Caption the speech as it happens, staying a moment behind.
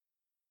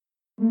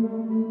Hi,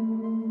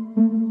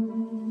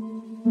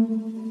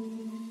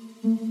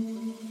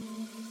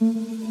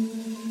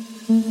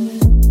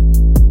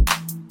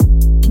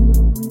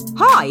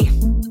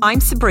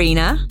 I'm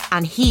Sabrina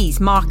and he's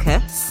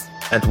Marcus.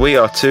 And we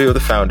are two of the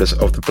founders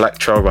of the Black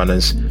Trail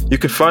Runners. You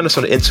can find us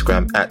on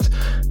Instagram at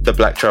the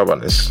Black Trail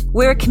Runners.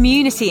 We're a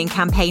community and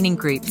campaigning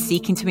group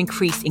seeking to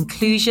increase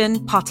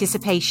inclusion,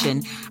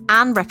 participation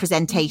and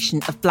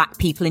representation of Black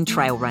people in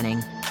trail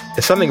running.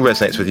 If something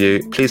resonates with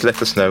you, please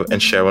let us know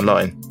and share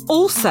online.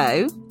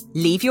 Also,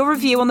 leave your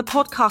review on the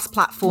podcast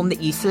platform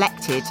that you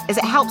selected, as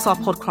it helps our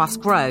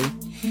podcast grow.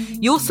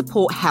 Your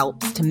support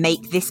helps to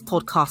make this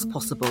podcast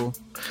possible.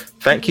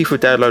 Thank you for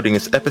downloading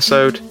this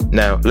episode.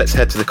 Now, let's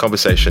head to the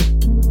conversation.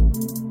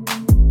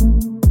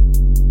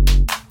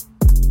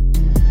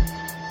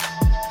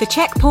 The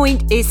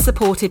Checkpoint is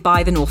supported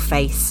by the North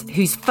Face,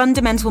 whose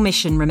fundamental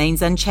mission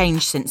remains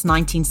unchanged since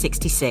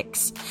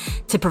 1966,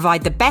 to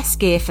provide the best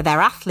gear for their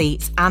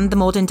athletes and the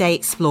modern-day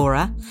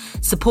explorer,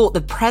 support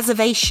the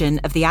preservation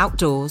of the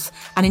outdoors,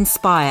 and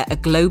inspire a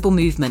global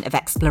movement of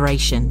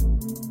exploration.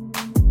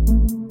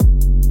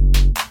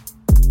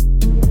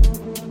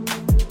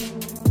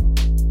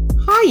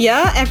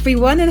 Hiya,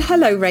 everyone, and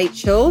hello,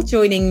 Rachel,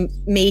 joining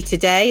me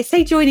today. I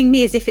say joining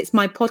me as if it's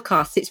my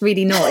podcast. It's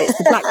really not. It's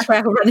the Black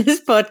Trail Runners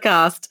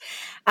podcast.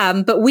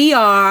 But we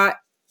are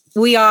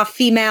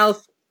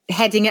female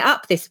heading it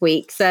up this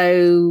week.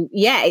 So,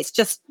 yeah, it's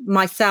just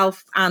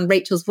myself and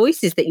Rachel's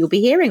voices that you'll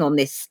be hearing on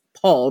this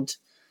pod.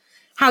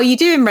 How are you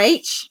doing,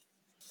 Rach?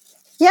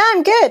 Yeah,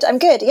 I'm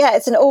good. Yeah,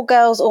 it's an all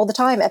girls all the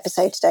time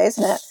episode today,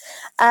 isn't it?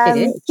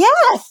 It is.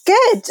 Yeah,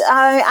 good.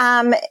 I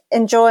am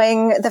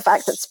enjoying the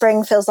fact that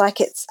spring feels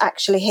like it's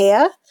actually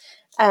here,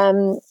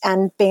 and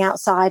being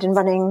outside and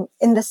running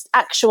in the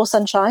actual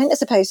sunshine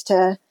as opposed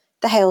to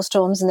the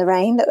hailstorms and the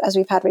rain as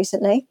we've had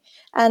recently.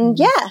 And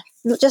yeah,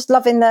 just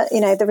loving that,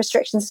 the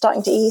restrictions are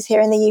starting to ease here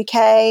in the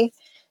UK.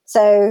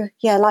 So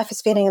yeah, life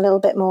is feeling a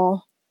little bit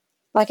more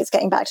like it's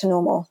getting back to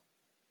normal.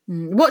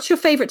 What's your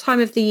favourite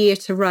time of the year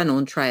to run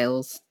on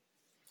trails?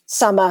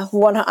 Summer.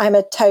 I'm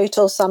a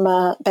total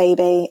summer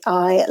baby.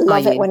 I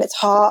love it when it's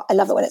hot. I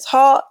love it when it's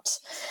hot,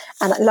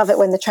 and I love it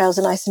when the trails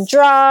are nice and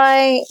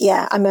dry.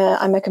 Yeah, I'm a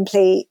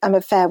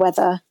fair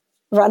weather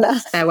runner.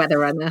 Fair weather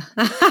runner.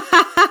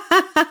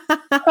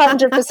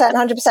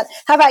 100%.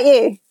 How about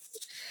you?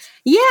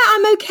 Yeah,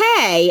 I'm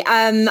okay.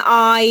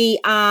 I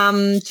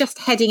am just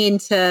heading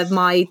into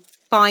my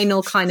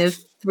final kind of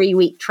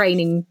 3-week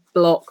training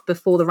block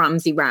before the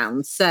Ramsey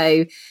round.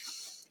 So,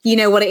 you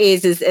know what it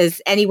is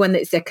as anyone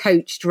that's a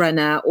coached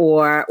runner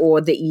or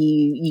that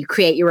you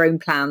create your own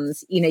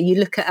plans, you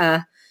look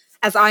at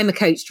as I'm a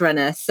coached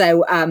runner.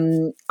 So,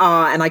 and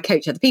I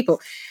coach other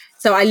people.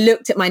 So I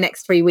looked at my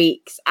next 3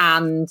 weeks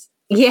and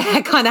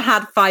I kind of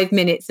had 5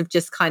 minutes of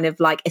just kind of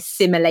like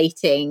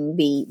assimilating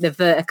the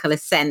vertical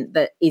ascent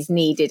that is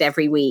needed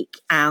every week.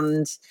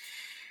 And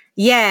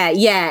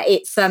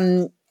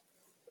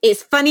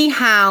it's funny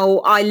how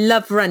I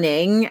love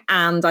running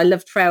and I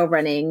love trail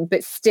running,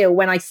 but still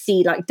when I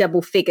see like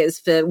double figures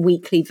for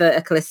weekly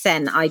vertical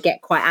ascent, I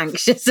get quite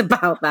anxious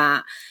about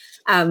that.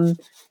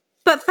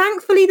 But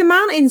thankfully the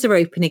mountains are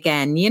open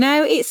again.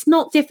 It's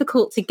not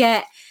difficult to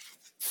get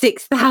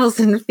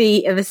 6,000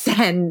 feet of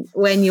ascent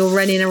when you're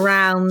running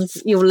around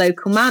your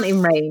local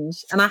mountain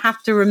range. And I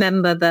have to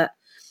remember that,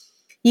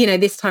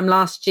 this time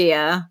last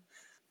year,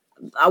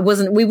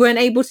 we weren't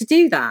able to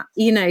do that,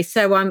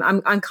 so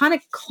I'm kind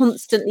of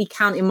constantly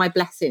counting my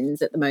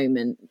blessings at the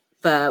moment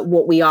for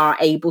what we are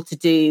able to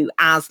do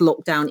as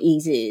lockdown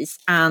eases,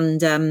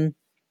 and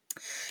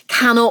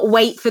cannot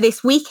wait for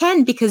this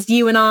weekend because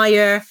you and I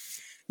are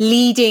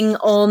leading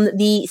on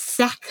the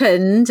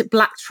second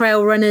Black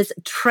Trail Runners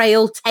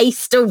Trail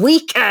Taster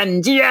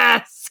Weekend.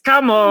 Yes,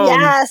 come on.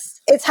 Yes,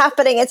 it's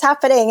happening.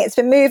 It's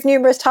been moved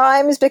numerous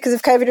times because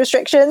of COVID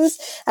restrictions,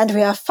 and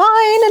we are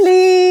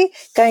finally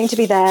going to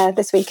be there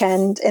this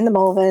weekend in the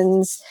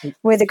Malverns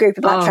with a group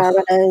of Black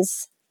Trail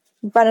Runners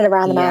running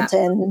around the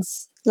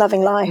mountains,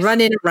 loving life.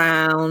 Running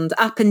around,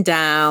 up and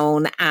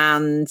down,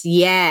 and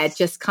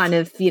just kind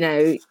of,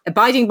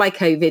 abiding by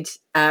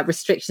COVID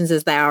restrictions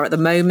as they are at the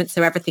moment.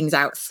 So everything's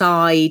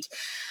outside.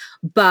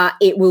 But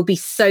it will be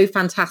so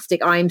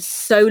fantastic. I'm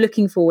so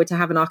looking forward to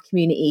having our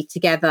community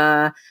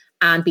together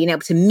and being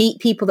able to meet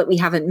people that we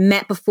haven't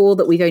met before,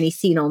 that we've only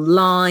seen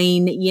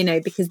online,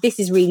 because this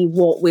is really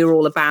what we're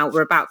all about.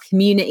 We're about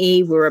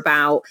community. We're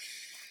about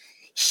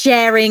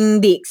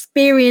sharing the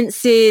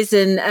experiences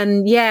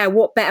and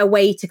what better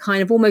way to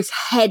kind of almost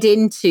head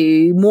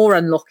into more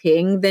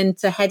unlocking than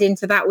to head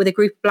into that with a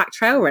group of Black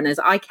Trail Runners.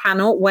 I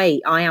cannot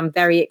wait. I am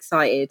very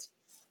excited.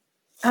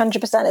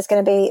 100%. It's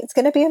going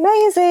to be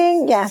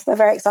amazing. Yeah, we're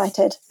very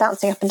excited,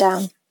 bouncing up and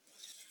down.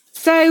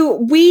 So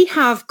we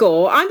have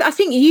got,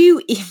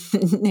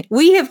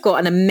 we have got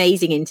an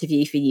amazing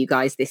interview for you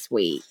guys this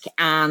week.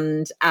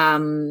 And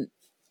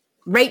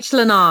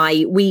Rachel and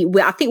I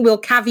think we'll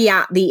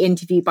caveat the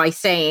interview by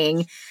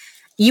saying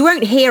you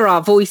won't hear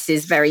our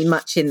voices very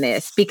much in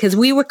this because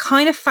we were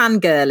kind of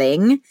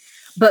fangirling,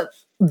 but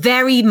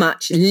very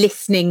much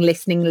listening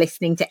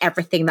to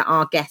everything that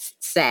our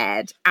guests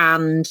said.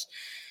 And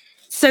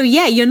so,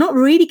 yeah, you're not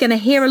really going to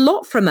hear a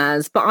lot from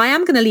us, but I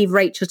am going to leave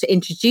Rachel to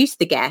introduce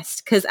the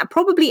guest, because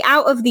probably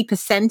out of the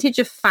percentage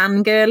of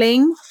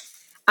fangirling,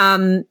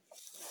 I'm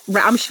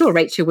sure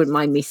Rachel wouldn't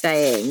mind me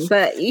saying,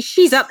 but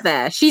she's up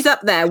there. She's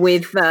up there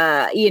with,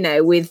 what's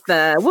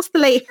the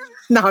late?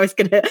 No,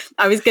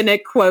 I was gonna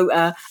quote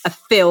a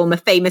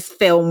famous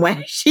film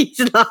where she's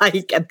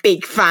like a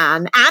big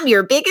fan. I'm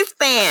your biggest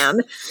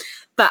fan.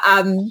 But who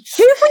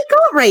have we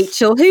got,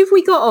 Rachel? Who have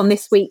we got on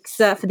this week's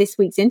for this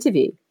week's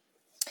interview?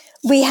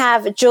 We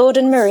have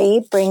Jordan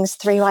Marie brings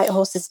 3 white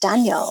horses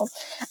Daniel.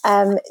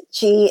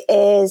 She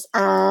is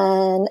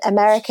an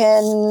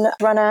American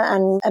runner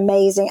and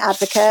amazing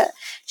advocate.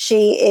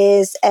 She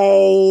is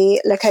a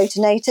Lakota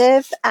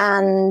native,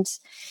 and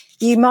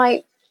you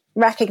might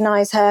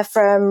recognize her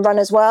from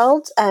Runner's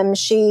World. I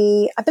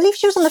believe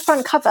she was on the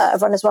front cover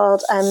of Runner's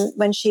World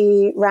when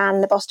she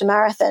ran the Boston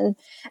Marathon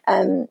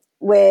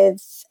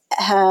with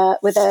a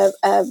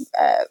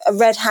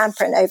red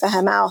handprint over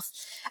her mouth.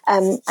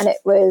 And it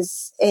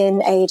was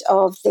in aid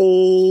of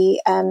the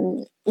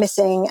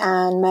missing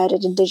and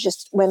murdered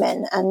Indigenous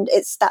women. And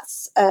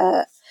that's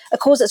a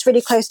cause that's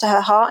really close to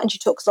her heart. And she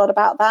talks a lot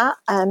about that.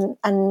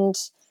 And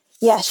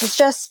yeah, she's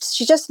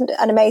just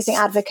an amazing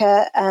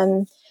advocate.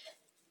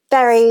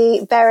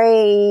 Very,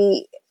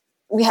 very,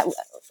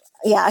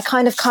 I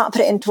kind of can't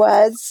put it into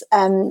words,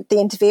 the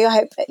interview. I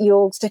hope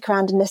you'll stick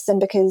around and listen,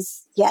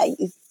 because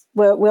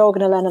we're all going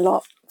to learn a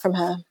lot from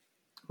her.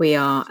 We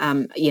are,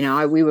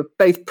 we were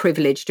both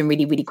privileged and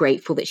really, really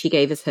grateful that she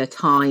gave us her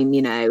time.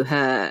 You know,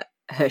 her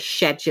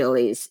schedule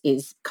is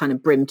kind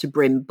of brim to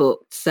brim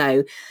booked.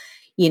 So,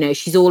 you know,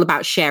 she's all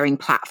about sharing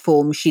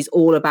platforms. She's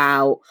all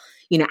about,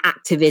 you know,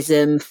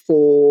 activism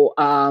for,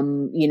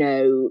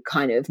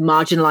 kind of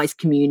marginalized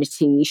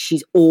communities.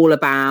 She's all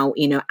about,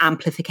 you know,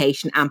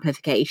 amplification.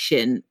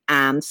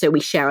 So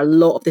we share a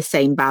lot of the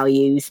same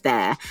values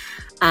there.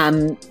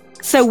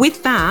 So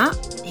with that,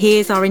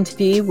 here's our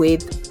interview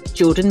with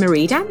Jordan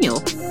Marie Daniel.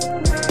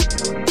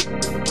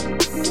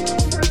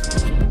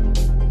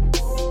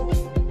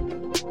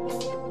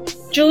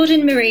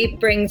 Jordan Marie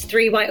brings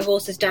 3 white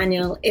horses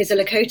Daniel is a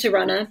Lakota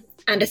runner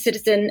and a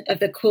citizen of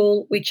the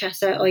Cool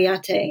Wichasa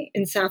Oyate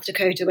in South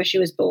Dakota, where she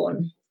was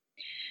born.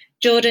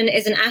 Jordan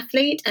is an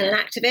athlete and an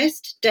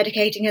activist,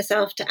 dedicating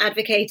herself to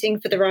advocating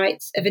for the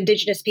rights of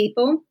Indigenous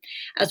people,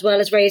 as well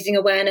as raising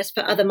awareness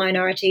for other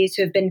minorities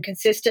who have been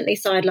consistently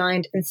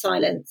sidelined and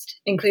silenced,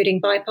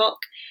 including BIPOC,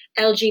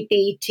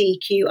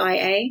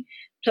 LGBTQIA+,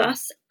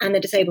 and the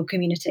disabled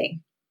community.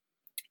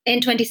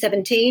 In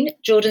 2017,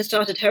 Jordan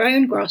started her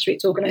own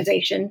grassroots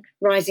organisation,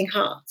 Rising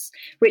Hearts,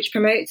 which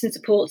promotes and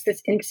supports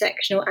this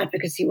intersectional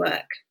advocacy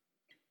work.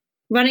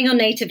 Running on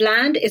native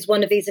land is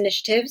one of these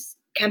initiatives,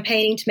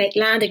 campaigning to make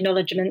land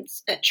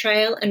acknowledgements at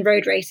trail and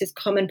road races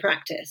common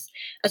practice,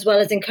 as well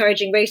as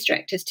encouraging race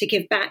directors to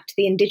give back to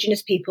the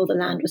Indigenous people the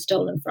land was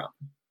stolen from.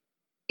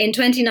 In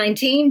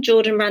 2019,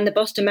 Jordan ran the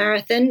Boston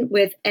Marathon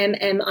with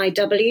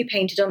MMIW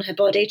painted on her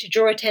body to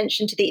draw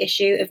attention to the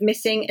issue of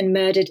missing and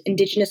murdered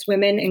Indigenous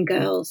women and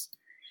girls.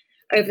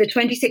 Over the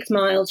 26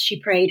 miles, she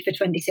prayed for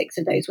 26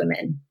 of those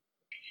women.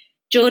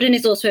 Jordan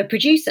is also a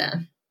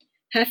producer.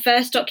 Her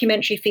first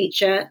documentary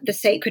feature, The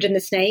Sacred and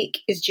the Snake,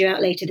 is due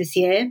out later this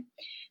year,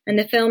 and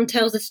the film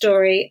tells the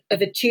story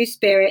of a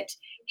two-spirit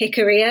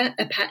Jicarilla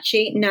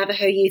Apache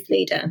Navajo youth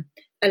leader,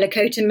 a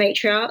Lakota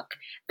matriarch,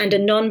 and a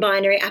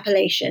non-binary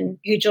Appalachian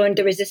who joined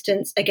the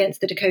resistance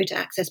against the Dakota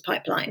Access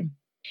Pipeline.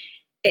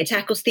 It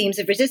tackles themes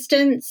of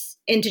resistance,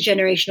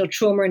 intergenerational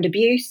trauma and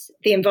abuse,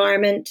 the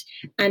environment,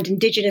 and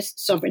Indigenous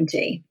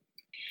sovereignty.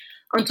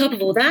 On top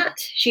of all that,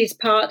 she is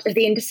part of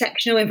the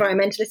Intersectional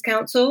Environmentalist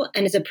Council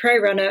and is a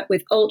pro-runner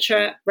with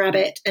Ultra,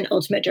 Rabbit, and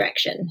Ultimate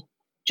Direction.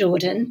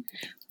 Jordan,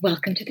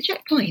 welcome to the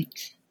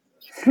Checkpoint.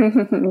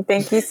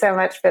 Thank you so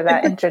much for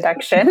that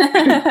introduction.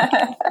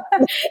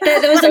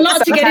 there was a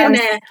lot to get in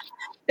there.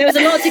 There was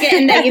a lot to get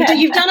in there.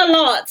 You've done a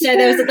lot, so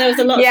there was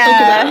a lot to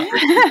talk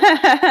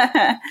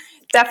about.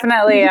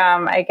 Definitely,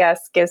 I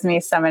guess, gives me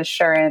some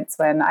assurance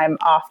when I'm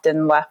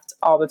often left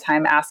all the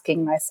time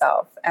asking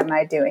myself, am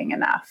I doing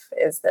enough?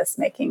 Is this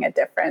making a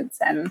difference?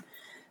 And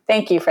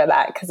thank you for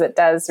that, because it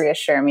does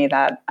reassure me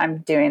that I'm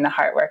doing the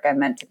hard work I'm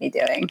meant to be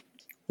doing.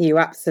 You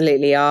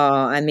absolutely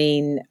are. I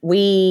mean,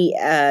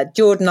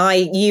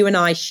 Jordan, you and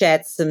I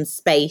shared some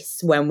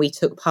space when we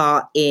took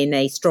part in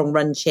a Strong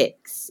Run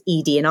Chicks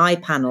ED&I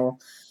panel,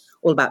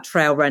 all about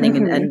trail running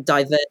and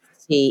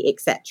diversity,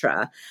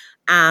 etc.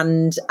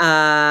 And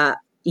I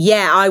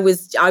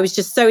was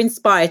just so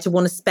inspired to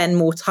want to spend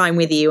more time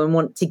with you and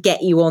want to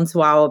get you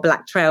onto our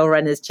Black Trail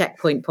Runners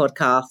Checkpoint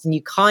podcast. And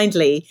you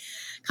kindly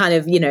kind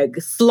of,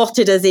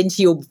 slotted us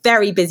into your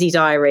very busy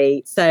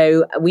diary.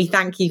 So we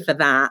thank you for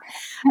that.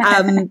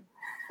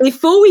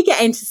 Before we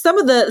get into some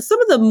of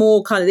the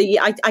more kind of,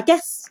 I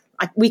guess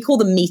we call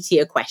them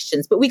meatier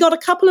questions, but we got a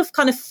couple of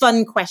kind of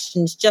fun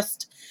questions.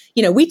 Just,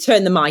 we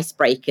turn them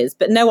icebreakers,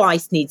 but no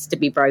ice needs to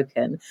be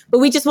broken. But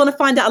we just want to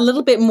find out a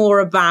little bit more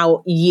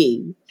about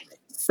you.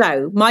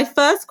 So my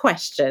first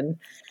question,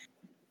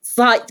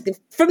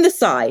 from the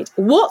side,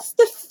 what's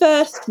the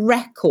first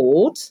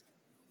record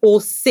or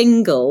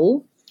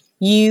single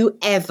you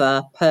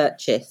ever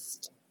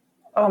purchased?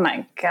 Oh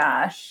my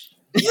gosh.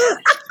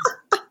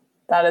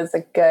 That is a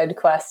good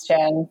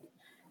question.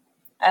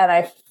 And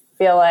I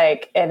feel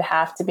like it'd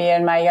have to be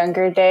in my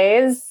younger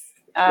days.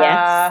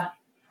 Yes.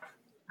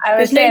 I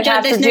would say it'd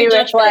have to do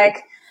with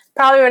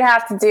probably would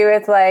have to do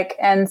with like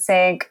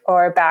NSYNC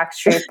or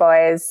Backstreet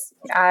Boys.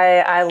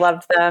 I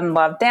loved them,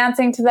 loved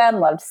dancing to them,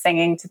 loved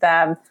singing to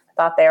them.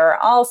 Thought they were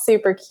all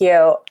super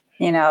cute,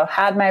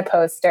 had my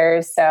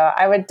posters. So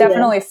I would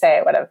definitely say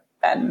it would have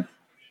been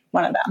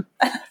one of them.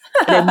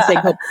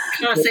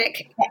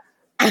 Classic.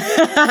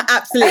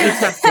 Absolutely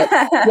classic.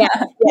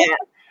 Yeah.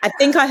 I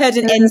think I heard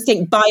an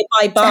NSYNC Bye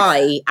Bye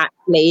Bye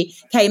actually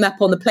came up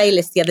on the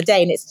playlist the other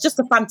day, and it's just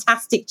a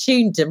fantastic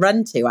tune to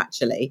run to,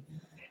 actually.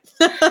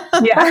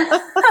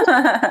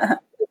 Yeah.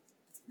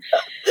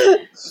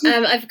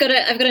 I've got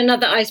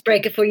another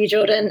icebreaker for you,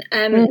 Jordan.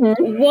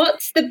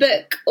 What's the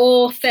book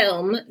or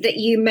film that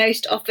you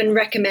most often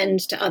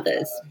recommend to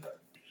others?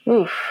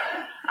 Oof.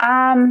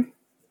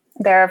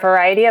 There are a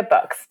variety of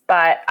books,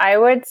 but I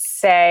would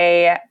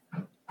say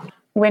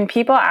when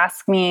people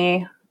ask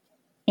me,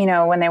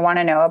 when they want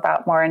to know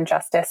about more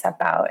injustice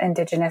about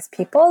Indigenous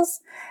peoples,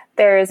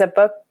 there is a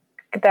book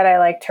that I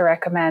like to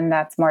recommend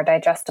that's more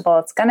digestible.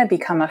 It's going to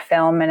become a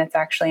film, and it's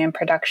actually in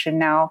production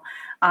now.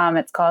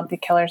 It's called The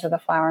Killers of the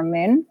Flower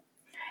Moon.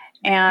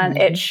 And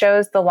it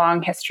shows the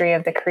long history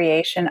of the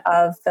creation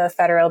of the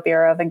Federal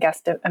Bureau of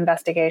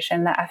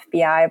Investigation, the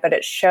FBI, but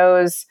it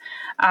shows,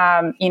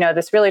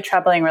 this really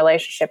troubling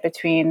relationship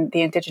between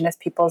the Indigenous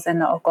peoples in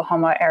the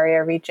Oklahoma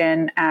area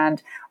region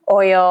and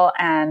oil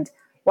and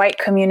white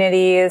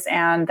communities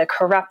and the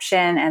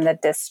corruption and the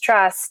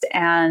distrust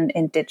and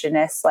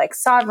Indigenous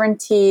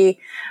sovereignty.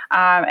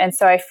 And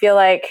so I feel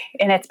like,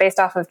 and it's based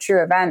off of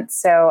true events.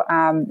 So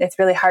it's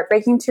really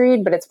heartbreaking to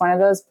read, but it's one of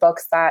those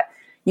books that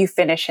you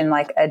finish in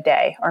a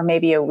day or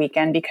maybe a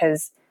weekend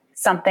because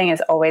something is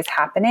always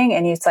happening.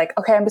 And it's like,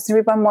 okay, I'm just gonna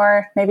read one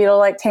more. Maybe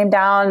it'll tame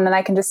down and then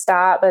I can just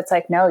stop. But it's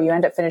like, no, you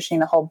end up finishing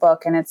the whole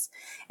book, and it's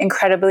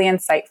incredibly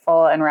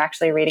insightful. And we're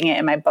actually reading it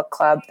in my book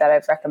club that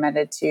I've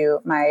recommended to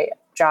my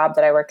job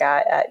that I work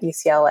at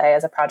UCLA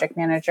as a project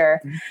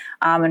manager.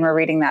 And we're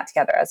reading that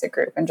together as a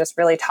group and just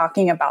really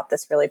talking about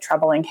this really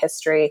troubling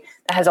history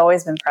that has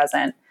always been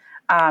present.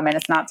 And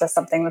it's not just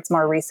something that's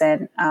more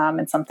recent,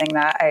 and something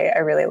that I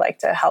really like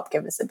to help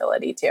give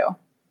visibility to.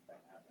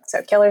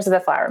 So Killers of the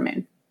Flower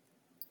Moon.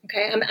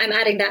 Okay, I'm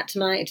adding that to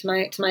my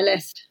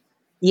list.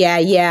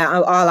 Yeah,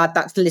 I'll add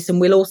that to the list,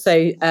 and we'll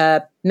also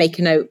make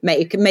a note of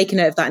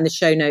that in the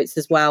show notes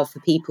as well for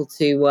people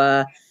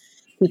to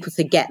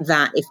get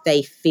that if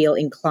they feel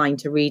inclined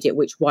to read it.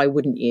 Which why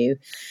wouldn't you?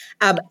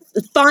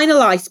 The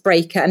final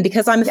icebreaker, and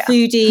because I'm a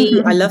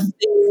foodie, I love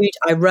food.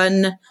 I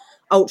run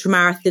ultra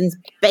marathons.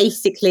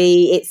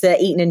 Basically, it's a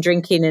eating and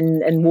drinking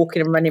and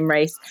walking and running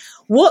race.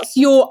 What's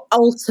your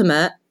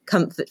ultimate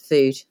comfort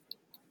food?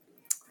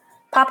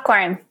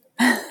 Popcorn.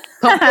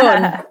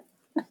 Popcorn.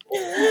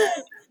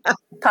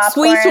 Popcorn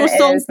Sweet or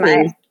salty? Is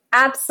my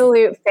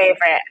absolute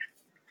favorite.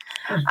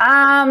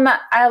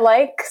 I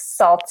like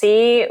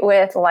salty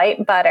with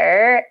light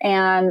butter,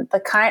 and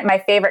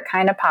my favorite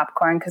kind of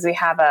popcorn, because we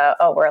have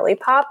a whirly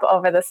pop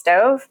over the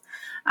stove.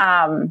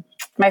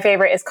 My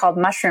favorite is called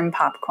mushroom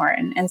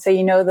popcorn. And so,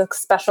 the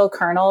special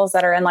kernels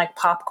that are in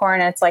popcorn,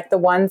 it's the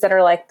ones that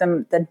are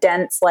the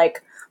dense,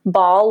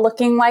 ball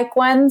looking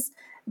ones.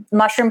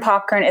 Mushroom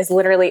popcorn is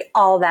literally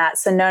all that.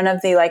 So none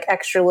of the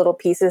extra little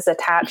pieces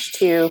attached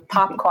to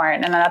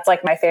popcorn. And that's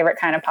my favorite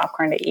kind of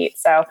popcorn to eat.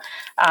 So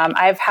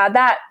I've had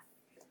that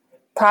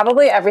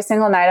probably every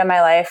single night of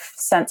my life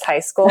since high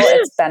school.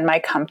 It's been my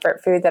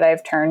comfort food that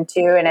I've turned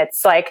to. And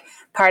it's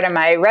part of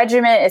my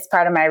regiment. It's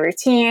part of my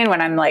routine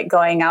when I'm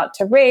going out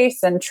to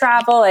race and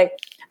travel.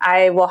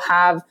 I will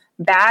have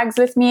bags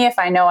with me if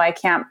I know I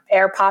can't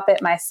air pop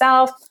it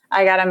myself.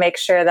 I got to make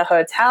sure the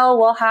hotel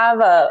will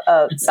have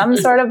some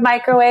sort of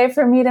microwave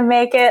for me to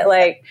make it.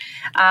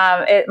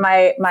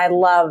 My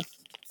love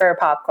for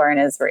popcorn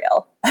is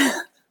real.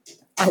 I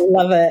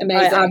love it.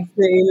 Amazing. I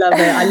absolutely love it.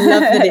 I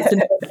love that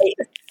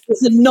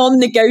it's a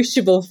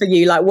non-negotiable for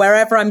you.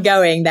 Wherever I'm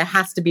going, there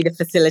has to be the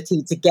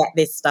facility to get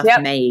this stuff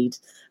made.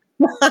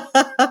 Yep,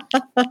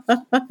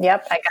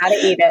 I gotta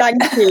eat it.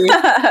 Thank you.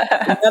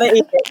 I gotta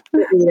eat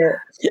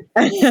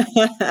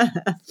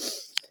it.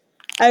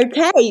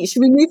 Okay,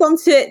 should we move on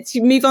to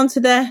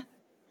the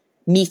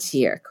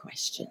meatier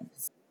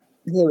questions?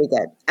 Here we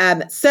go.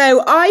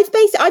 So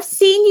I've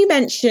seen you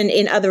mention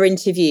in other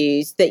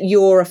interviews that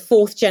you're a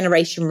 4th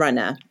generation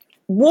runner.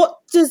 What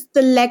does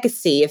the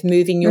legacy of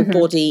moving your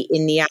body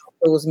in the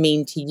outdoors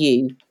mean to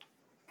you?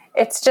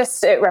 It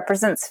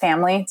represents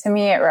family to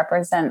me. It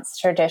represents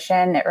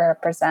tradition. It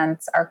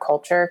represents our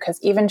culture. Because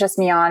even just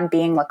me on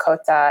being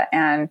Lakota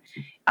and,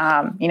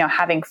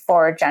 having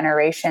 4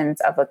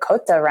 generations of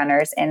Lakota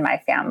runners in my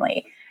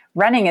family,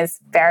 running is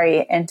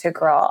very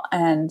integral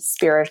and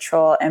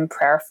spiritual and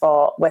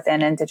prayerful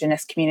within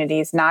Indigenous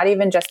communities, not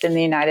even just in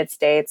the United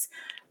States,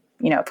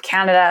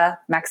 Canada,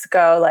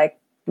 Mexico, like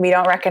we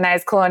don't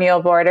recognize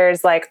colonial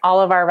borders, like all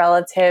of our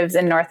relatives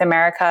in North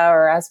America,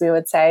 or as we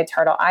would say,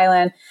 Turtle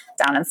Island,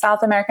 down in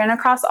South America, and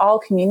across all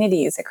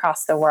communities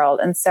across the world.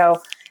 And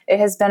so it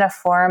has been a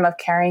form of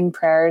carrying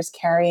prayers,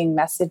 carrying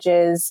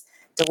messages,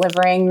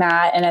 delivering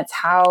that. And it's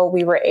how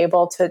we were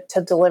able to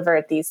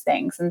deliver these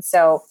things. And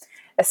so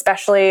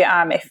especially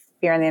if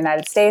you're in the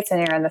United States and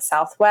you're in the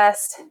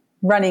Southwest,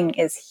 running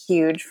is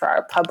huge for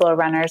our Pueblo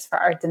runners, for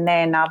our Dene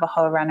and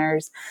Navajo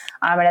runners.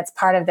 And it's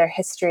part of their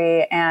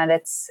history. And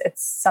it's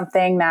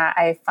something that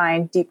I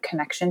find deep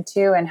connection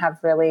to and have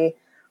really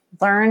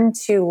learned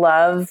to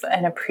love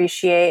and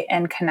appreciate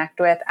and connect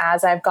with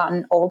as I've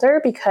gotten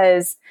older,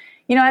 because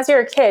as you're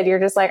a kid, you're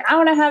just like, I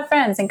want to have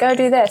friends and go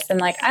do this. And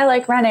like, I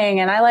like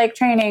running and I like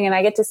training and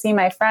I get to see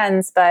my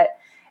friends.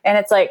 And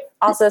it's like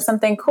also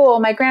something cool.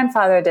 My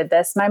grandfather did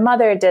this. My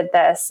mother did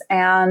this.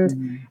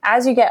 And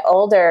as you get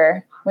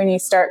older, when you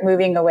start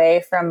moving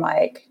away from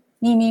like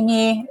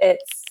me,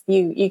 it's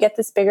you get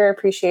this bigger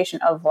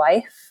appreciation of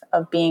life,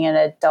 of being an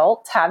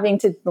adult, having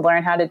to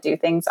learn how to do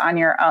things on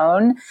your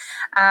own,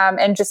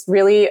 and just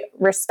really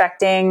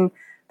respecting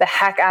the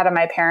heck out of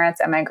my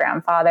parents and my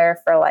grandfather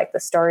for like the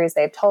stories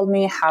they've told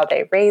me, how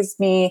they raised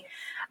me.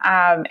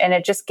 And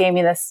it just gave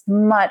me this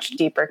much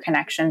deeper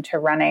connection to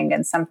running,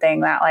 and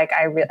something that like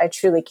I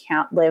truly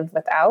can't live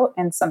without,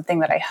 and something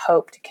that I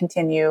hope to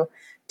continue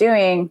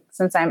doing.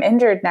 Since I'm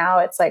injured now,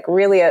 it's like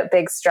really a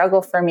big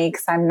struggle for me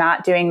because I'm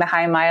not doing the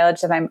high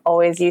mileage that I'm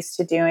always used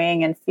to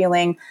doing and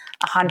feeling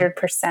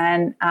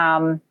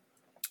 100%.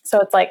 So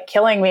it's like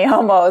killing me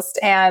almost.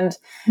 And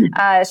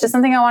it's just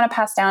something I want to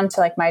pass down to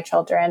like my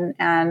children,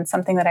 and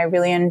something that I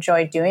really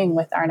enjoy doing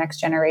with our next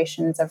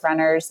generations of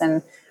runners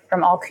and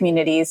from all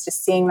communities,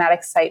 just seeing that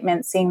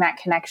excitement, seeing that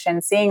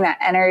connection, seeing that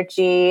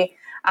energy,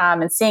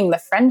 and seeing the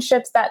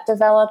friendships that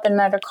develop and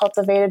that are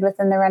cultivated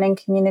within the running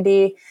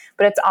community.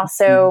 But it's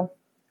also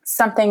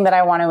something that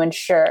I want to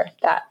ensure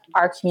that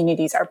our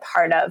communities are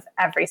part of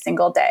every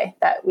single day,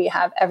 that we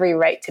have every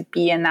right to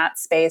be in that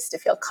space, to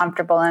feel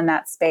comfortable in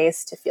that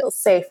space, to feel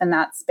safe in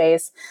that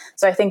space.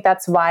 So I think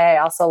that's why I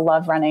also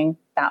love running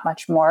that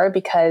much more,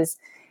 because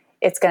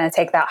it's going to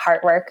take that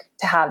hard work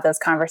to have those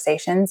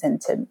conversations and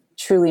to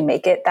truly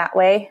make it that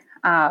way.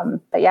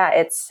 But yeah,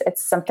 it's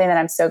something that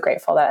I'm so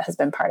grateful that has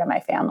been part of my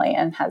family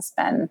and has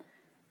been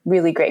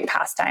really great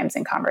pastimes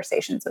and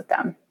conversations with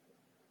them.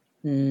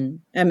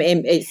 I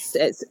mean,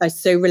 I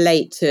so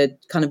relate to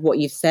kind of what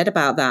you've said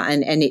about that,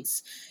 and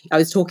I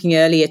was talking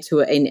earlier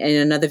in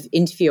another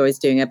interview I was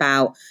doing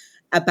about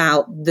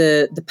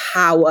the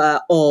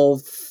power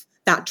of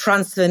that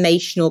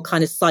transformational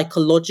kind of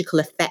psychological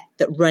effect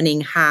that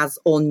running has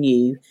on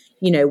you,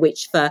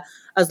 which for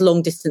us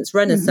long distance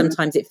runners,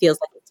 sometimes it feels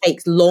like it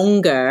takes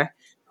longer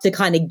to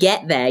kind of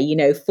get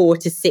there, 4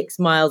 to 6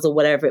 miles or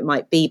whatever it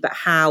might be, but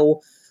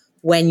how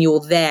when you're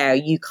there,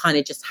 you kind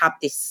of just have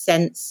this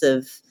sense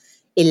of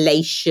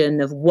elation,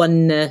 of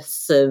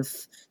oneness,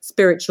 of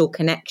spiritual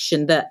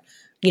connection that,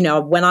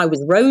 when I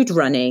was road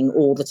running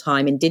all the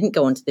time and didn't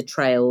go onto the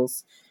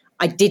trails,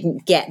 I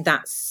didn't get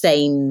that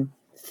same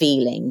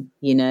feeling,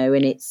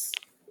 and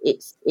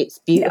it's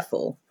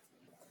beautiful.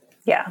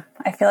 Yeah.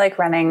 I feel like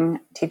running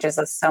teaches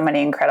us so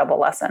many incredible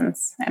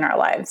lessons in our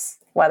lives,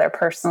 whether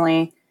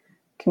personally,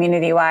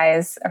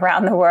 community-wise,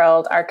 around the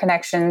world, our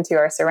connection to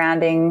our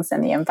surroundings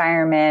and the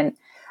environment,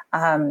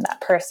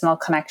 that personal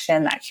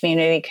connection, that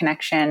community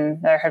connection.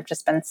 There have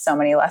just been so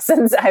many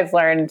lessons I've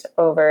learned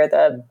over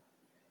the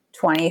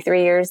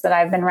 23 years that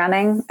I've been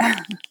running.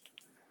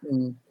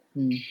 And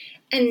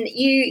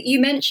you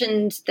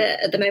mentioned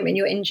that at the moment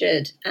you're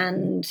injured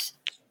and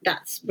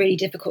that's really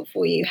difficult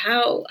for you.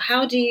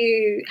 How do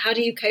you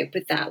cope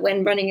with that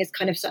when running is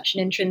kind of such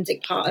an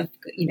intrinsic part of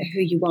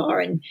who you are,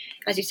 and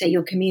as you say,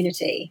 your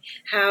community?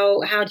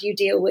 How do you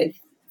deal with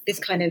this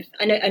kind of?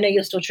 I know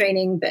you're still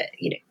training, but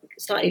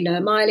slightly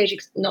lower mileage,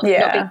 not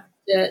being able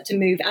to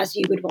move as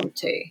you would want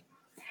to.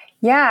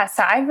 Yeah,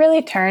 so I've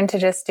really turned to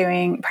just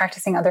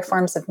practicing other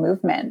forms of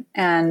movement.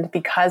 And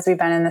because we've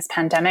been in this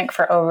pandemic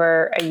for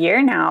over a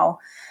year now,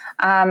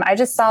 I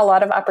just saw a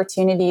lot of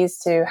opportunities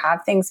to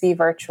have things be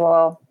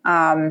virtual.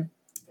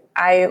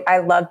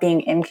 I love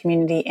being in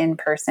community, in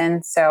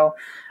person. So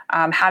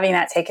having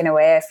that taken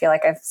away, I feel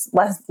like I've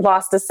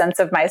lost a sense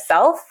of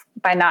myself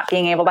by not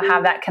being able to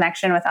have that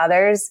connection with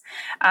others.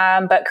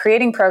 But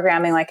creating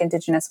programming like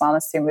Indigenous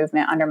Wellness Through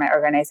Movement under my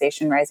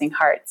organization, Rising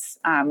Hearts,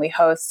 we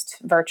host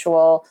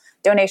virtual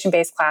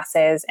donation-based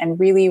classes and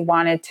really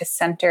wanted to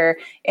center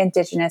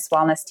Indigenous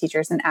wellness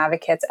teachers and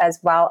advocates, as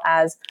well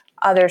as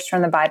others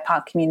from the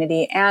BIPOC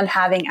community, and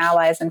having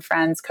allies and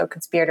friends,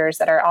 co-conspirators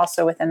that are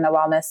also within the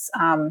wellness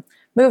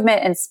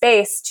movement and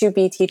space to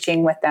be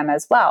teaching with them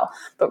as well.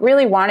 But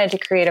really wanted to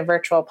create a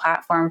virtual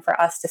platform for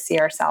us to see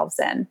ourselves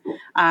in.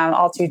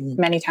 All too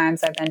many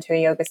times I've been to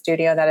a yoga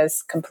studio that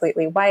is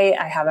completely white.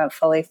 I haven't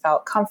fully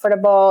felt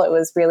comfortable. It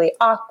was really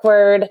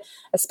awkward,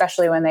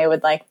 especially when they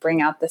would like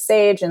bring out the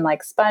sage and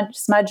like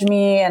smudge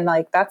me. And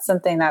like, that's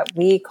something that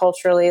we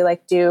culturally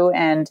like do.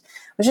 And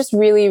it was just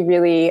really,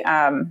 really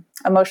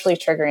emotionally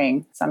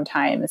triggering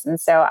sometimes. And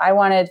so I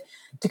wanted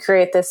to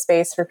create this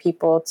space for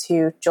people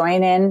to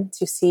join in,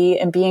 to see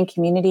and be in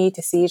community,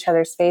 to see each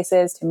other's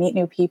faces, to meet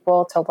new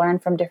people, to learn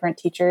from different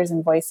teachers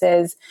and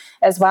voices,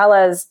 as well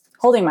as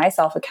holding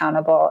myself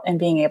accountable and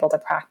being able to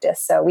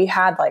practice. So we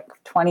had like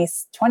 20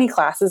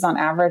 classes on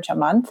average a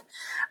month.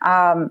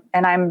 And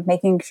I'm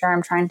making sure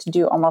I'm trying to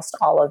do almost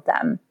all of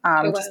them,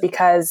 just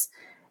because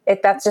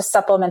that just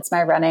supplements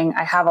my running.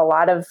 I have a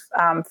lot of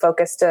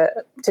focus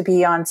to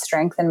be on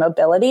strength and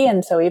mobility.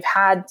 And so we've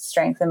had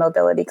strength and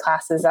mobility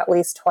classes at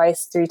least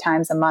 2-3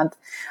 times a month.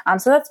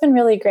 So that's been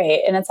really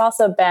great. And it's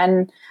also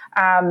been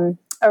a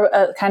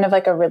kind of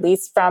like a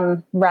release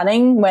from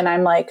running when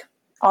I'm like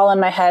all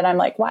in my head. I'm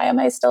like, why am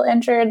I still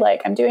injured?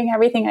 Like I'm doing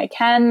everything I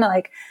can,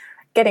 like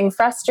getting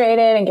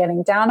frustrated and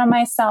getting down on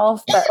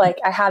myself. But like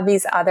I have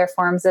these other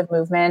forms of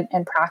movement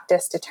and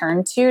practice to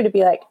turn to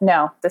be like,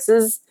 no, this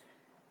is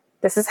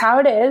how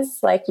it is.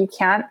 Like, you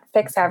can't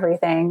fix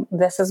everything.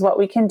 This is what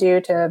we can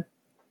do to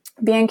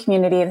be in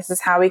community. This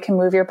is how we can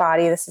move your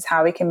body. This is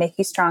how we can make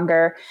you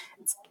stronger.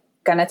 It's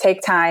going to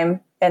take time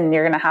and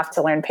you're going to have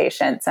to learn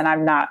patience. And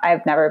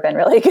I've never been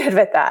really good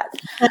with that.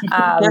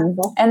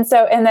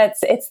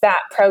 It's that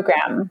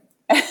program.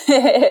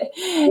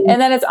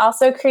 And then it's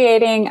also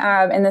creating,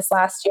 in this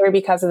last year,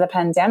 because of the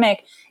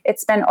pandemic,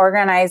 it's been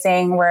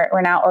organizing,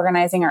 we're now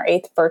organizing our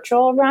 8th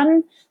virtual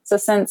run. So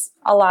since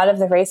a lot of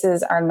the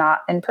races are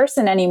not in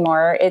person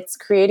anymore, it's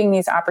creating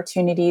these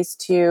opportunities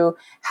to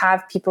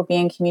have people be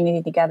in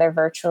community together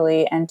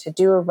virtually and to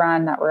do a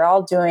run that we're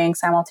all doing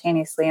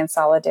simultaneously in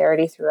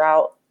solidarity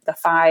throughout the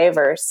 5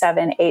 or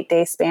 7, 8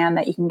 day span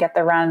that you can get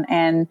the run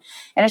in.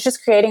 And it's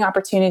just creating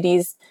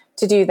opportunities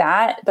to do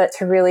that, but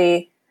to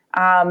really,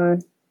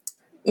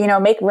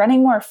 make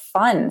running more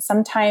fun.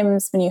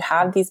 Sometimes when you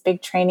have these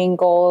big training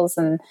goals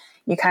and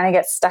you kind of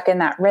get stuck in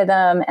that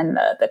rhythm and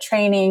the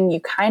training, you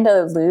kind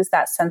of lose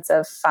that sense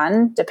of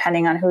fun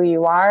depending on who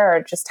you are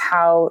or just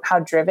how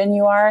driven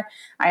you are.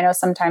 I know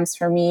sometimes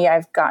for me,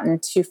 I've gotten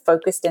too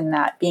focused in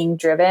that being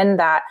driven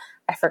that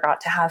I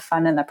forgot to have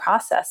fun in the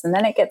process. And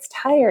then it gets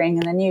tiring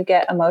and then you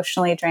get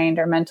emotionally drained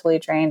or mentally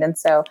drained. And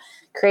so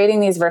creating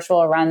these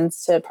virtual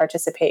runs to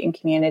participate in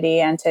community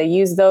and to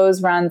use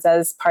those runs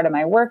as part of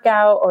my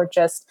workout or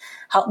just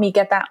help me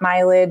get that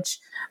mileage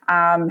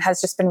has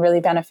just been really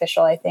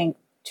beneficial, I think,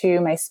 to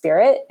my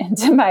spirit and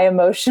to my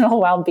emotional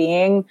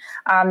well-being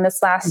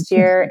this last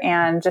year,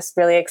 and just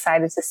really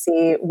excited to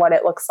see what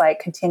it looks like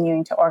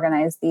continuing to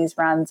organize these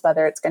runs,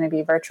 whether it's going to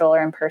be virtual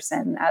or in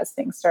person as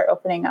things start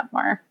opening up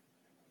more.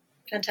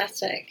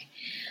 Fantastic.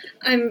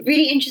 I'm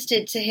really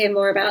interested to hear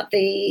more about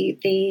the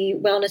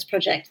wellness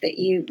project that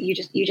you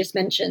just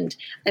mentioned.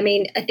 I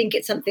mean, I think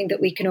it's something that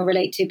we can all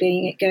relate to,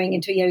 going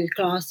into a yoga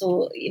class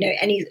or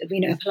any a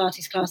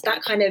Pilates class.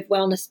 That kind of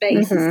wellness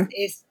space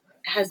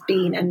has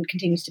been and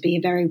continues to be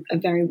a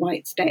very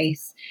white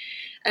space.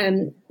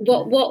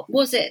 What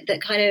was it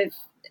that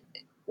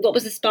what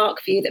was the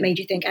spark for you that made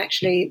you think,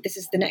 actually, this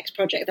is the next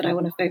project that I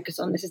want to focus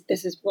on?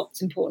 This is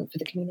what's important for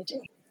the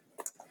community.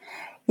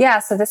 Yeah,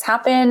 so this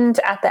happened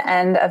at the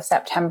end of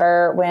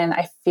September when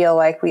I feel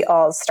like we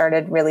all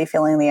started really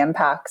feeling the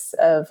impacts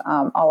of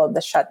all of the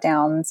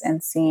shutdowns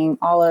and seeing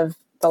all of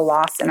the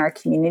loss in our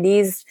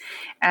communities.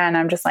 And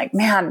I'm just like,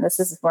 man, this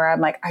is where I'm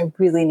like, I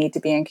really need to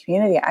be in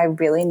community. I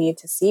really need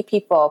to see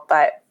people,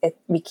 but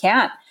we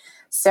can't.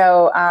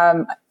 So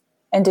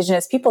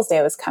Indigenous Peoples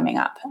Day was coming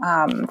up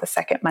the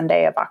second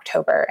Monday of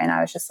October. And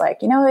I was just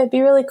like, it'd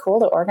be really cool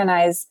to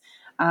organize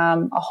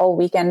a whole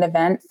weekend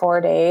event, 4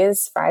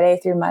 days, Friday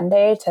through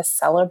Monday, to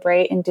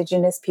celebrate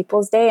Indigenous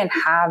Peoples Day and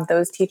have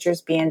those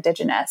teachers be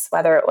Indigenous,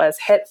 whether it was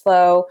HIIT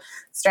flow,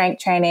 strength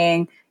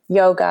training,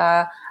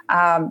 yoga,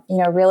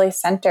 really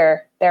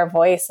center their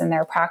voice and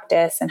their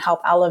practice and help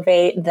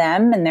elevate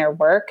them and their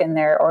work and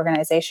their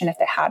organization if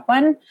they had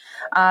one,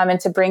 and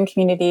to bring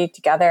community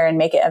together and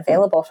make it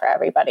available for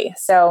everybody.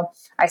 So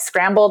I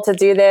scrambled to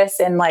do this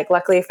and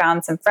luckily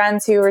found some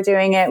friends who were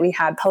doing it. We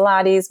had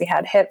Pilates, we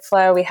had HIIT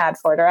flow, we had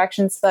 4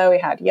 Directions flow, we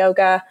had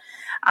yoga,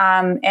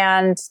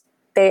 and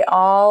they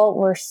all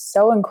were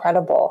so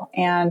incredible.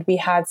 And we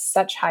had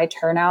such high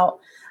turnout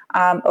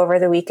over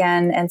the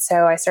weekend. And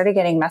so I started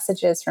getting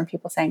messages from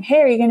people saying,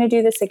 hey, are you going to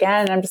do this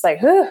again? And I'm just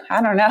like,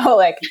 I don't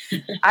know.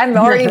 I'm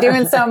already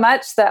doing so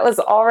much. That was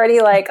already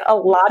a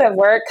lot of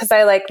work because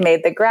I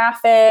made the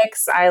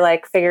graphics. I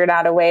figured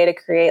out a way to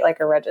create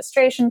a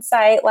registration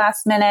site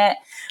last minute.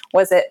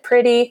 Was it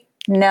pretty?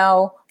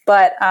 No.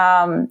 But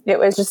it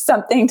was just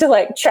something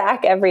to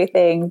track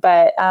everything.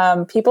 But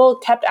people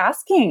kept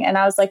asking. And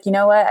I was like, you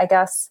know what? I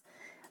guess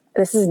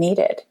this is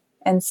needed.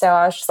 And so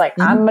I was just like,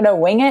 I'm going to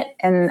wing it.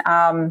 And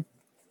I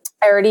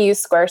already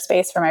used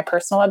Squarespace for my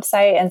personal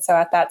website. And so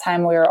at that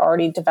time, we were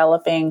already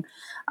developing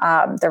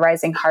the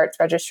Rising Hearts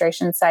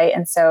registration site.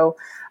 And so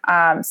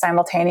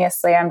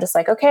simultaneously, I'm just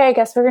like, okay, I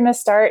guess we're going to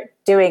start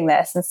doing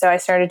this. And so I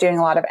started doing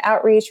a lot of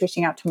outreach,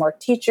 reaching out to more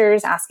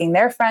teachers, asking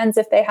their friends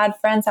if they had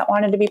friends that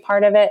wanted to be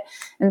part of it.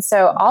 And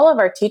so all of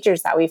our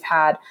teachers that we've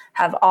had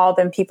have all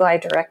been people I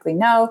directly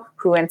know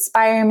who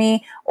inspire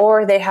me,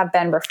 or they have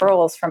been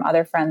referrals from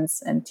other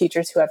friends and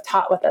teachers who have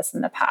taught with us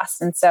in the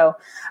past. And so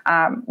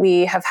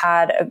we have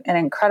had an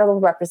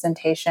incredible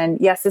representation.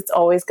 Yes, it's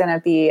always going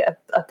to be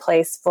a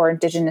place for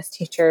Indigenous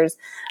teachers,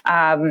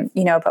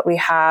 but we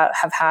have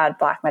had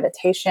Black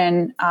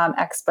meditation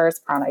experts,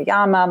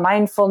 pranayama,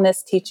 mindfulness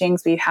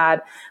teachings. We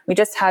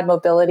just had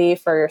mobility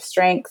for your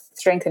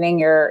strengthening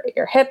your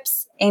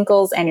hips,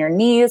 ankles, and your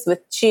knees with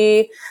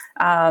Chi.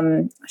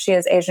 She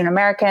is Asian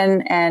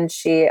American, and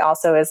she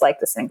also is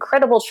like this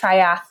incredible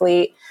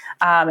triathlete,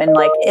 and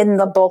like in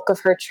the bulk of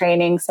her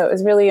training. So it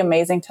was really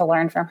amazing to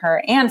learn from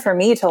her, and for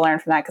me to learn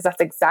from that, because that's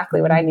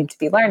exactly what I need to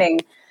be learning.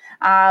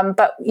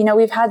 But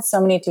we've had so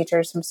many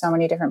teachers from so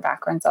many different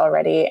backgrounds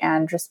already,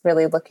 and just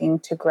really looking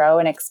to grow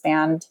and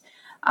expand.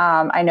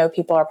 I know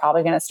people are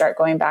probably going to start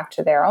going back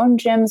to their own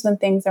gyms when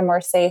things are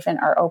more safe and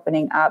are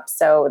opening up.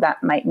 So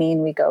that might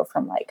mean we go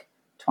from like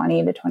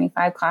 20 to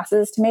 25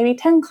 classes to maybe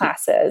 10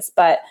 classes.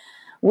 But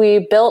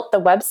we built the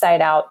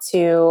website out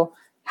to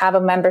have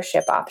a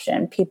membership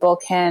option. People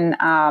can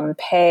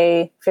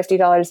pay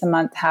 $50 a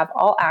month, have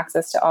all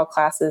access to all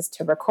classes,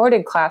 to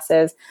recorded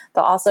classes.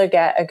 They'll also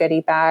get a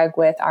goodie bag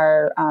with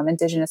our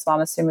Indigenous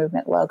Wellness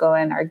Movement logo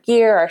and our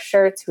gear, our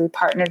shirts. We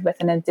partnered with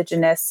an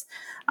Indigenous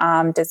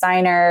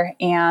designer,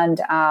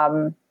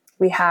 and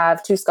we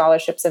have 2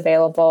 scholarships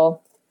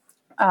available.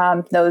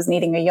 Those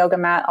needing a yoga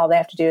mat, all they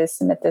have to do is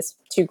submit this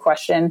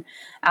 2-question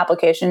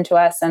application to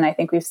us. And I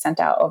think we've sent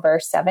out over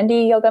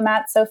 70 yoga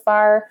mats so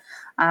far.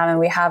 And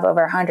we have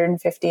over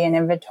 150 in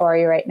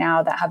inventory right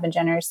now that have been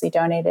generously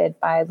donated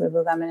by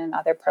Lululemon and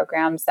other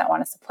programs that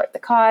want to support the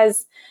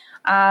cause.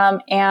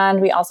 And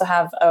we also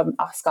have a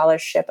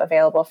scholarship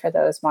available for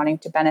those wanting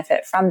to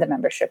benefit from the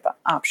membership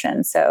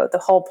option. So the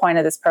whole point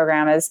of this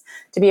program is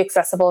to be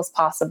accessible as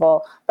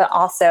possible, but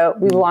also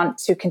we want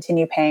to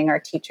continue paying our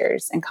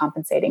teachers and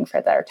compensating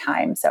for their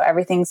time. So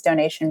everything's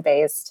donation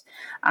based.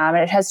 And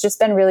it has just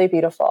been really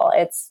beautiful.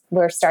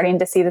 We're starting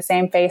to see the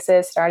same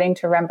faces, starting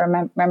to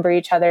remember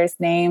each other's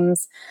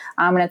names.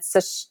 And it's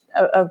such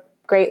a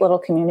great little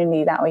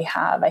community that we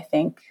have, I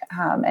think.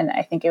 And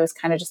I think it was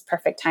kind of just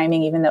perfect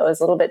timing, even though it was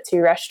a little bit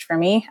too rushed for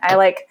me.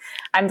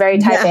 I'm very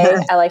type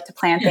A. I like to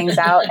plan things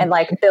out and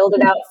like build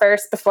it out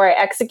first before I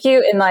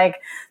execute. And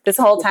like this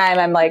whole time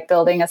I'm like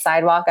building a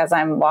sidewalk as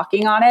I'm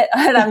walking on it.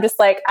 And I'm just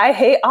like, I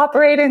hate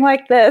operating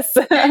like this.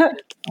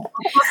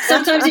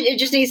 Sometimes it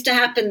just needs to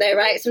happen though,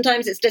 right?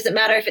 Sometimes it doesn't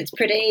matter if it's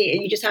pretty.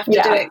 You just have to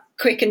do it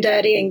quick and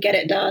dirty and get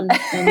it done.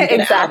 And get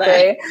exactly.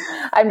 It out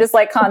there. I'm just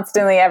like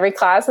constantly every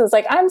class is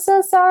like, I'm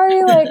so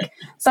sorry. Like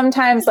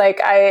sometimes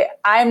like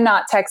I'm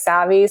not tech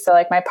savvy. So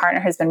like my partner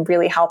has been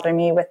really helping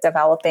me with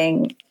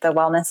developing the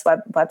wellness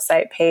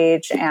website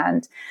page.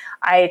 And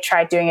I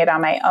tried doing it on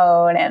my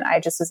own, and I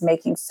just was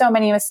making so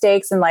many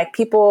mistakes, and like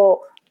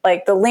people,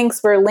 like the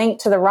links were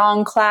linked to the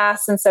wrong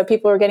class. And so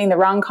people were getting the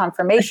wrong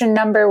confirmation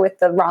number with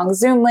the wrong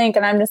Zoom link.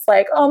 And I'm just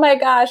like, oh my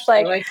gosh,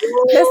 like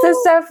this is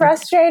so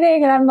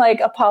frustrating. And I'm like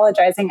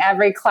apologizing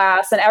every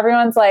class, and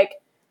everyone's like,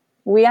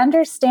 we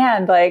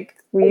understand, like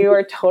you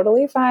are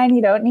totally fine.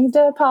 You don't need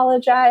to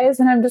apologize.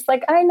 And I'm just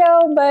like, I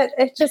know, but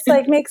it just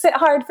like makes it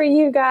hard for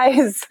you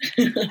guys.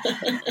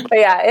 But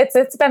yeah,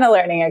 it's been a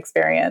learning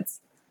experience.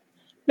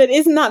 But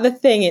isn't that the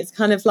thing? It's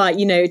kind of like,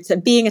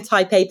 to being a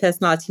type A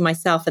personality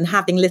myself and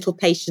having little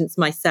patience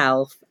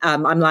myself.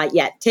 I'm like,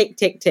 yeah, tick,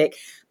 tick, tick.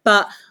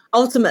 But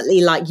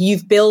ultimately, like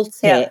you've built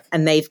it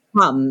and they've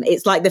come.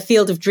 It's like the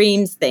field of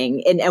dreams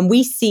thing. And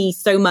we see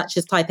so much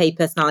as type A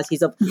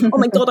personalities of, oh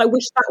my God, I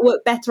wish that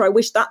worked better. I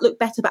wish that looked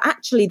better. But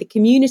actually the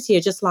community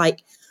are just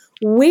like,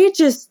 we're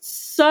just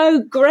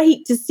so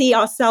great to see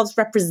ourselves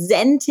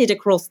represented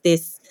across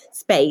this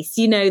space,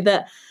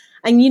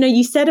 And,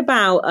 you said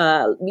about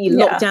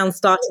lockdown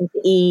starting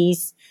to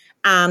ease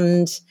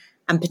and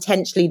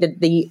potentially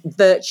the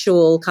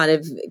virtual kind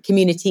of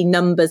community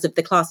numbers of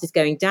the classes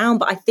going down.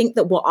 But I think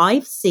that what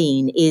I've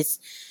seen is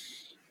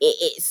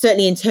it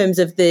certainly in terms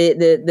of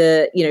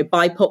the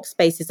BIPOC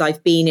spaces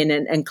I've been in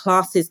and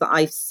classes that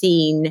I've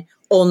seen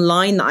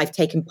online that I've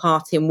taken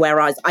part in,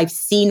 whereas I've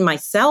seen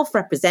myself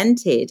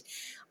represented,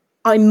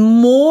 I'm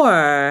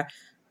more...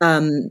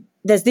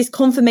 there's this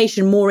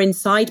confirmation more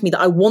inside me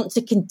that I want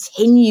to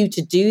continue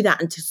to do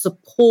that and to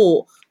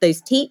support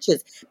those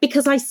teachers,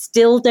 because I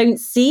still don't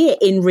see it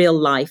in real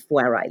life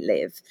where I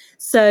live.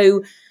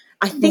 So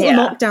I think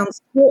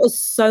lockdown's taught us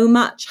so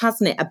much,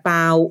 hasn't it,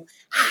 about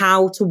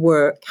how to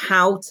work,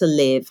 how to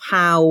live,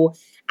 how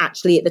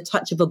actually at the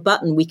touch of a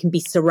button we can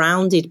be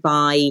surrounded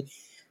by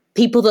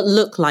people that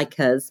look like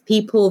us,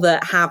 people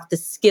that have the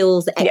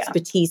skills,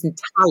 expertise and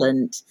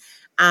talent.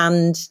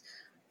 And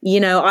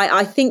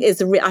I think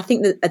I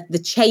think that the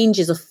change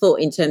is afoot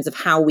in terms of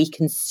how we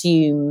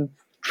consume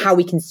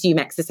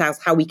exercise,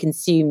 how we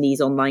consume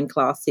these online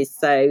classes.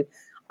 So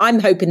I'm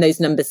hoping those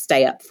numbers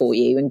stay up for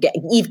you and get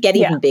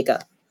even bigger.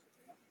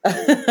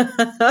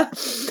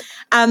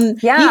 I mean,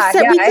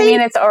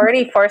 it's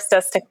already forced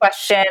us to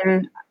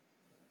question.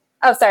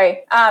 Oh,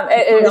 sorry.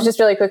 It was just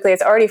really quickly.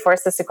 It's already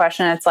forced us to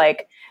question. It's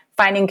like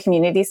finding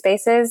community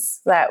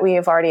spaces that we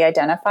have already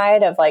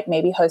identified of like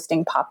maybe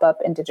hosting pop-up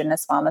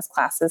Indigenous wellness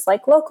classes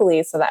like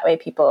locally. So that way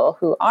people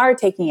who are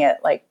taking it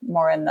like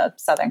more in the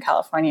Southern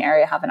California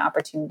area have an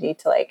opportunity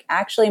to like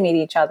actually meet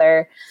each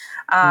other.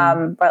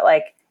 But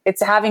like, it's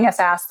having us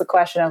ask the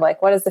question of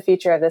like, what does the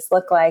future of this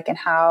look like and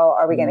how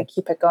are we going to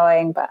keep it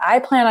going? But I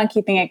plan on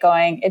keeping it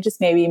going. It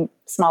just may be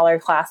smaller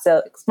class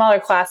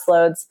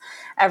loads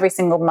every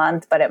single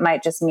month, but it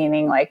might just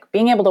meaning like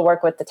being able to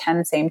work with the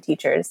 10 same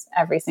teachers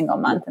every single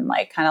month and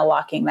like kind of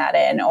locking that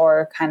in,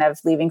 or kind of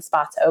leaving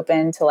spots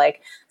open to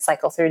like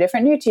cycle through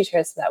different new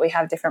teachers so that we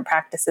have different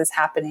practices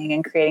happening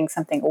and creating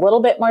something a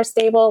little bit more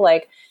stable,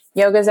 like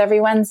yoga's every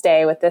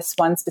Wednesday with this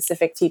one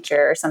specific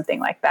teacher or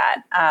something like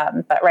that.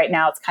 But right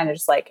now it's kind of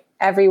just like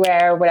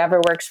everywhere, whatever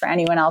works for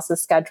anyone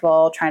else's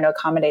schedule, trying to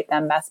accommodate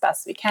them as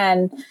best we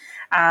can.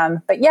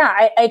 But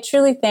yeah, I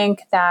truly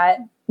think that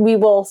we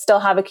will still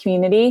have a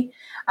community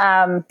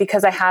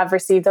because I have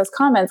received those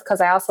comments,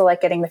 because I also like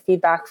getting the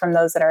feedback from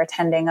those that are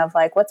attending of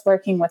like, what's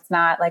working, what's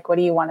not, like, what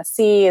do you want to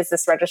see? Is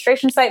this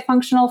registration site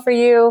functional for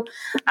you?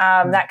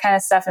 That kind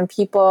of stuff. And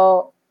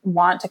people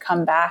want to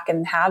come back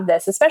and have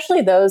this,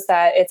 especially those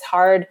that it's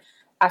hard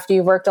after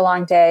you've worked a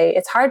long day.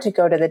 It's hard to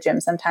go to the gym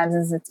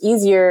sometimes. It's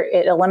easier.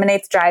 It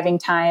eliminates driving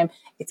time.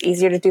 It's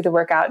easier to do the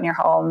workout in your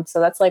home. So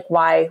that's like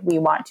why we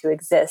want to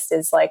exist,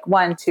 is like,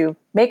 one, to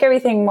make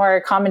everything more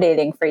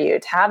accommodating for you,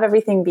 to have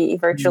everything be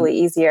virtually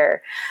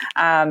easier.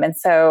 And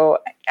so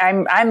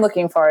I'm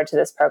looking forward to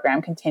this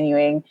program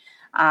continuing.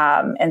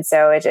 And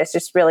so it's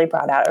just really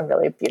brought out a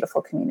really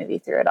beautiful community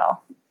through it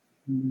all.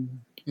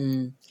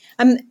 In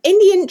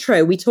the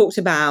intro, we talked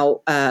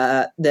about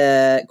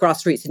the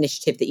grassroots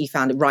initiative that you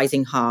founded,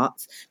 Rising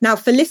Hearts. Now,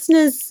 for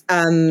listeners,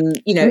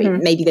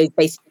 maybe those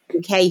based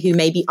in the UK who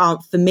maybe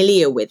aren't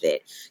familiar with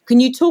it, can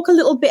you talk a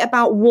little bit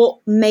about what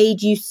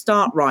made you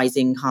start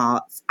Rising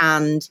Hearts?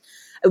 And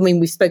I mean,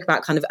 we spoke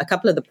about kind of a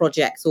couple of the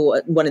projects,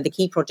 or one of the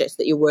key projects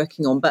that you're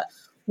working on, but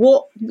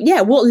what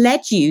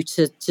led you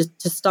to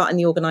starting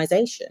the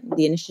organization,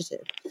 the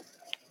initiative?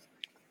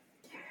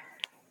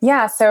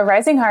 Yeah, so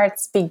Rising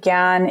Hearts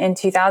began in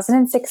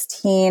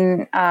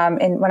 2016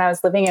 when I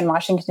was living in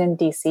Washington,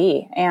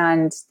 D.C.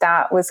 And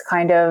that was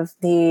kind of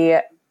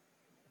the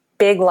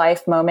big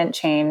life moment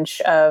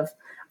change of,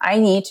 I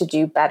need to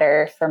do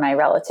better for my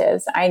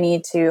relatives. I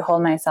need to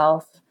hold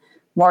myself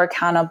more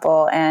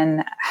accountable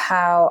in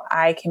how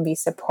I can be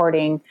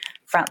supporting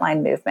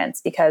frontline movements,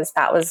 because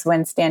that was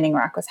when Standing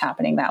Rock was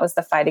happening. That was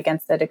the fight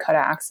against the Dakota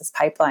Access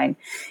Pipeline.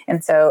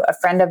 And so a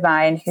friend of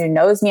mine who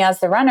knows me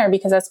as the runner,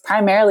 because that's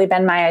primarily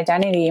been my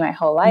identity my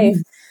whole life,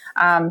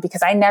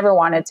 because I never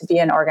wanted to be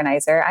an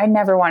organizer. I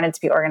never wanted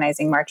to be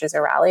organizing marches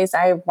or rallies.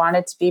 I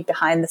wanted to be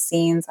behind the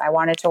scenes. I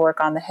wanted to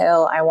work on the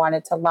Hill. I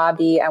wanted to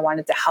lobby. I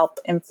wanted to help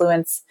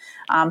influence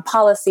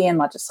policy and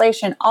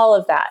legislation, all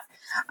of that.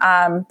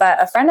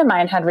 But a friend of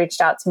mine had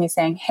reached out to me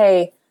saying,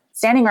 hey,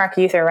 Standing Rock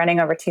Youth are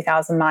running over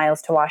 2,000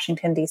 miles to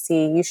Washington,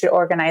 D.C. You should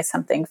organize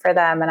something for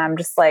them. And I'm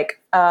just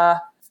like, I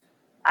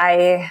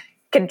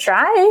can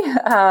try.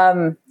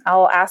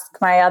 I'll ask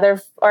my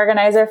other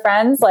organizer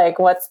friends, like,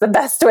 what's the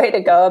best way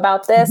to go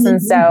about this?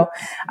 And so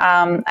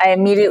I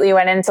immediately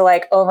went into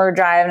like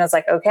overdrive and I was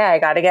like, okay, I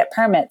got to get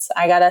permits.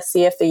 I got to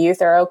see if the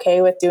youth are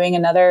okay with doing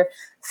another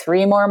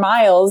 3 more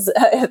miles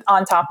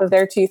on top of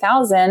their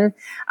 2,000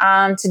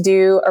 to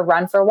do a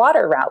Run for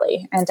Water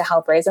rally and to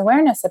help raise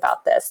awareness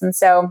about this. And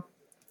so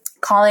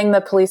calling the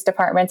police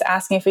departments,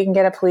 asking if we can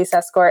get a police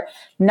escort,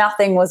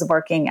 nothing was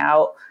working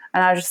out.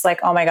 And I was just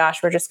like, oh my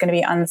gosh, we're just going to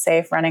be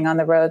unsafe running on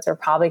the roads. We're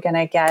probably going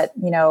to get,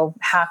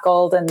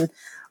 hackled and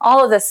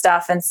all of this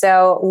stuff. And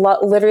so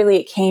literally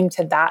it came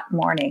to that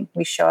morning.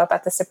 We show up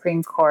at the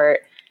Supreme Court.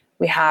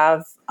 We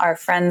have our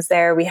friends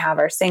there. We have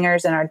our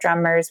singers and our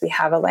drummers. We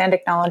have a land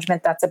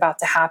acknowledgement that's about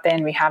to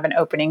happen. We have an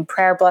opening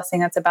prayer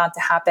blessing that's about to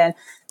happen.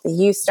 The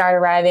youth start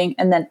arriving.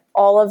 And then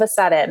all of a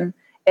sudden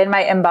in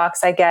my inbox,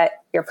 I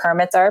get, your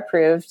permits are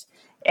approved.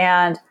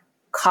 And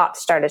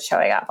cops started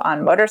showing up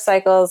on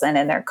motorcycles and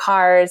in their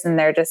cars. And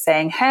they're just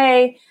saying,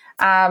 hey,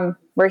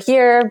 we're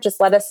here.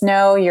 Just let us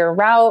know your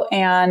route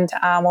and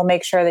we'll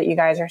make sure that you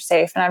guys are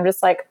safe. And I'm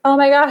just like, oh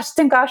my gosh,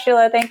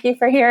 Tinkoshula, thank you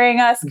for hearing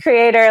us,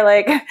 Creator.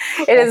 Like,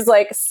 it is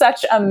like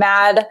such a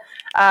mad,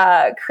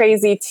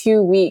 crazy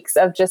 2 weeks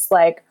of just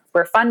like,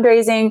 we're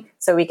fundraising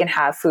so we can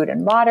have food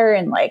and water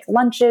and like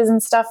lunches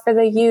and stuff for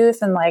the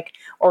youth, and like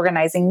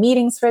organizing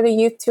meetings for the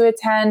youth to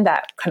attend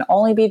that can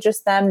only be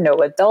just them, no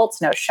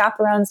adults, no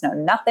chaperones, no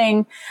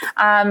nothing.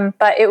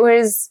 But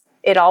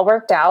it all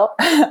worked out.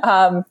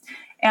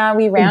 And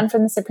we ran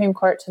from the Supreme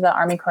Court to the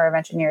Army Corps of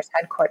Engineers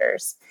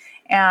headquarters.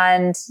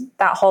 And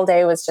that whole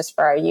day was just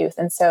for our youth.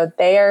 And so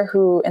they are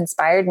who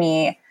inspired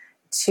me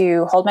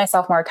to hold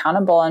myself more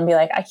accountable and be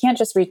like, I can't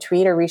just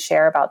retweet or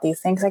reshare about these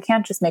things. I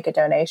can't just make a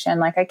donation.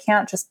 Like, I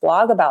can't just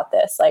blog about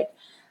this. Like,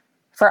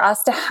 for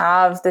us to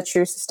have the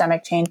true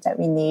systemic change that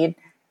we need,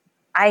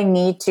 I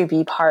need to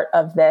be part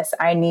of this.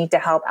 I need to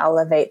help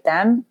elevate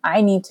them.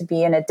 I need to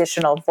be an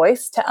additional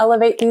voice to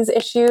elevate these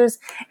issues,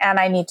 and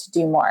I need to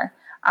do more.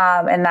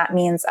 And that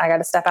means I got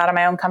to step out of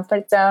my own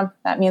comfort zone.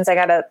 That means I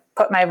got to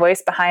put my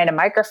voice behind a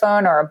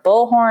microphone or a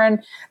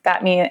bullhorn.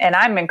 And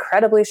I'm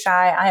incredibly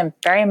shy. I am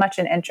very much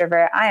an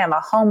introvert. I am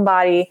a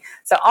homebody.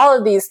 So all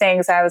of these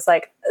things, I was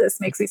like, this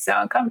makes me so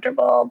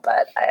uncomfortable,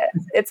 but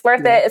it's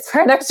worth it. It's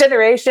for next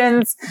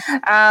generations.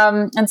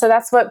 And so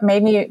that's what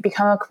made me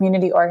become a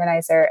community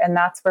organizer. And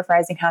that's where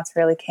Rising Hats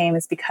really came,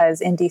 is because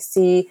in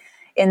DC,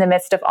 in the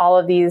midst of all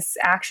of these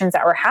actions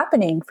that were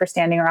happening for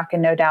Standing Rock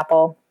and No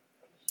Dapple,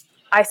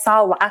 I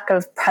saw a lack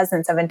of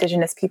presence of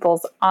Indigenous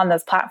peoples on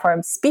those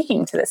platforms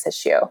speaking to this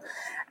issue.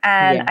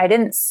 And I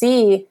didn't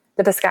see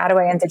the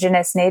Piscataway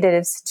Indigenous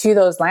natives to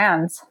those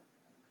lands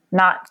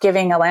not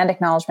giving a land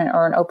acknowledgement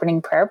or an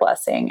opening prayer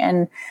blessing.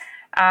 And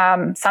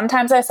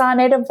sometimes I saw a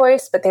Native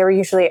voice, but they were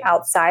usually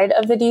outside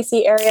of the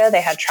DC area.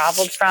 They had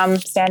traveled from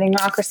Standing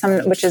Rock or some,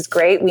 which is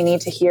great. We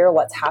need to hear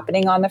what's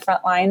happening on the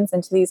front lines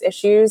into these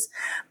issues,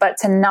 but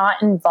to not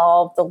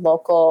involve the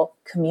local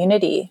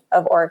community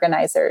of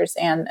organizers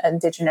and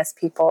Indigenous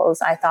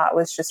peoples, I thought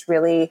was just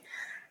really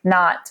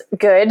not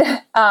good.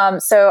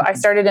 So I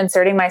started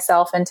inserting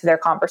myself into their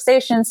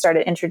conversations,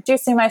 started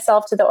introducing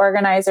myself to the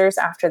organizers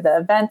after the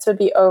events would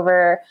be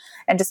over,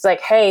 and just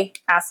like, hey,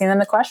 asking them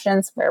the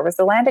questions. Where was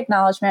the land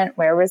acknowledgement?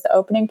 Where was the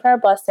opening prayer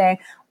blessing?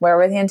 Where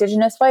were the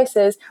Indigenous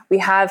voices? We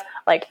have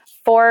like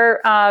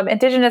 4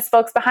 Indigenous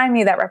folks behind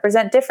me that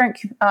represent different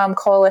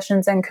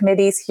coalitions and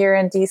committees here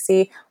in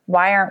DC.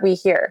 Why aren't we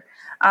here?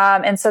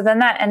 And so then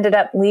that ended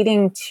up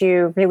leading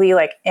to really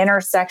like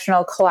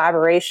intersectional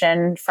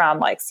collaboration from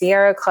like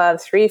Sierra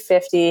Club,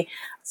 350,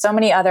 so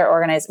many other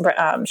organizers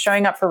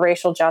showing up for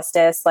racial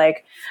justice.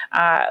 Like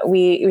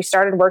we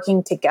started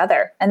working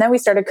together, and then we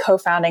started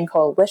co-founding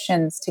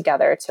coalitions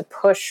together to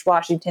push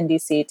Washington,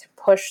 D.C., to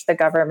push the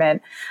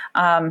government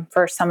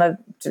for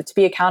to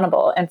be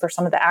accountable and for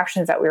some of the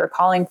actions that we were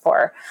calling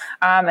for.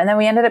 And then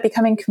we ended up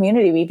becoming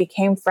community. We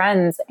became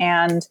friends,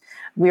 and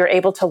we were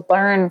able to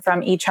learn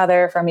from each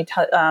other, from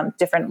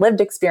different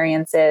lived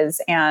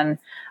experiences, and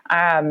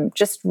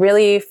just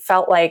really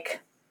felt like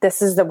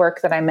this is the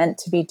work that I meant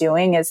to be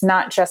doing, is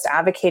not just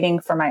advocating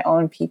for my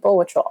own people,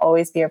 which will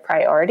always be a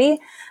priority,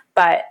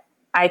 but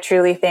I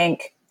truly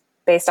think,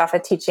 based off a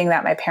teaching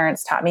that my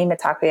parents taught me,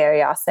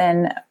 Mitakuye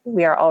Yasin,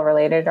 we are all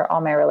related, or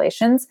all my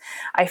relations.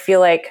 I feel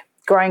like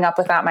growing up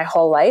with that my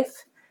whole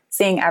life,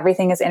 seeing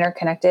everything is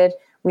interconnected.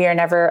 We are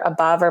never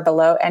above or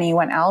below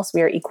anyone else.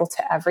 We are equal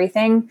to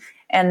everything.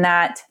 And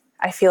that,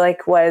 I feel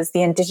like, was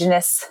the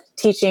Indigenous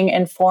teaching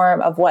and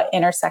form of what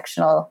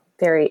intersectional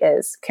theory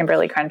is,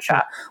 Kimberly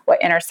Crenshaw,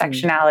 what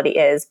intersectionality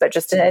is, but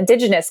just an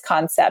Indigenous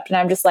concept. And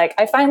I'm just like,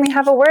 I finally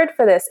have a word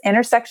for this,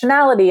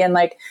 intersectionality. And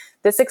like,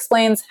 this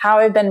explains how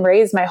I've been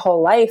raised my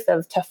whole life,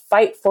 of to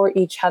fight for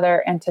each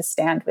other and to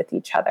stand with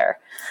each other.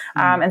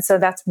 And so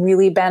that's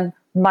really been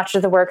much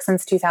of the work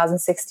since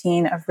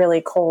 2016 of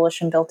really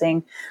coalition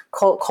building,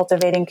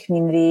 cultivating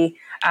community,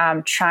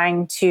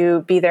 trying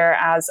to be there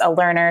as a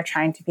learner,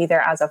 trying to be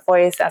there as a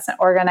voice, as an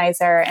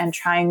organizer, and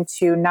trying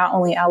to not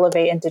only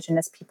elevate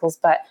Indigenous peoples,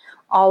 but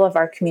all of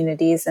our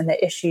communities and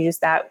the issues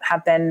that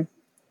have been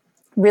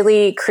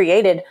really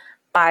created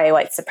by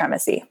white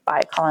supremacy,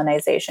 by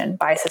colonization,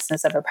 by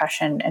systems of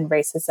oppression and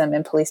racism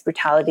and police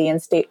brutality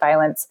and state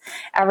violence,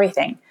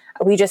 everything.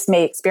 We just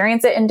may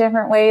experience it in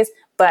different ways,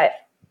 but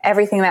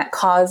everything that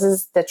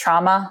causes the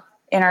trauma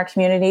in our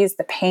communities,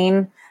 the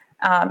pain,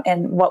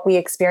 and what we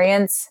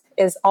experience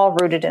is all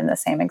rooted in the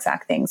same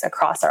exact things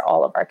across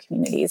all of our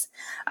communities.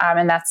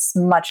 And that's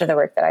much of the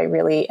work that I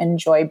really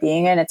enjoy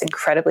being in. It's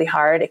incredibly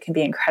hard. It can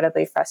be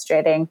incredibly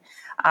frustrating.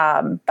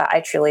 But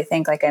I truly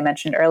think, like I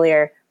mentioned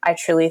earlier, I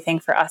truly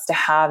think for us to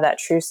have that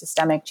true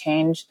systemic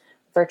change,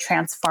 for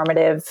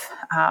transformative,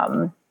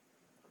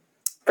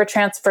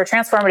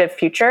 transformative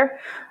future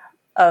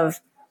of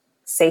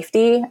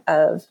safety,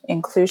 of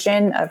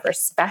inclusion, of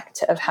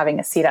respect, of having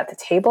a seat at the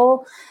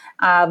table,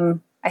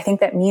 I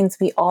think that means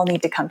we all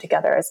need to come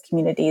together as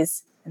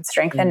communities and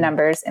strengthen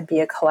numbers and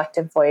be a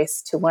collective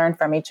voice to learn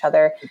from each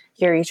other,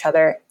 hear each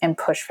other, and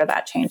push for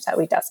that change that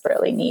we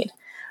desperately need.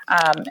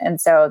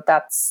 And so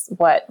that's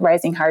what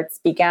Rising Hearts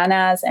began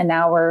as. And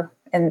now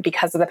and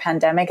because of the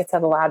pandemic, it's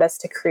allowed us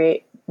to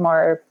create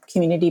more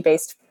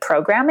community-based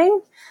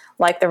programming,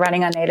 like the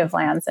Running on Native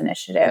Lands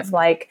initiative,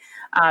 like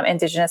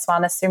Indigenous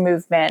Wellness Through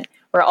Movement.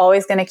 We're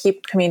always going to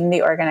keep community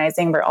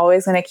organizing. We're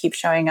always going to keep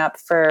showing up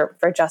for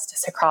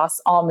justice across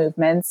all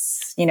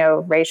movements,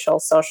 racial,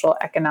 social,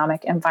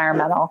 economic,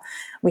 environmental.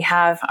 We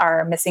have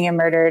our Missing and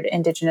Murdered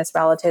Indigenous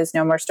Relatives,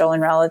 No More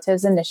Stolen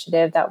Relatives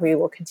initiative that we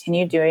will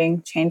continue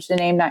doing. Change the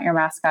Name, Not Your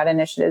Mascot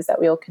initiatives that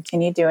we will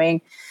continue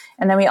doing.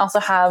 And then we also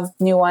have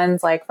new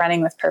ones like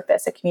Running with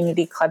Purpose, a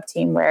community club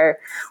team where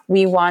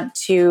we want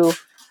to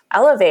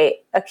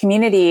elevate a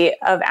community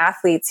of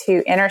athletes who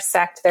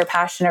intersect their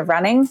passion of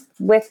running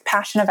with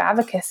passion of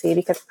advocacy,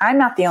 because I'm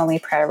not the only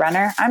prayer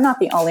runner. I'm not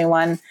the only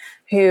one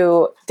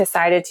who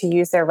decided to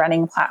use their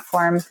running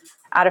platform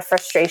out of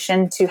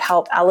frustration to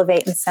help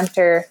elevate and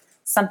center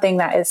something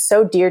that is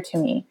so dear to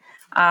me.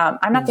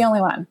 I'm not the only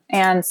one.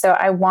 And so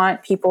I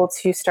want people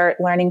to start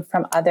learning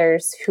from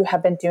others who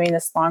have been doing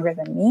this longer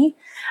than me.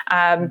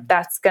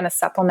 That's going to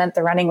supplement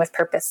the Running with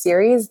Purpose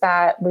series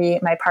that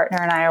my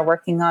partner and I are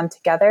working on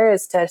together,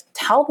 is to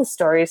tell the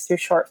stories through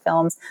short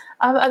films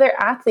of other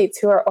athletes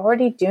who are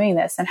already doing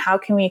this, and how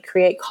can we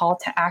create call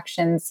to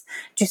actions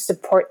to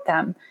support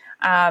them.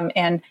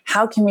 And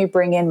how can we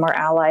bring in more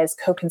allies,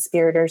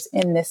 co-conspirators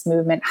in this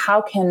movement?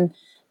 How can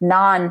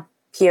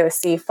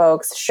non-POC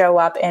folks show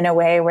up in a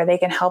way where they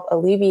can help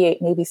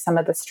alleviate maybe some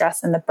of the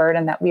stress and the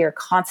burden that we are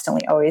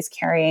constantly always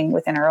carrying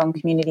within our own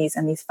communities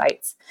in these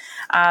fights?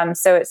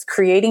 So it's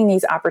creating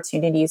these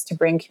opportunities to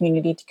bring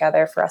community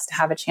together for us to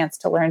have a chance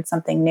to learn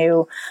something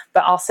new,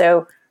 but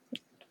also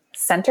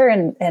center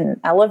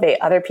and elevate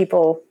other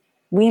people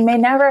we may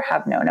never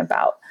have known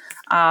about.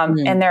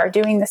 And they're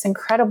doing this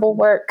incredible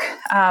work,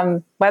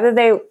 whether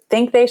they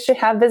think they should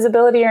have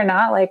visibility or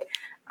not. Like,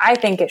 I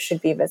think it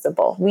should be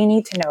visible. We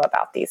need to know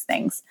about these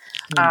things.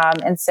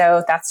 And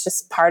so that's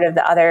just part of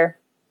the other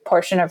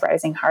portion of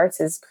Rising Hearts,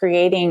 is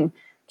creating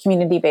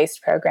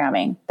community-based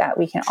programming that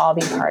we can all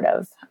be part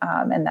of.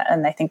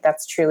 And I think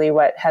that's truly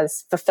what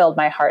has fulfilled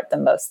my heart the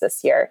most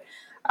this year,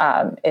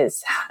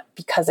 is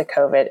because of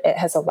COVID, it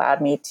has allowed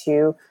me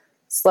to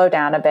slow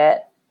down a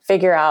bit,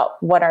 figure out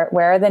where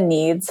are the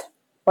needs,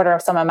 what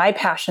are some of my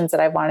passions that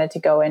I wanted to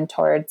go in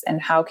towards,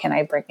 and how can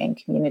I bring in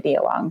community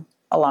along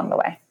the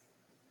way.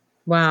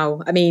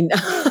 Wow. I mean,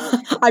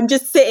 I'm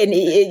just sitting,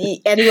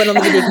 anyone on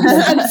the video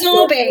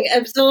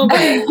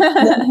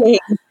absorbing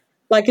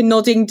like a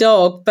nodding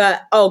dog,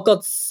 but oh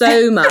God,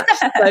 so much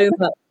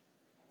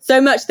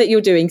that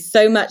you're doing,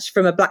 so much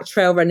from a Black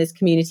Trail Runners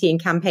community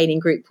and campaigning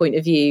group point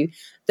of view,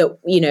 that,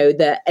 you know,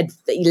 the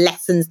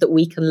lessons that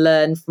we can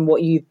learn from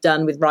what you've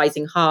done with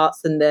Rising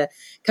Hearts and the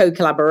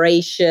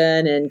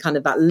co-collaboration and kind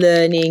of that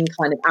learning,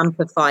 kind of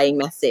amplifying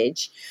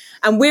message.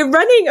 And we're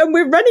running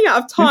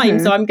out of time.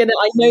 So I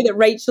know that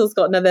Rachel's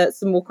got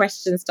some more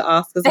questions to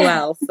ask as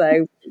well.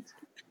 So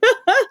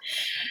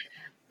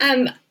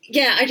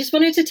yeah, I just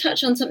wanted to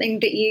touch on something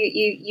that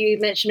you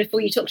mentioned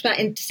before. You talked about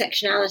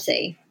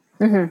intersectionality.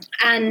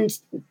 And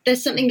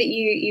there's something that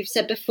you've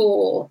said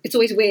before. It's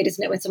always weird,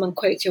 isn't it, when someone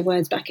quotes your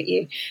words back at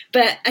you?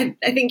 But I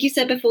think you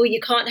said before,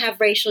 you can't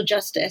have racial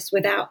justice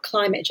without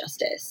climate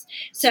justice.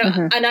 So,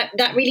 and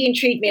that really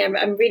intrigued me.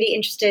 I'm really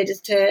interested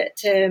as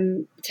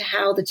to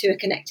how the two are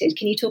connected.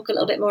 Can you talk a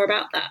little bit more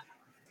about that?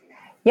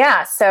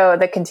 Yeah, so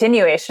the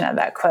continuation of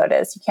that quote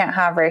is, you can't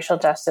have racial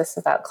justice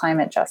without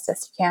climate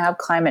justice. You can't have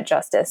climate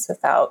justice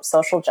without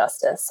social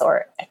justice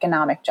or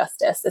economic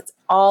justice. It's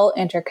all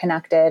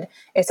interconnected.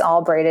 It's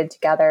all braided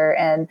together.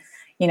 And,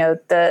 you know,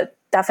 the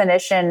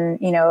definition,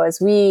 you know, as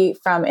we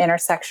from the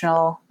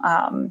intersectional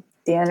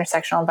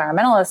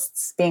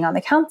environmentalists being on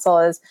the council,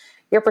 is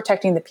you're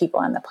protecting the people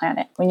and the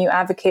planet. When you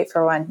advocate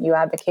for one, you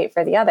advocate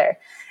for the other.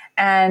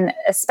 And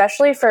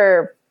especially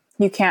for,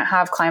 you can't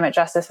have climate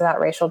justice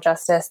without racial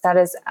justice. That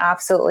is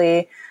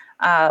absolutely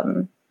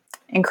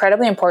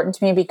incredibly important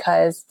to me,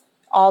 because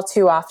all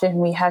too often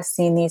we have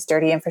seen these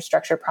dirty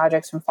infrastructure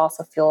projects from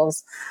fossil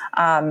fuels,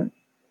 the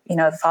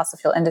fossil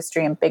fuel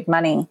industry and big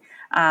money,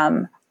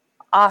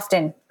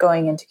 often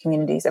going into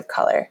communities of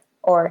color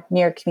or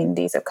near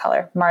communities of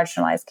color,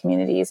 marginalized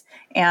communities.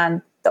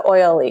 And the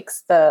oil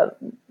leaks, the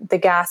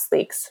gas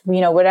leaks,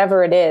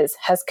 whatever it is,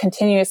 has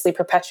continuously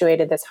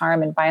perpetuated this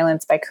harm and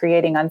violence by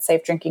creating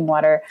unsafe drinking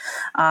water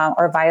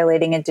or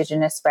violating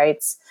Indigenous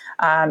rights,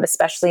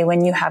 especially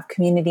when you have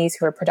communities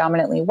who are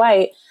predominantly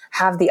white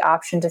have the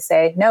option to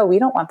say, no, we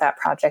don't want that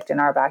project in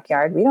our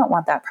backyard. We don't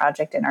want that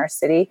project in our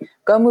city.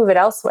 Go move it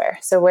elsewhere.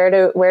 So where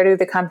do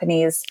the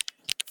companies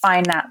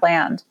find that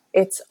land?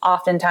 It's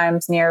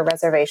oftentimes near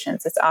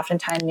reservations. It's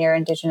oftentimes near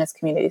Indigenous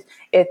communities.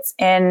 It's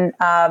in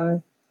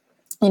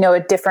a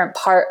different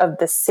part of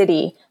the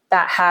city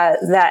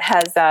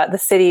the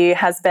city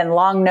has been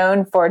long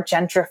known for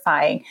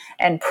gentrifying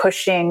and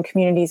pushing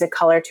communities of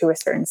color to a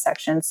certain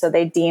section. So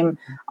they deem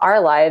our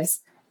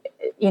lives,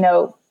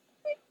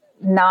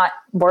 not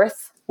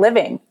worth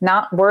living,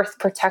 not worth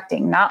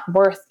protecting, not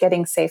worth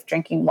getting safe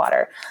drinking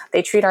water.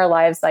 They treat our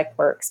lives like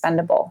we're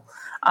expendable.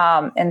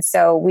 And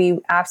so we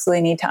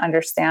absolutely need to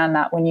understand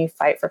that when you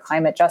fight for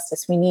climate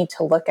justice, we need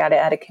to look at it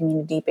at a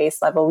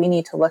community-based level. We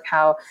need to look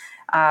how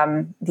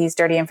these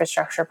dirty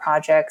infrastructure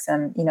projects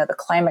and, the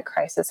climate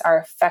crisis are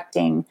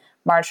affecting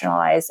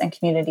marginalized and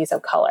communities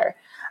of color.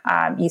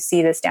 You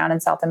see this down in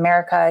South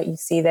America. You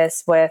see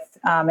this with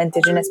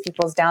Indigenous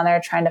peoples down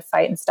there trying to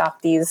fight and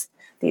stop these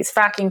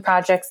fracking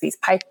projects, these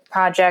pipe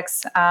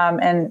projects.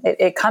 And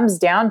it comes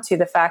down to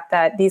the fact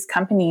that these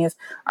companies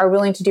are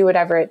willing to do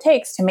whatever it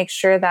takes to make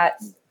sure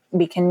that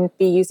we can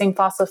be using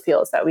fossil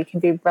fuels, that we can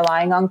be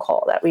relying on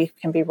coal, that we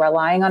can be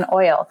relying on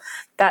oil,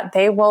 that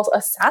they will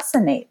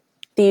assassinate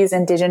these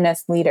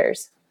Indigenous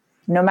leaders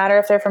no matter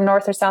if they're from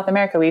North or South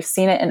America. We've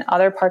seen it in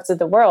other parts of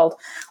the world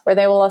where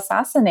they will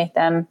assassinate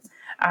them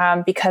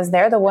because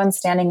they're the ones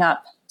standing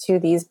up to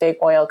these big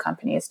oil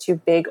companies, to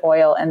big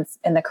oil and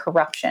the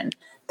corruption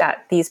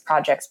that these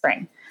projects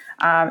bring.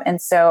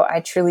 And so I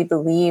truly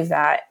believe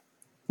that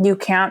you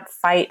can't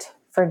fight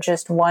for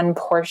just one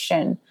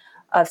portion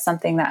of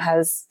something that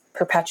has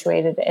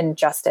perpetuated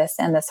injustice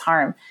and this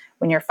harm.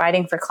 When you're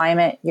fighting for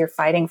climate, you're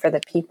fighting for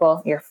the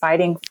people, you're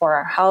fighting for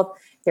our health,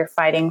 you're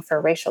fighting for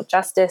racial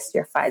justice,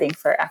 you're fighting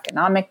for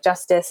economic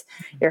justice,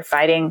 you're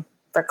fighting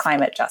for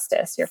climate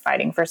justice, you're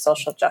fighting for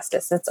social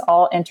justice. It's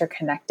all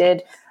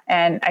interconnected.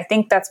 And I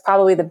think that's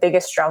probably the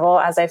biggest struggle,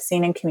 as I've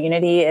seen in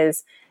community,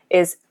 is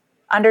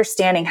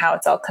understanding how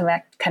it's all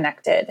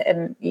connected.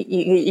 And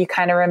you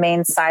kind of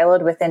remain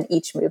siloed within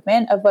each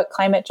movement of what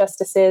climate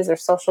justice is or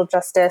social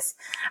justice,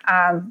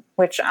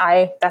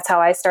 that's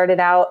how I started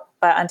out.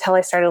 But until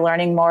I started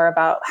learning more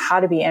about how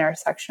to be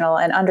intersectional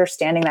and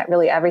understanding that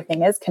really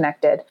everything is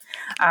connected,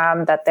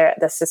 that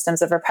the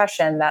systems of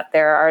repression, that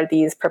there are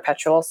these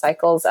perpetual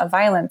cycles of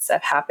violence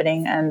that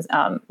happening and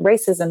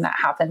racism that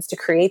happens to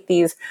create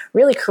these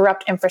really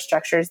corrupt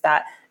infrastructures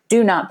that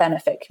do not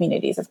benefit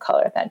communities of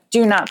color, that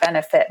do not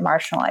benefit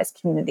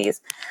marginalized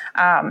communities.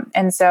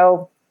 And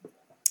so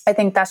I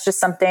think that's just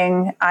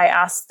something I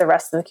ask the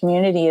rest of the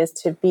community, is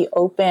to be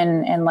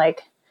open and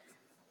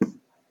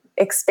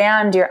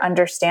expand your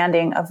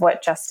understanding of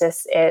what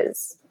justice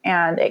is.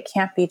 And it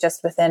can't be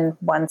just within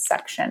one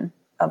section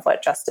of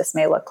what justice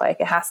may look like.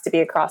 It has to be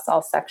across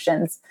all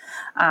sections.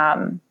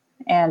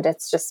 And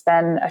it's just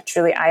been a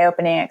truly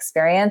eye-opening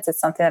experience. It's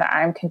something that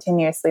I'm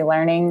continuously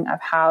learning of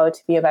how to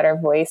be a better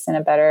voice and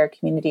a better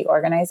community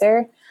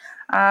organizer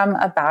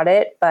about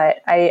it. But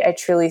I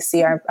truly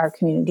see our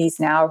communities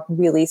now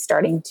really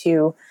starting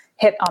to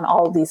hit on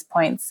all of these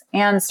points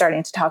and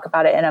starting to talk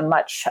about it in a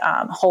much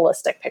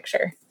holistic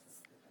picture.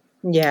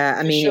 Yeah,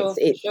 I mean,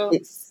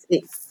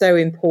 it's so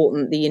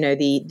important, the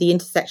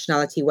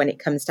intersectionality when it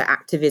comes to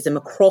activism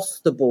across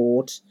the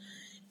board.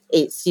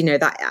 It's,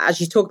 that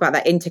as you talk about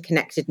that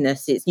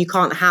interconnectedness, you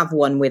can't have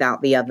one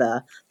without the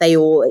other.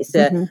 It's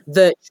a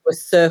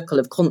virtuous circle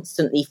of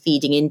constantly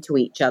feeding into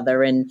each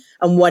other, and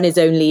one is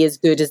only as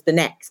good as the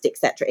next, et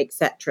cetera, et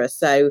cetera.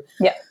 So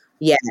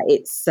yeah,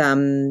 it's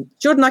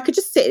Jordan, I could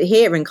just sit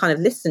here and kind of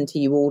listen to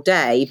you all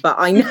day, but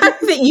I know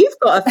that you've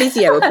got a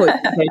physio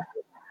appointment.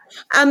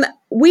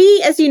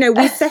 We, as you know,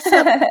 we set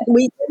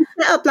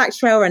up Black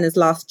Trail Runners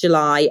last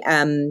July,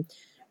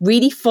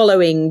 really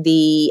following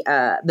the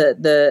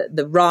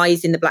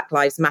rise in the Black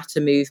Lives Matter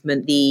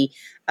movement, the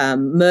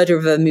murder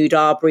of Ahmaud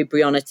Arbery,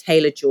 Breonna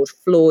Taylor, George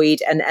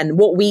Floyd, and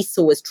what we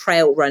saw as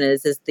trail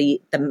runners as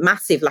the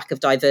massive lack of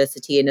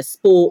diversity in a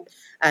sport,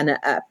 and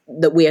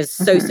that we are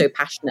so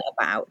passionate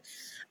about.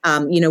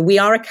 We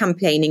are a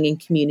campaigning and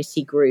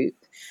community group.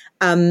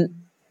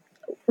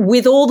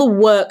 With all the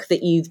work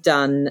that you've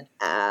done,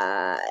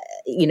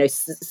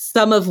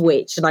 some of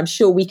which, and I'm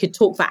sure we could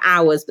talk for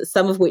hours, but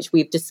some of which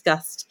we've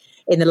discussed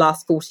in the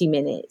last 40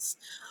 minutes,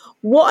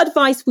 what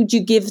advice would you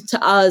give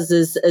to us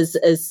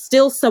as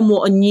still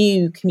somewhat a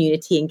new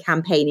community and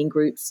campaigning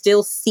group,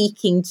 still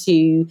seeking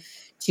to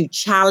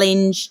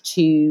challenge,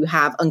 to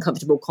have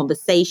uncomfortable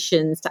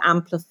conversations, to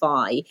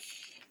amplify?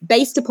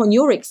 Based upon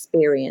your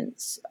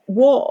experience,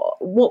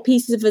 what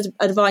pieces of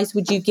advice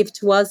would you give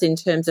to us in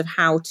terms of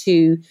how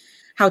to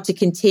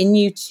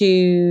continue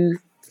to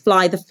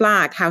fly the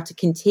flag, how to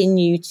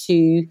continue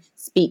to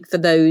speak for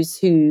those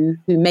who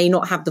may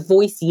not have the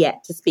voice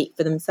yet to speak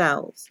for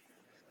themselves?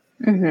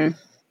 Mm-hmm.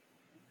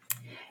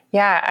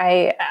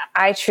 Yeah,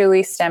 I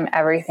truly stem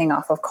everything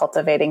off of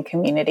cultivating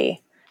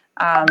community,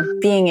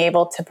 being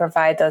able to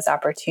provide those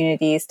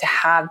opportunities to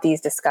have these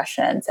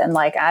discussions. And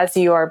as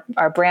you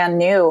are brand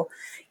new,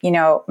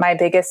 my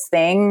biggest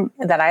thing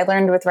that I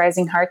learned with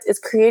Rising Hearts is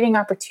creating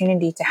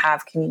opportunity to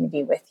have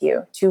community with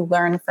you, to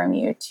learn from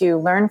you, to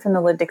learn from the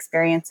lived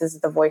experiences,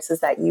 the voices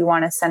that you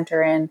want to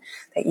center in,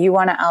 that you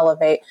want to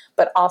elevate,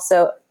 but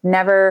also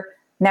never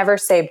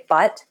say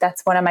but.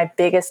 That's one of my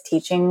biggest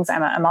teachings.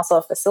 I'm also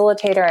a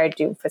facilitator. I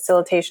do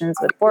facilitations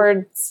with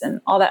boards and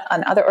all that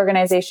on other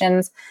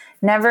organizations.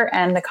 Never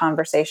end the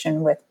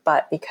conversation with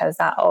but, because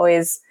that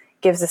always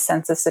gives a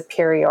sense of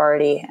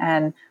superiority.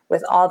 And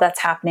with all that's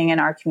happening in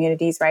our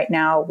communities right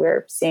now,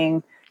 we're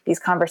seeing these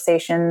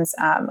conversations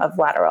of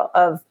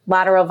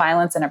lateral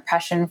violence and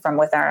oppression from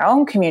within our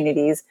own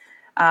communities,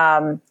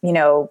 kind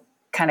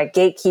of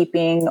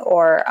gatekeeping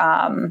or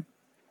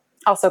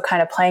also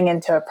kind of playing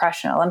into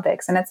oppression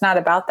Olympics. And it's not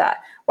about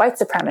that. White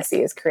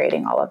supremacy is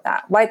creating all of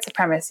that. White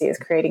supremacy is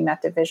creating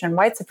that division.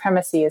 White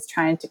supremacy is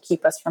trying to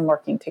keep us from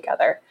working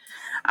together.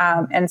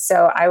 And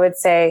so I would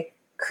say,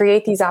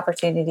 create these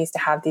opportunities to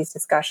have these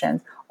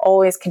discussions.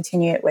 Always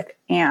continue it with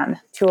 "and"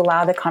 to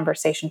allow the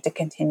conversation to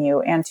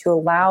continue and to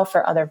allow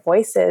for other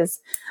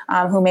voices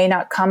who may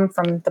not come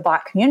from the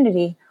Black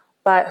community,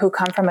 but who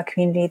come from a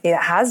community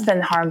that has been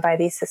harmed by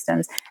these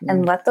systems,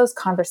 and let those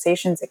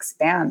conversations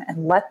expand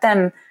and let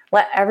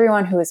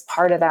everyone who is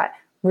part of that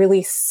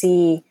really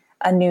see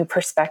a new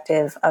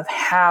perspective of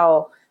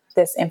how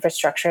this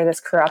infrastructure, this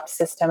corrupt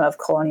system of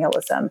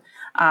colonialism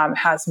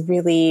has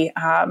really,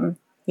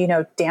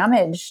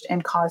 damaged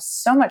and caused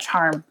so much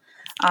harm,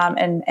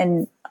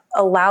 and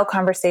allow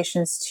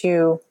conversations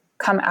to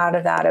come out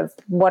of that of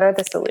what are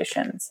the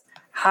solutions?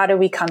 How do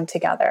we come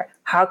together?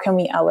 How can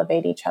we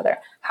elevate each other?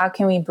 How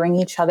can we bring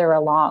each other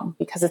along?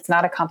 Because it's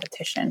not a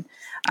competition.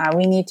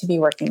 We need to be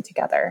working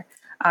together.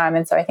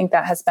 And so I think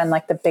that has been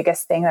like the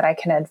biggest thing that I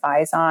can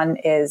advise on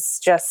is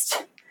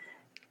just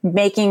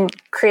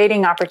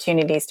creating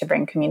opportunities to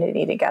bring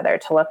community together,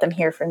 to let them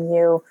hear from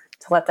you,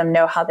 to let them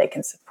know how they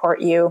can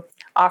support you,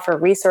 offer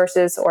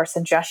resources or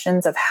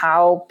suggestions of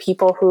how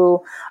people who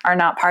are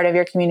not part of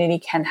your community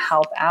can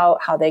help out,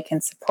 how they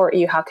can support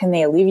you, how can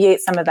they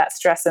alleviate some of that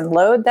stress and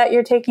load that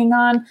you're taking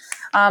on.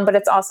 But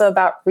it's also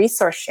about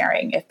resource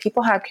sharing. If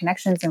people have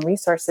connections and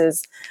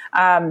resources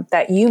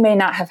that you may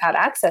not have had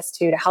access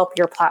to help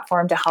your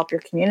platform, to help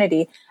your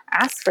community,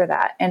 ask for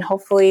that. And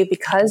hopefully,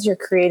 because you're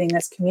creating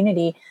this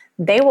community,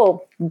 they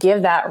will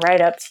give that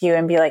right up to you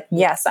and be like,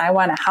 yes, I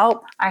want to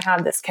help. I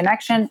have this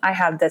connection. I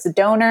have this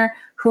donor,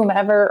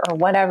 whomever or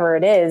whatever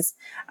it is.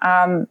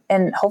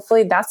 And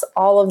hopefully that's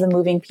all of the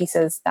moving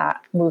pieces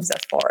that moves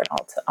us forward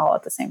all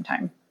at the same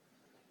time.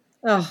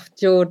 Oh,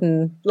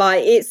 Jordan,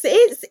 like it's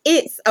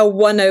a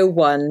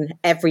 101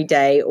 every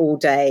day, all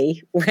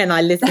day when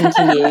I listen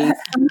to you.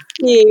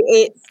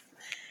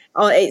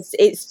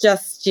 It's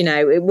just,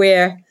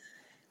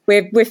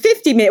 we're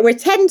 50 minutes, we're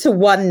 10 to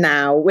 1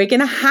 now. We're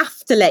going to have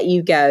to let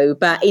you go.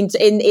 But in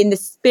the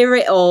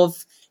spirit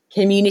of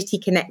community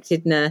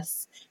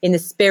connectedness, in the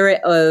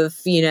spirit of,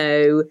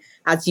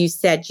 as you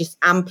said, just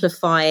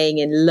amplifying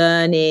and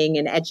learning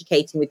and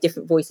educating with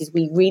different voices,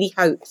 we really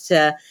hope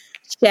to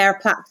share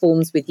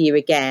platforms with you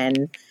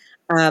again.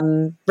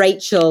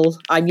 Rachel,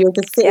 you're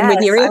just sitting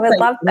with your ears. I would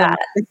love that.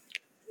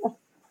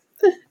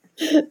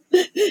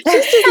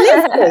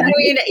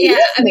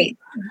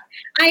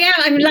 I am.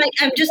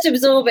 I'm just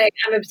absorbing.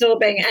 And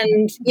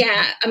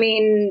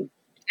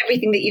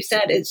everything that you've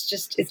said it's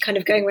kind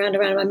of going round and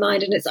round in my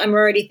mind, and I'm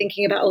already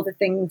thinking about all the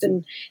things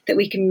and that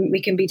we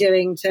can be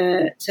doing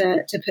to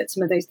put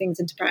some of those things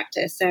into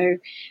practice. So,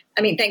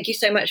 thank you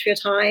so much for your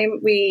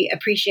time. We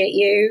appreciate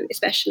you,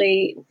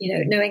 especially,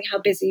 knowing how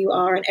busy you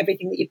are and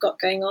everything that you've got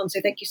going on. So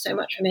thank you so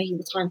much for making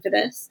the time for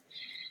this.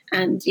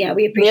 And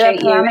we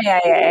appreciate you.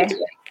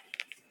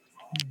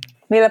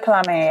 Mila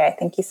Palame,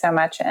 thank you so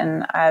much.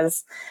 And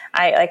as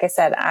like I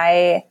said,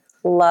 I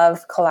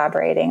love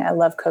collaborating. I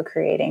love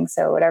co-creating.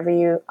 So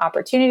whatever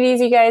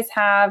opportunities you guys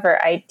have or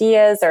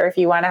ideas, or if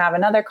you want to have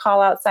another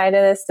call outside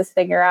of this to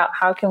figure out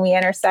how can we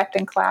intersect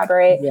and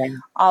collaborate,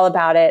 all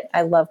about it.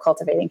 I love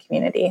cultivating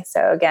community.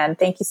 So again,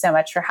 thank you so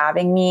much for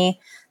having me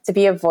to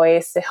be a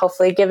voice, to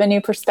hopefully give a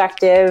new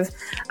perspective.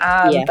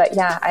 But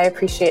I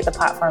appreciate the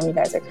platform you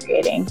guys are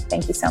creating.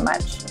 Thank you so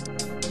much.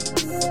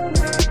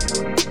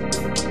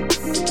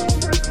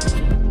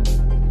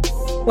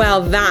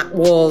 Well, that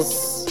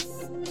was,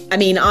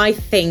 I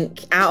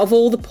think out of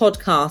all the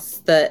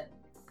podcasts that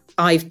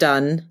I've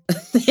done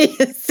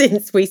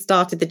since we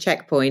started the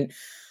Checkpoint,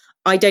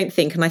 I don't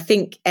think, and I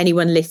think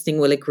anyone listening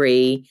will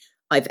agree,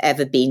 I've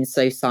ever been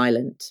so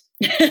silent.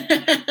 Yeah,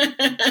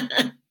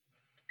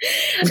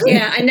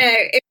 I know.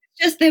 It was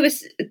just,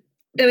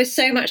 there was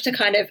so much to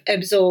kind of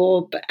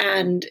absorb,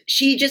 and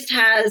she just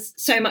has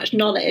so much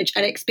knowledge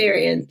and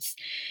experience.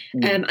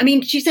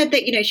 She said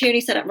that, she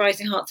only set up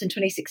Rising Hearts in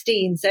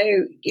 2016. So,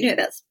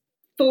 that's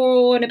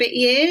 4 and a bit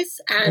years.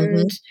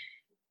 And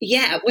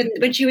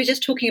when she was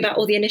just talking about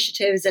all the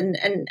initiatives and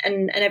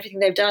everything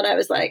they've done, I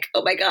was like,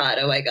 oh my God.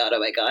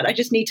 I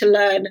just need to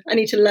learn.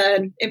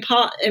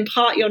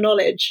 Impart your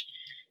knowledge.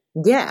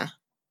 Yeah.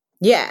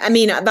 Yeah.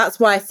 That's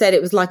why I said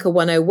it was like a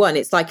 101.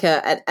 It's like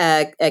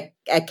a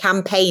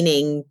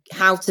campaigning,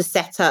 how to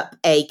set up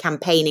a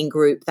campaigning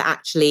group that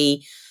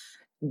actually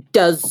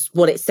does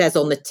what it says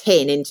on the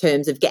tin in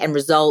terms of getting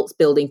results,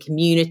 building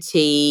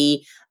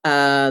community,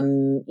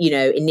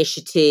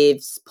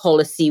 initiatives,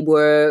 policy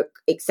work,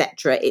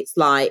 etc. It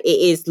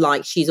is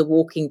like she's a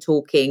walking,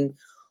 talking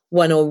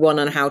 101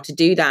 on how to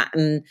do that.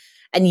 And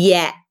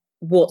yet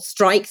what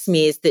strikes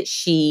me is that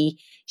she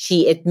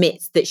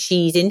admits that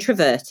she's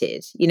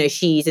introverted.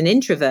 She's an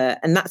introvert,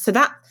 and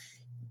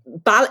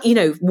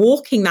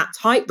walking that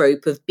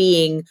tightrope of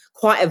being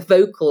quite a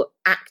vocal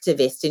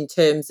activist in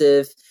terms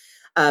of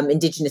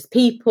Indigenous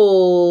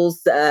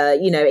peoples,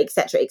 et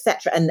cetera,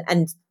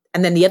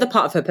 and then the other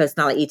part of her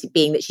personality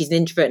being that she's an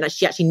introvert and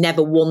she actually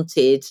never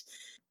wanted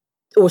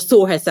or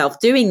saw herself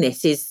doing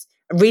this is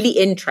really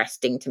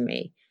interesting to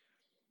me.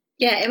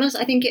 Yeah,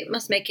 I think it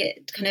must make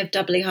it kind of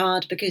doubly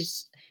hard,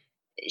 because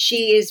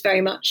she is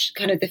very much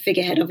kind of the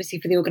figurehead, obviously,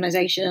 for the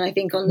organisation. And I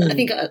think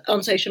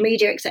on social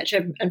media,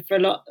 etc., and for a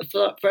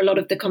lot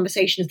of the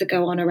conversations that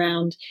go on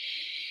around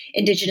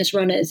Indigenous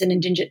runners and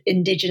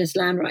Indigenous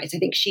land rights, I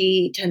think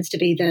she tends to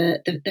be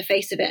the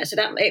face of it. So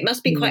that it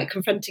must be quite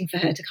confronting for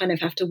her to kind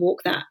of have to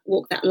walk that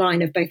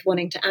line of both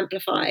wanting to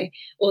amplify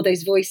all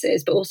those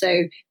voices, but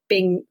also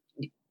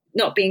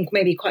not being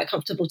maybe quite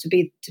comfortable to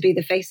be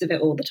the face of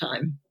it all the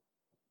time.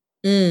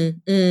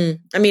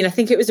 I mean, I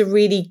think it was a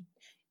really,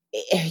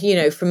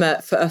 from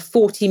a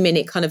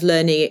 40-minute kind of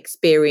learning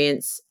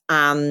experience,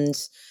 and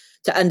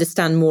to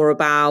understand more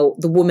about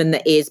the woman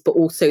that is, but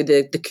also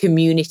the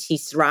community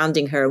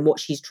surrounding her and what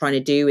she's trying to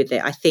do with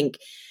it. I think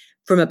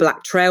from a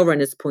Black Trail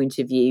Runners point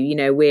of view,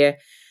 I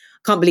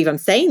can't believe I'm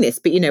saying this,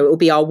 but, it will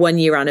be our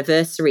 1-year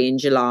anniversary in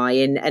July.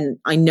 And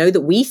I know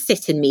that we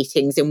sit in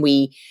meetings and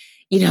we,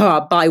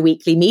 our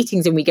bi-weekly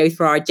meetings, and we go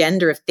through our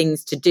agenda of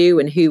things to do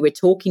and who we're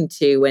talking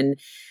to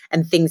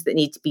and things that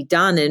need to be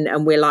done.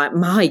 And we're like,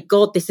 my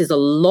God, this is a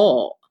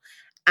lot.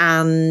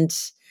 And,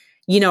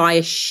 I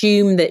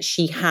assume that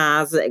she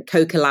has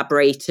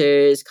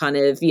co-collaborators, kind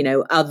of,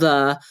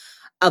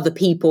 other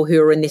people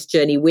who are in this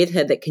journey with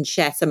her that can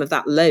share some of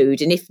that load.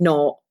 And if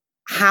not,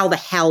 how the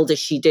hell does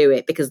she do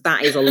it? Because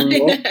that is a lot.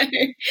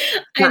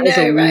 I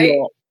know, right?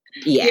 Lot.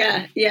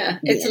 Yeah.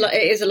 It's a lot.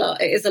 It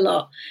is a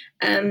lot.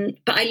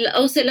 But I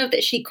also love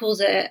that she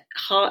calls it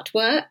heart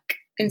work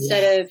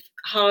instead of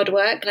hard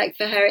work. Like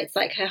for her, it's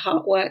like her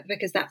heart work,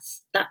 because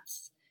that's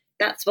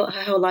what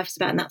her whole life's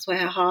about, and that's where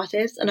her heart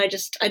is. And I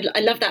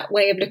love that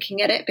way of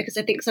looking at it, because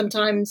I think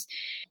sometimes,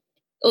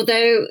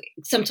 although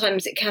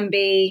sometimes it can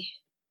be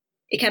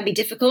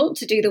difficult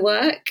to do the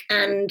work,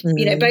 and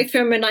both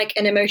from an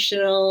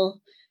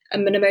emotional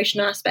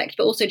aspect,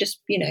 but also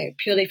just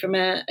purely from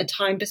a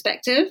time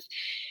perspective,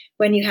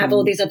 when you have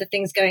all these other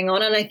things going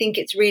on. And I think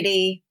it's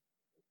really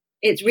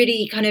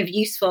kind of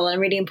useful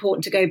and really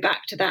important to go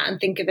back to that and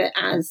think of it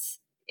as,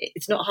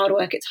 it's not hard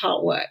work, it's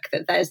heart work.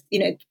 That there's,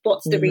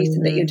 what's the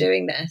reason that you're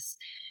doing this,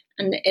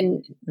 and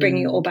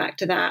bringing it all back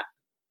to that.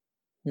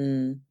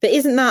 But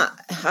isn't that,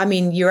 I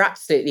mean, you're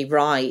absolutely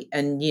right.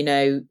 And,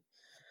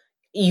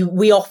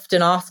 we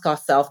often ask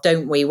ourselves,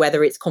 don't we,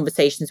 whether it's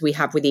conversations we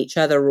have with each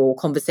other or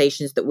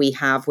conversations that we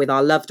have with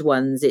our loved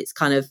ones, it's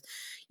kind of,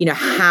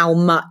 how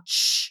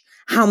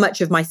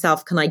much of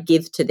myself can I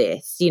give to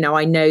this?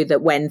 I know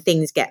that when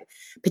things get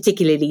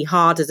particularly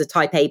hard as a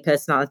type A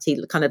personality,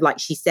 kind of like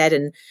she said,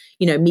 and,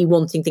 me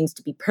wanting things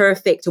to be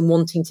perfect and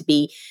wanting to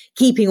be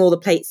keeping all the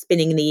plates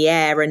spinning in the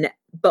air.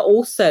 But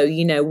also,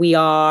 we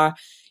are,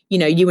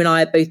 you and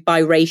I are both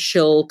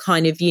biracial,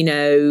 kind of,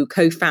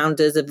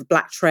 co-founders of the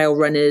Black Trail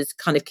Runners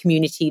kind of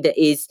community that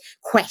is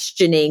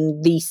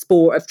questioning the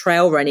sport of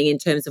trail running in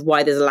terms of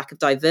why there's a lack of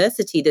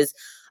diversity. There's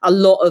a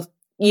lot of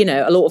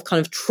kind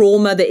of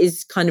trauma that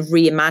is kind of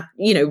relived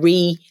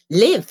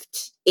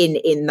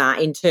in that,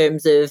 in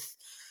terms of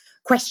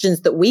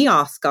questions that we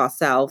ask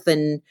ourselves.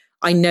 And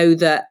I know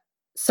that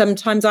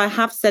sometimes I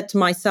have said to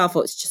myself,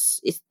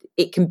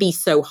 it can be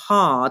so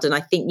hard. And I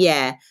think,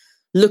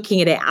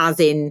 looking at it as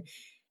in,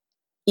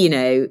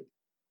 it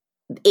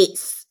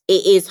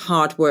is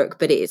hard work,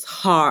 but it is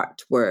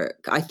heart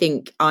work. I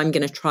think I'm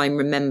going to try and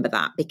remember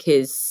that,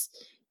 because,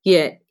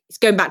 it's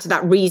going back to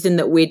that reason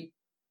that we're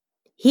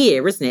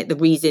here, isn't it? The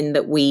reason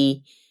that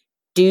we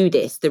do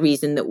this, the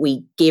reason that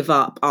we give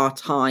up our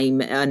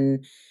time,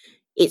 and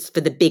it's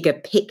for the bigger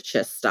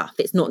picture stuff.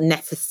 It's not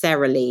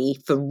necessarily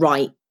for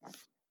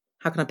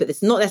how can I put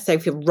this? Not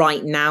necessarily for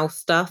right now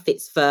stuff.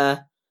 It's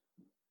for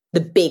the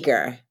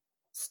bigger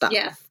stuff.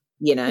 Yeah.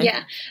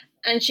 Yeah.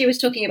 And she was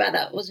talking about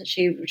that, wasn't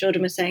she?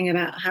 Jordan was saying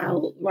about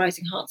how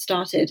Rising Heart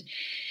started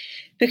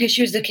because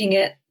she was looking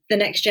at the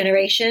next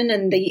generation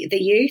and the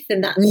youth,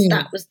 and that's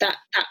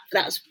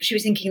she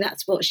was thinking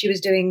that's what she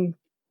was doing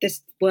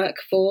this work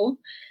for.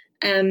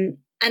 And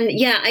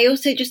I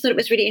also just thought it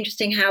was really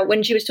interesting how,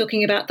 when she was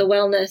talking about the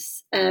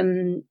wellness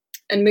and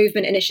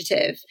movement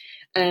initiative,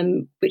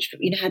 which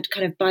had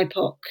kind of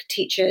BIPOC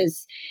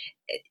teachers,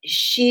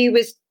 she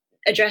was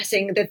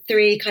addressing the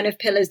three kind of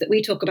pillars that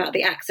we talk about: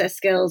 the access,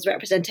 skills,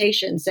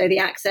 representation. So the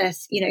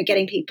access,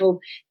 getting people,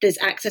 there's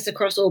access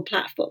across all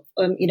platforms,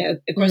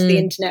 across the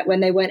internet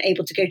when they weren't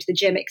able to go to the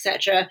gym,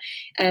 etc.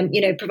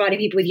 Providing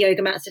people with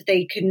yoga mats if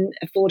they couldn't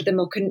afford them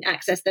or couldn't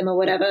access them or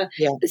whatever.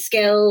 Yeah. The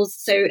skills.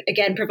 So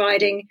again,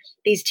 providing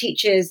these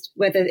teachers,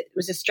 whether it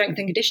was a strength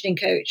and conditioning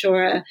coach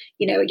or a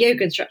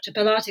yoga instructor,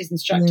 Pilates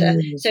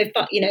instructor. So,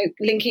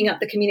 linking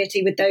up the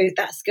community with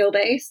that skill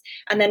base,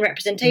 and then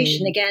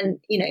representation again,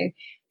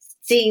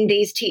 seeing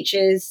these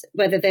teachers,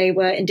 whether they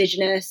were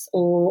Indigenous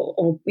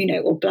or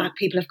Black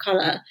people of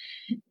colour,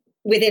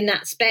 within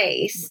that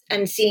space,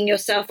 and seeing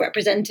yourself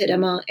represented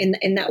in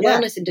that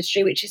wellness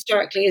industry, which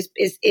historically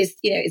is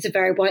a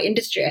very white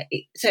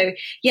industry. So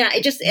I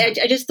just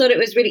thought it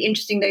was really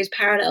interesting, those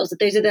parallels. That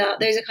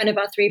those are kind of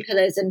our three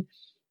pillars, and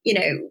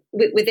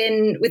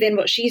within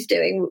what she's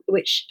doing,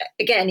 which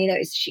again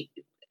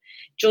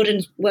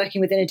Jordan's working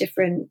within a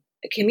different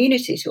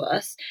community to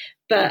us,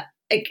 but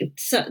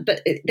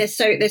there's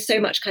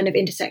so much kind of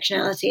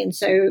intersectionality, and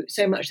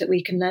so much that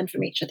we can learn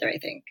from each other, I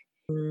think.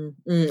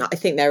 I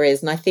think there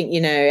is. And I think,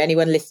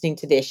 anyone listening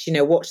to this,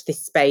 watch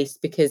this space,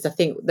 because I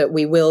think that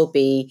we will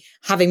be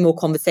having more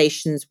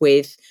conversations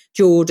with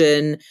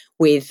Jordan,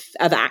 with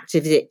other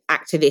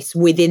activists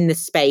within the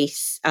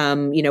space,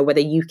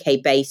 whether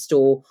UK based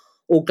or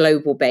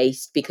global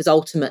based, because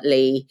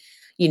ultimately,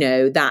 you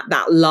know, that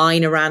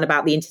line around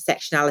about the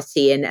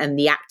intersectionality and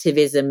the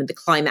activism, the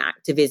climate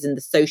activism,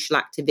 the social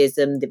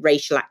activism, the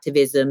racial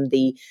activism,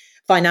 the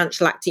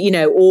financial you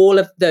know, all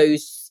of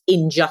those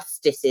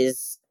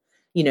injustices,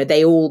 you know,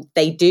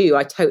 they do.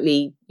 I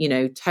totally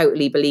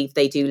believe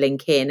they do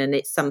link in. And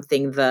it's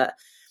something that,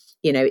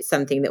 you know, it's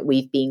something that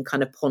we've been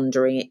kind of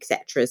pondering,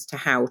 etc., as to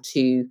how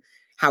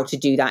to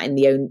do that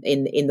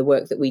in the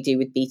work that we do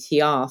with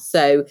BTR.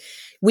 So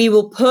we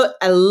will put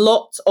a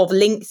lot of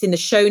links in the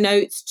show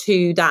notes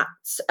to that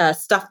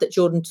stuff that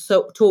Jordan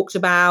talked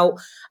about.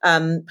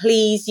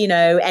 Please, you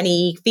know,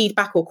 any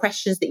feedback or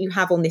questions that you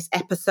have on this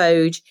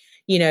episode,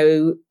 you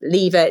know,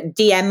 leave it,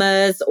 DM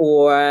us,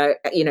 or,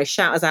 you know,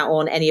 shout us out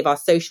on any of our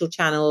social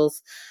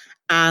channels.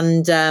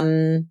 And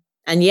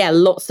yeah,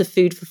 lots of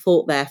food for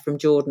thought there from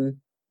Jordan.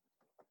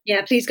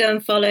 Yeah, please go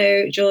and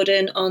follow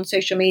Jordan on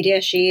social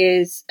media. She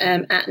is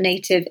at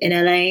Native in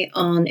LA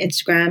on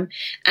Instagram,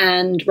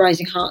 and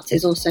Rising Hearts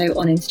is also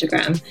on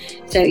Instagram.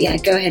 So yeah,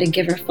 go ahead and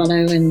give her a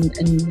follow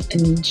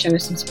and show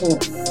us some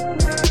support.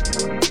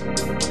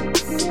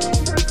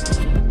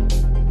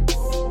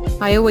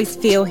 I always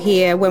feel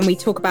here when we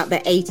talk about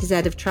the A to Z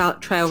of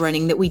trail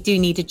running that we do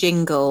need a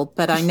jingle,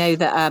 but I know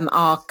that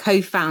our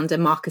co-founder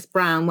Marcus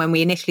Brown, when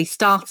we initially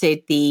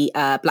started the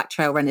Black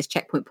Trail Runners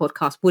Checkpoint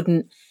podcast,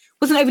 wasn't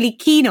overly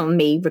keen on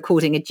me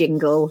recording a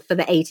jingle for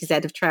the A to Z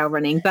of trail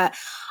running. But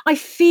I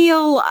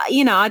feel,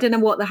 you know, I don't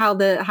know how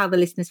the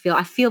listeners feel.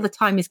 I feel the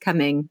time is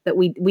coming that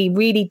we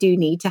really do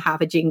need to have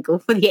a jingle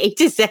for the A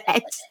to Z.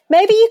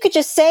 Maybe you could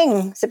just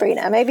sing,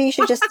 Sabrina. Maybe you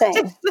should just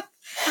sing.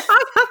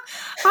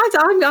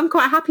 I'm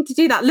quite happy to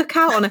do that. Look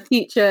out on a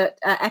future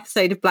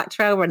episode of Black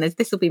Trail Runners.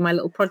 This will be my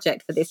little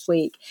project for this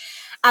week.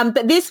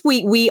 But this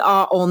week we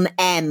are on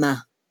M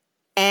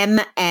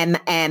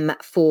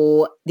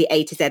for the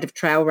A to Z of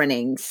trail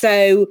running.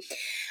 So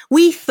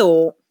we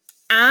thought,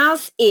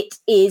 as it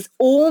is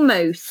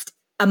almost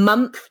a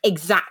month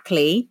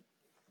exactly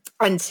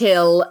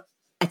until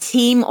a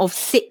team of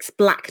 6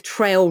 Black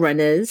trail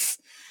runners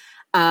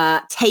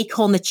take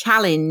on the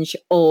challenge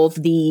of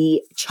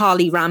the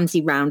Charlie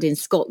Ramsey round in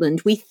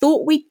Scotland, we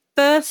thought we'd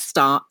first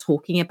start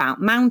talking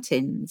about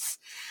mountains.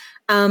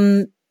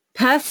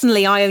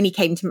 Personally, I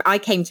came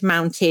to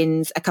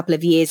mountains a couple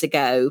of years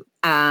ago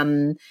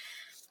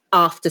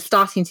after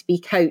starting to be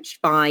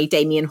coached by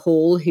Damien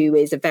Hall, who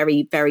is a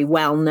very, very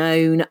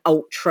well-known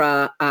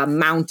ultra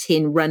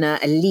mountain runner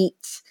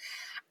elite.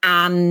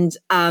 And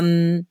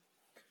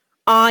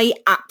I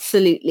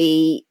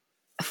absolutely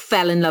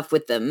fell in love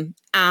with them.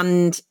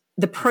 And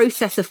the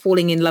process of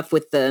falling in love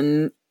with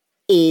them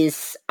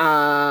is,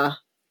 I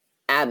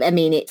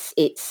mean,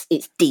 it's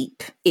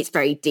deep. It's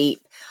very deep.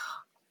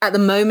 At the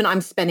moment,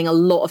 I'm spending a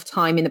lot of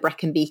time in the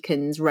Brecon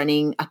Beacons,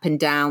 running up and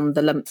down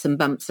the lumps and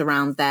bumps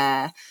around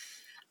there.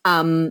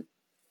 And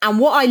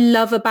what I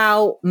love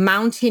about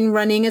mountain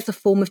running as a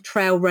form of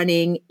trail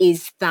running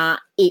is that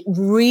it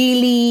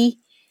really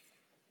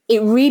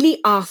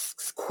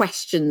asks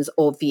questions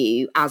of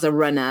you as a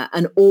runner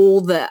and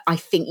all that I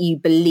think you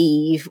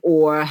believe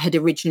or had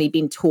originally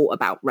been taught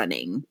about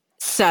running.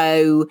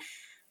 So,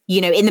 you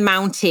know, in the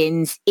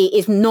mountains, it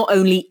is not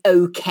only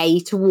okay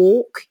to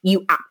walk,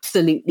 you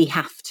absolutely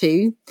have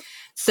to.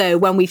 So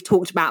when we've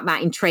talked about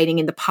that in training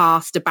in the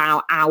past,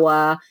 about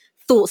our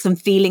thoughts and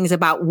feelings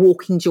about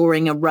walking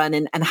during a run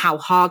and how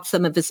hard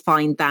some of us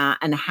find that,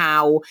 and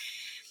how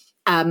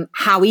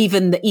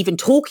even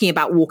talking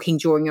about walking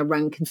during a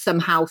run can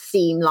somehow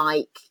seem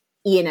like,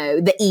 you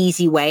know, the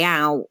easy way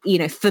out. You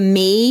know, for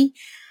me,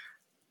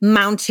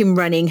 mountain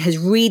running has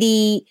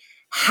really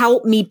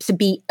helped me to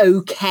be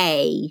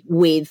okay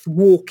with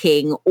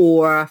walking,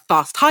 or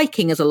fast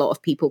hiking, as a lot of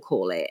people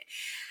call it.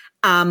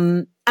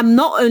 And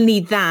not only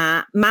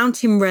that,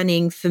 mountain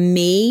running for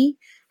me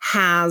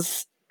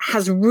has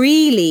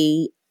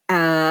really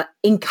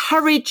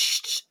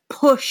encouraged,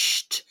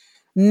 pushed,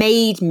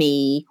 made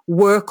me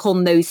work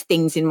on those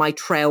things in my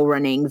trail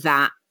running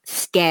that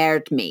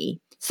scared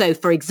me. So,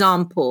 for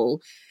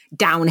example,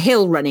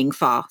 downhill running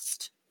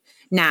fast.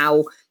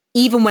 Now,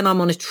 even when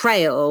I'm on a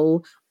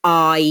trail,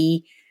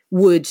 I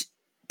would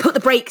put the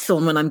brakes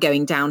on when I'm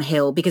going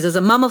downhill, because as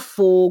a mum of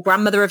 4,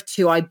 grandmother of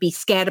 2, I'd be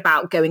scared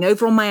about going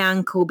over on my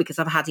ankle because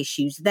I've had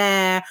issues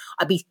there.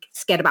 I'd be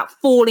scared about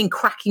falling,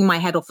 cracking my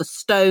head off a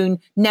stone,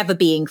 never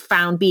being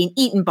found, being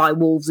eaten by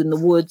wolves in the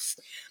woods.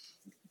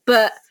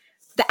 But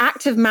the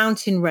act of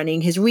mountain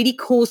running has really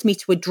caused me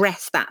to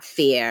address that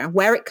fear,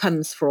 where it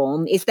comes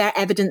from, is there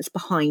evidence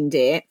behind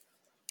it,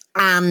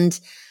 and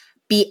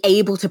be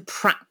able to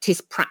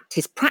practice,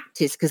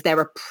 because there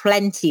are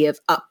plenty of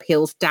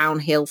uphills,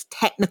 downhills,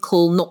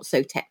 technical, not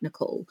so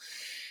technical.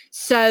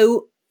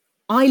 So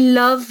I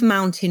love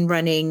mountain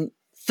running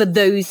for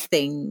those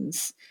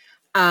things.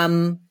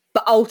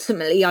 But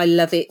ultimately I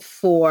love it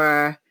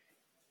for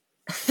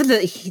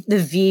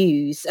the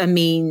views. I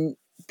mean,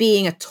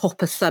 being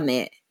atop a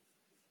summit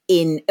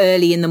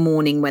early in the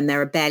morning when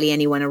there are barely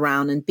anyone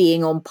around, and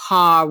being on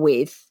par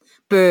with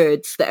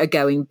birds that are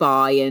going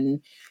by. And,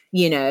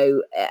 you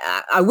know,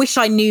 I wish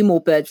I knew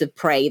more birds of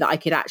prey that I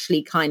could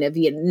actually kind of,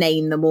 you know,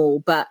 name them all.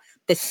 But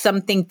There's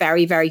something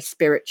very, very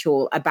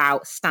spiritual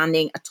about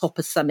standing atop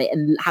a summit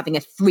and having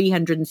a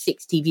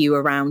 360 view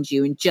around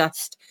you and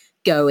just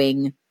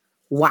going,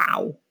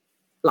 wow,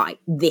 like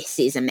this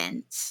is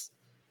immense.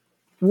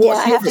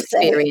 What's your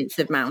experience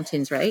of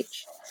mountains, Rach?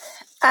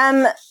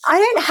 I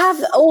don't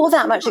have all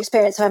that much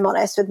experience, if I'm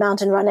honest, with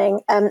mountain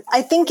running.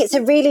 I think it's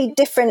a really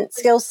different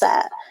skill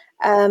set.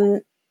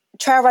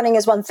 Trail running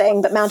is one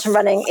thing, but mountain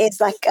running is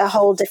like a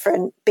whole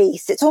different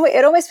beast. It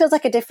almost feels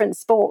like a different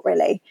sport,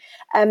 really.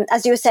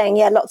 As you were saying,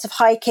 yeah, lots of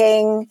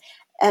hiking,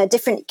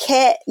 different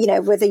kit, you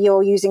know, whether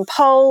you're using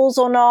poles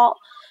or not.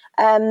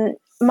 I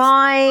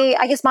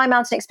guess my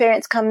mountain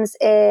experience comes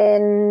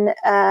in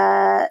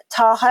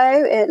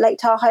Tahoe, Lake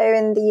Tahoe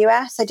in the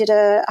US. I did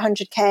a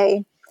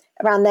 100K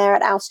around there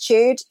at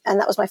altitude, and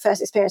that was my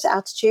first experience at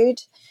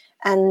altitude.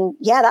 And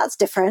yeah, that's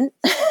different.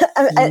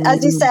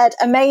 As you said,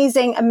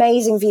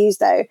 amazing views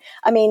though.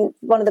 I mean,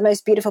 one of the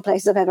most beautiful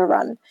places I've ever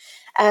run.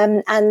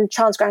 And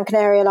Trans-Gran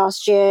Canaria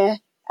last year,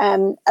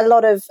 a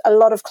lot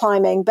of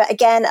climbing, but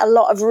again, a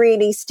lot of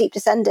really steep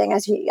descending,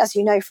 as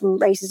you know from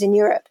races in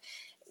Europe.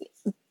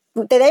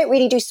 They don't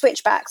really do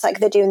switchbacks like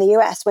they do in the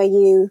US, where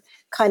you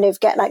kind of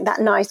get like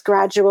that nice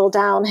gradual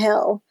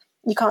downhill.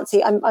 You can't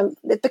see. I'm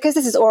because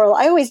this is oral.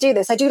 I always do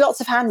this. I do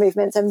lots of hand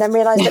movements and then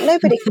realize that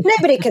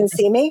nobody can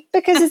see me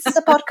because this is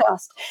a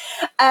podcast.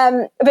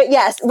 But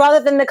yes, rather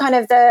than the kind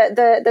of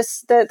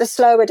the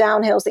slower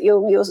downhills that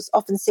you'll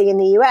often see in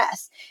the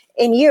US,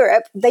 in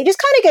Europe they just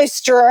kind of go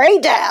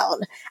straight down,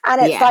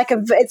 and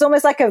it's it's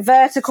almost like a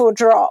vertical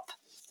drop.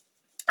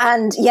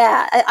 And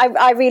yeah,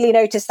 I really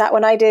noticed that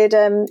when I did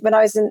when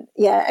I was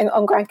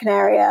on Gran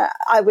Canaria.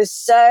 I was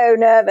so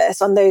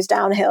nervous on those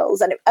downhills,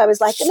 and I was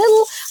like a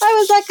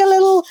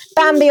little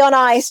Bambi on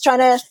ice trying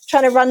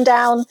to run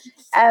down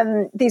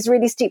these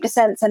really steep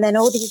descents, and then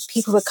all these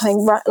people were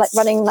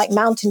running like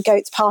mountain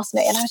goats past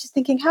me, and I was just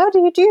thinking, how do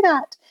you do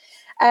that?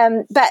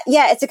 But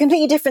yeah, it's a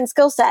completely different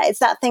skill set. It's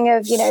that thing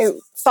of, you know,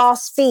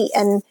 fast feet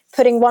and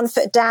putting one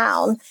foot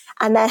down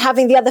and then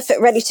having the other foot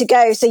ready to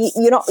go. So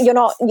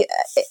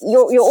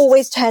you're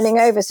always turning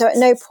over. So at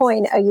no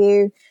point are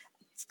you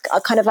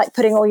kind of like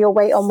putting all your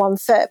weight on one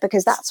foot,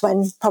 because that's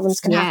when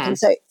problems can happen.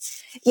 So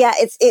yeah,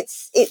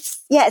 it's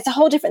a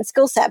whole different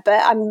skill set,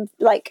 but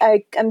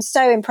I'm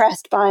so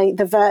impressed by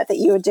the vert that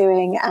you were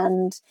doing,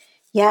 and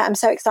yeah, I'm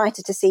so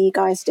excited to see you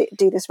guys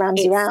do this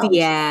Ramsey round.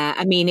 Yeah,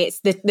 I mean,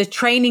 it's the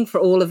training for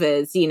all of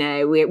us. You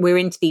know, we're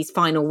into these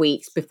final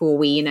weeks before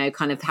we, you know,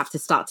 kind of have to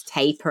start to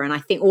taper. And I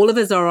think all of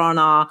us are on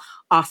our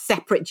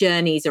separate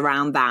journeys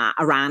around that,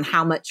 around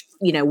how much,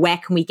 you know, where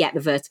can we get the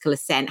vertical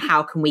ascent?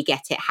 How can we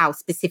get it? How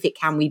specific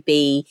can we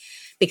be?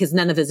 Because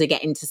none of us are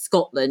getting to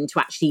Scotland to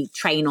actually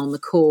train on the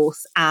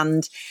course,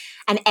 and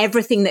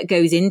everything that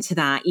goes into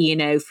that, you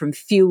know, from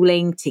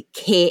fueling to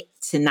kit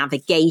to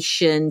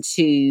navigation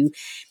to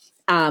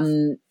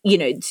you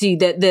know, to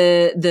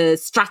the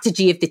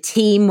strategy of the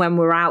team when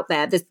we're out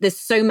there. There's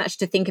so much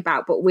to think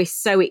about, but we're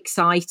so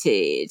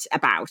excited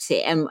about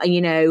it. And you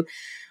know,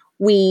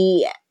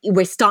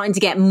 we're starting to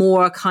get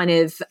more kind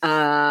of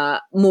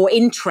more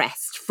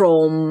interest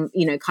from,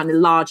 you know, kind of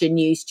larger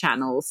news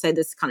channels. So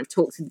there's kind of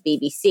talks with the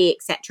BBC,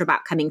 etc.,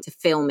 about coming to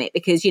film it,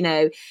 because, you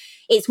know,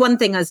 it's one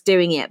thing us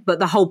doing it, but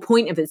the whole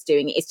point of us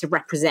doing it is to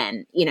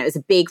represent, you know, it's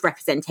a big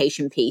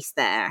representation piece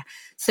there.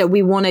 So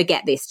we want to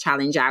get this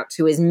challenge out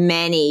to as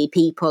many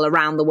people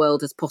around the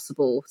world as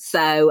possible.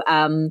 So,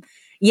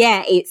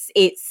 yeah,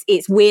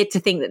 it's weird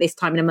to think that this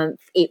time in a month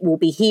it will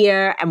be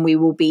here, and we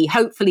will be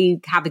hopefully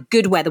have a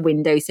good weather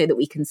window so that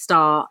we can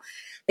start,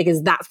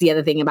 because that's the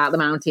other thing about the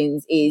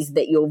mountains, is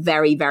that you're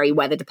very, very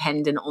weather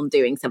dependent on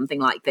doing something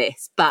like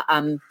this. But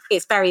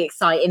it's very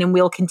exciting, and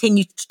we'll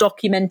continue to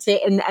document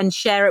it and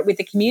share it with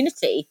the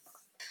community.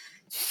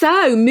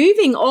 So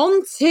moving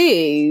on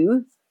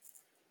to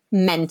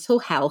mental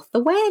health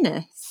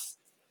awareness.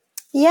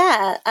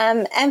 Yeah,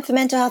 and for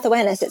mental health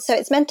awareness,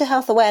 it's Mental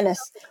Health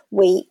Awareness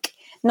Week.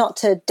 Not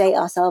to date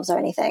ourselves or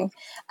anything,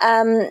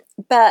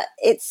 but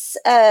it's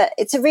a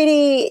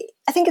really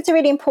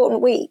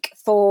important week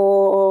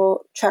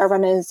for trail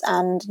runners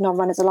and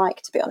non-runners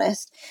alike, to be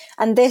honest.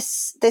 And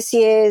this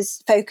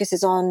year's focus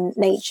is on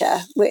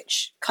nature,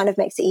 which kind of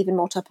makes it even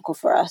more topical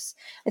for us.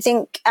 I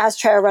think as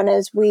trail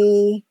runners,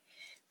 we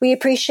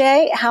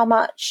appreciate how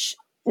much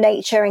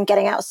nature and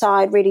getting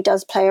outside really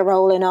does play a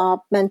role in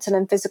our mental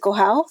and physical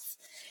health.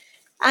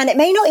 And it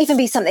may not even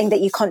be something that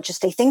you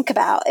consciously think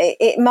about.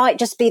 It might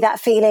just be that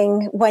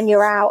feeling when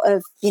you're out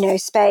of, you know,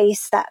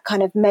 space, that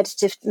kind of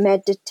meditative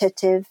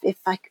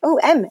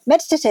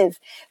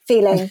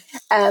feeling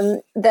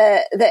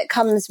that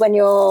comes when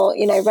you're,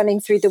 you know,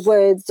 running through the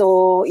woods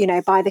or, you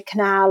know, by the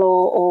canal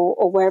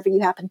or wherever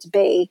you happen to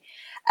be.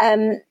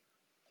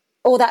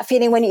 Or that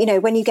feeling when, you know,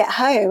 when you get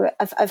home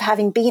of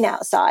having been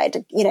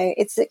outside. You know,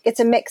 it's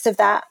a mix of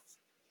that,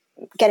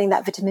 getting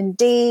that vitamin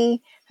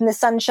D from the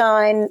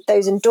sunshine,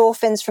 those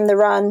endorphins from the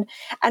run,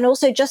 and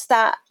also just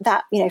that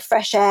you know,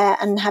 fresh air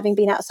and having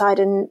been outside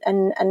and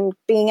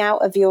being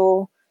out of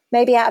your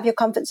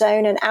comfort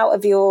zone and out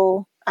of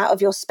your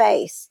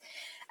space.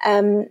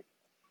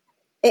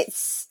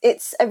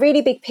 it's a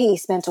really big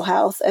piece, mental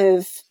health,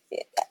 of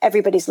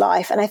everybody's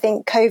life. And I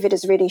think COVID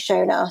has really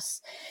shown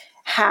us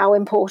how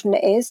important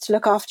it is to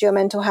look after your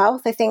mental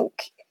health. I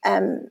think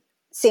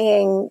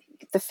seeing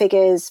the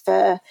figures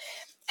for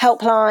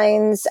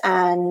helplines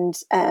and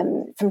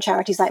from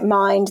charities like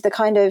Mind, the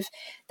kind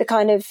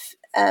of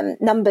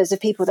numbers of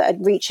people that are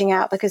reaching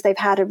out because they've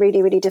had a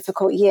really, really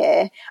difficult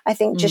year, I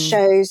think just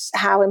shows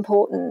how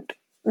important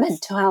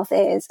mental health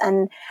is,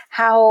 and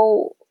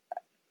how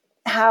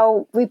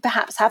we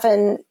perhaps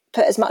haven't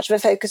put as much of a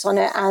focus on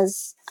it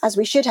as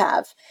we should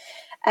have.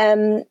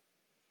 And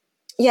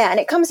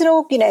it comes in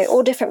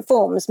all different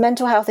forms.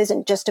 Mental health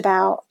isn't just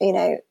about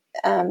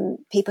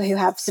people who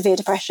have severe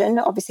depression.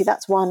 Obviously,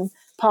 that's one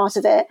part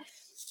of it.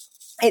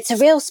 It's a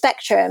real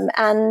spectrum,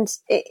 and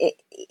it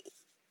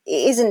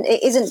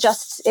isn't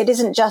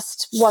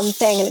just one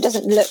thing, and it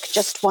doesn't look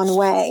just one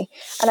way.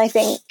 And I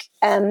think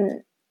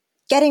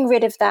getting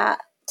rid of that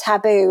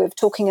taboo of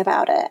talking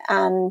about it,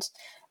 and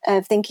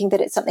of thinking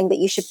that it's something that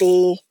you should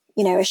be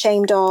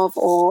ashamed of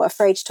or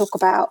afraid to talk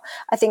about,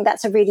 I think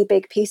that's a really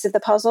big piece of the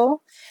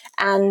puzzle.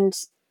 And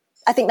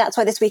I think that's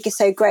why this week is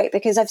so great,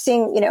 because I've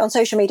seen, on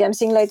social media, I'm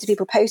seeing loads of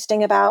people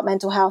posting about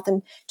mental health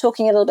and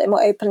talking a little bit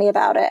more openly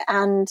about it.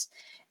 And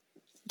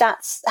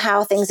that's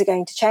how things are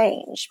going to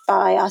change,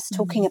 by us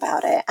talking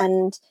about it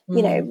and,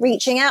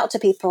 reaching out to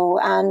people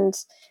and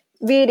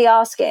really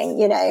asking,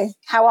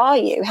 how are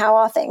you? How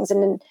are things?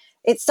 And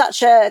it's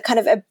such a kind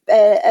of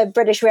a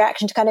British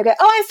reaction to kind of go,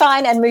 oh, I'm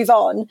fine, and move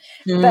on.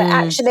 But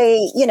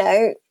actually,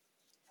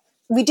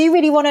 we do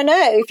really want to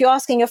know, if you're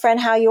asking your friend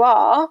how you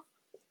are,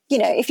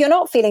 if you're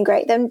not feeling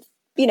great, then,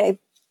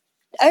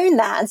 own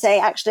that and say,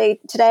 actually,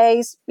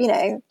 today's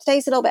a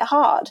little bit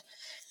hard.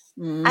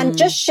 And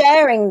just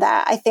sharing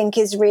that, I think,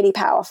 is really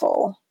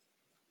powerful.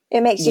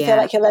 It makes you feel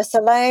like you're less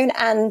alone.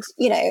 And,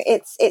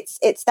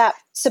 it's that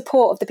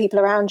support of the people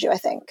around you, I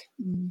think.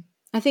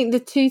 I think the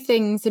two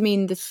things,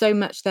 there's so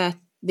much there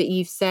that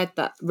you've said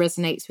that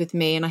resonates with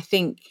me. And I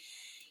think,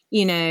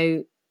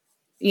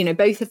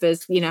 both of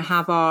us,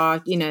 have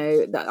our,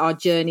 our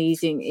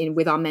journeys in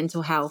with our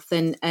mental health,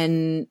 and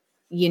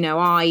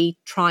I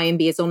try and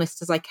be as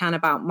honest as I can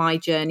about my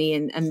journey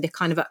and the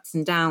kind of ups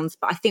and downs.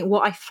 But I think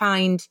what I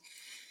find,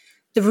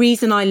 the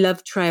reason I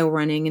love trail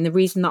running, and the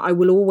reason that I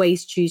will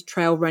always choose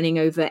trail running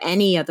over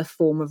any other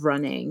form of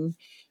running,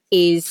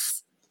 is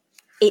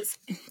it's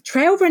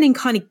trail running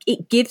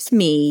it gives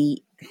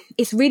me,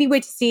 it's really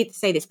weird to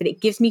say this, but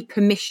it gives me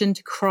permission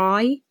to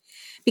cry.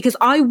 Because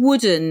I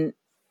wouldn't,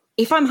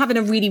 if I'm having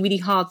a really, really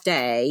hard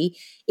day,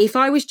 if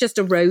I was just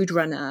a road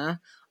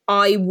runner,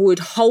 I would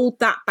hold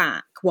that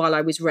back while I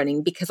was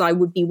running, because I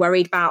would be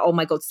worried about, oh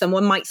my God,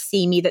 someone might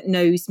see me that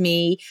knows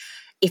me.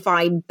 If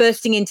I'm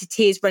bursting into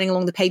tears running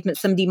along the pavement,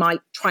 somebody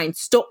might try and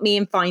stop me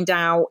and find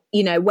out,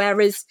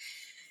 whereas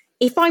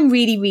if I'm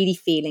really, really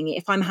feeling it,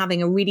 if I'm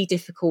having a really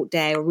difficult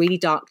day or really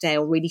dark day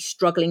or really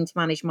struggling to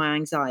manage my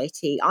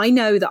anxiety, I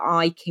know that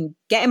I can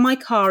get in my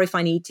car if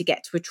I need to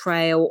get to a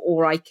trail,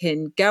 or I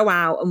can go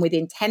out and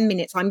within 10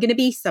 minutes, I'm going to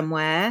be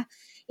somewhere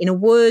in a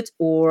wood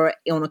or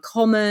on a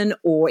common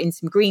or in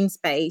some green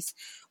space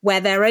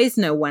where there is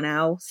no one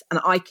else,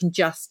 and I can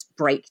just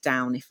break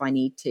down if I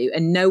need to,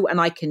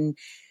 and I can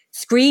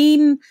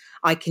scream,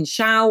 I can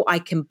shout, I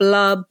can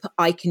blub,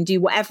 I can do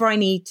whatever I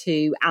need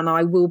to, and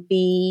I will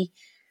be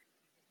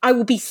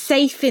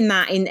safe in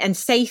that, and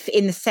safe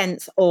in the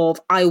sense of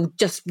I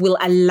will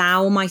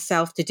allow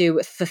myself to do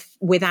it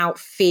without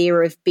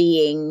fear of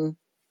being,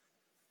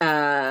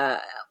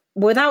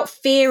 without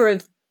fear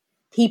of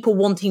people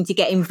wanting to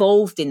get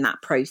involved in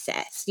that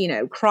process.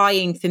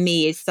 Crying for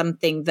me is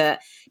something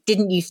that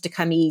didn't used to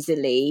come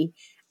easily,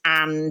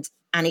 and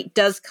it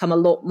does come a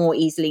lot more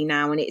easily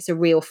now, and it's a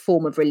real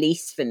form of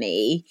release for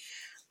me.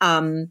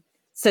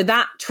 So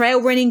that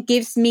trail running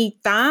gives me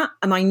that,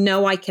 and I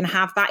know I can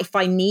have that if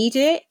I need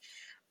it.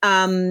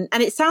 And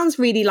it sounds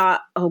really like,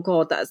 oh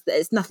God,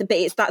 it's nothing,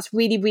 but that's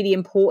really, really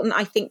important,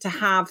 I think, to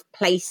have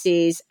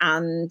places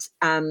and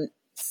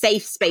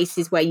safe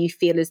spaces where you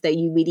feel as though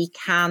you really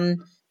can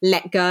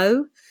let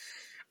go.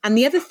 And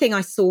the other thing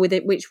I saw with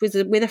it, which was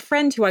with a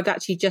friend who I've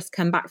actually just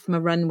come back from a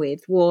run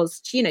with,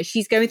 was,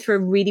 she's going through a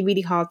really,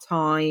 really hard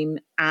time,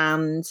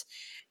 and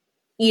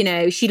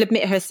she'll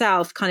admit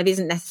herself kind of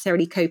isn't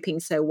necessarily coping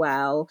so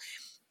well.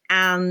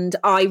 And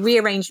I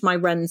rearranged my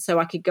run so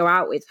I could go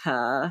out with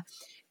her.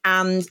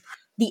 And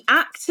the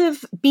act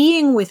of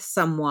being with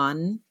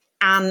someone,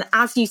 and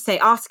as you say,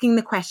 asking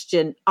the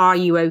question, are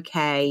you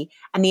okay?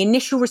 And the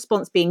initial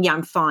response being, yeah,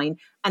 I'm fine.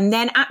 And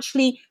then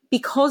actually,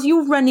 because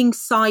you're running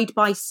side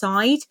by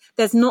side,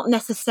 there's not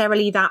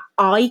necessarily that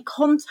eye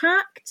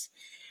contact.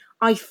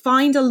 I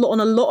find on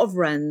a lot of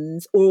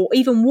runs, or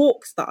even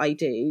walks that I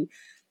do,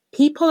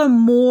 people are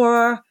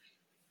more,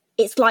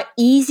 it's like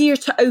easier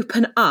to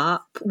open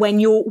up when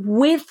you're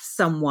with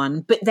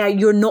someone, but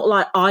you're not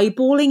like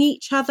eyeballing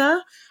each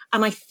other.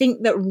 And I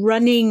think that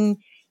running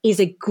is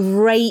a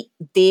great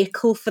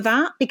vehicle for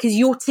that, because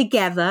you're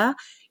together,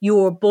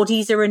 your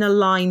bodies are in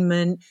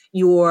alignment,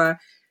 you're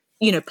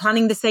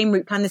planning the same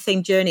route, planning the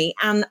same journey.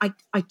 And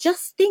I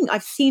just think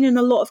I've seen in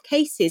a lot of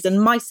cases,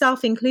 and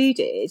myself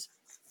included,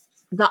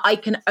 that I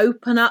can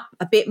open up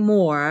a bit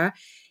more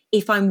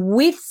if I'm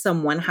with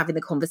someone having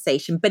the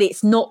conversation, but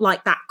it's not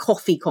like that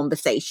coffee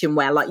conversation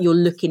where like you're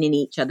looking in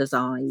each other's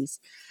eyes.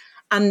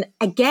 And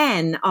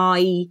again,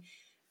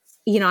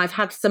 I've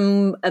had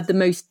some of the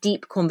most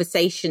deep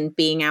conversation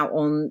being out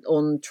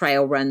on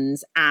trail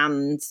runs,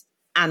 and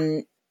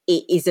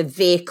it is a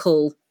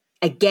vehicle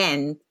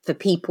again for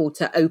people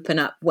to open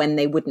up when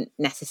they wouldn't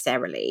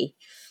necessarily.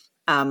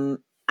 And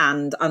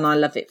I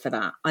love it for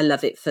that. I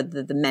love it for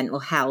the mental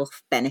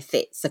health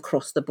benefits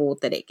across the board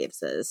that it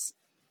gives us.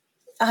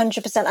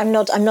 100%. I'm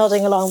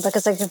nodding along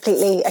because I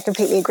completely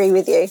agree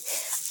with you.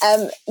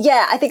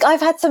 I think I've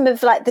had some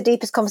of like the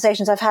deepest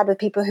conversations I've had with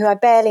people who I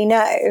barely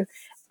know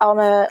on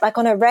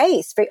a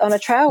race, on a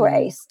trail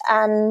race,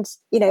 and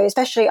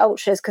especially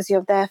ultras, because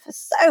you're there for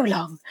so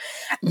long,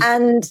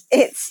 and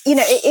it's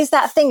it is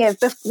that thing of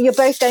you're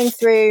both going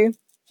through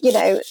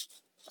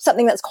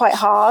something that's quite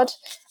hard,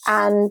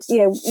 and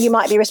you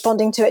might be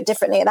responding to it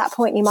differently at that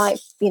point. You might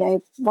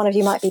one of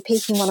you might be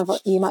peaking, one of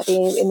you might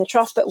be in the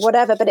trough, but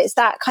whatever. But it's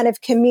that kind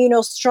of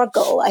communal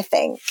struggle, I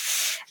think,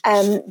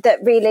 that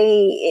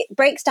really it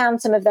breaks down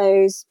some of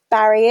those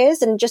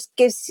barriers and just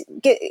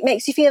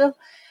makes you feel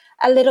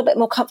a little bit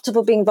more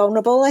comfortable being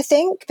vulnerable, I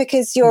think,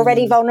 because you're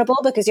already vulnerable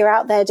because you're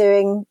out there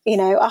doing,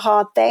 a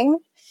hard thing.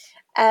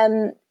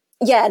 I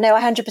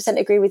 100%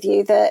 agree with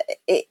you that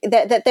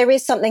that there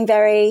is something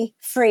very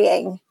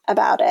freeing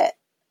about it,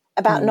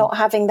 about not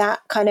having that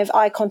kind of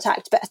eye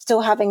contact, but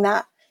still having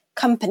that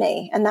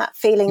company and that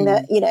feeling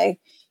that,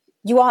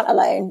 you aren't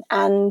alone.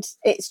 And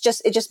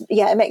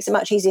it makes it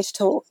much easier to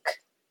talk.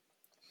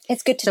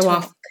 It's good to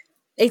talk.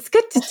 It's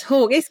good to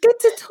talk. It's good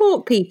to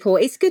talk, people.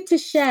 It's good to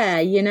share,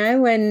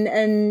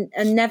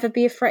 and never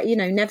be afraid,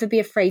 never be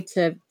afraid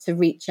to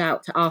reach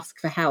out, to ask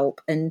for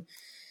help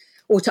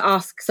or to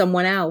ask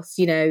someone else.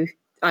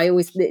 I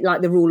always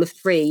like the rule of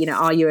 3,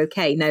 are you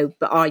okay? No,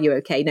 but are you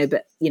okay? No,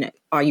 but,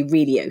 are you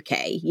really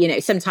okay?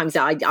 Sometimes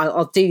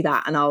I'll do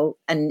that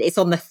and it's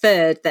on the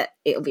 3rd that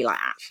it'll be like,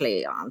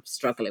 actually, I'm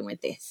struggling with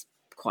this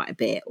quite a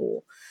bit.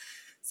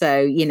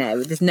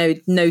 There's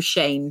no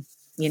shame.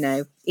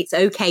 It's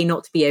okay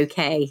not to be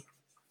okay.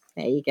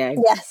 There you go.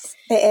 Yes,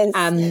 it is.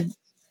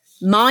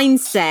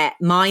 Mindset.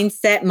 And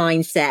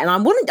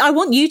I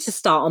want you to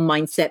start on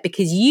mindset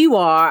because you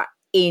are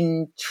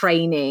in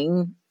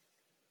training.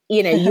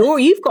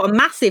 You've got a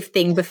massive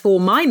thing before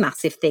my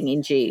massive thing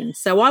in June.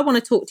 So I want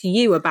to talk to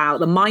you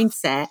about the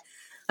mindset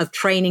of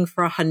training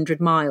for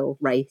 100-mile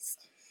race.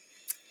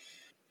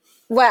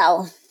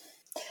 Well,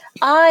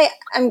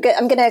 I'm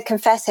going to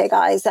confess here,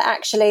 guys, that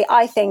actually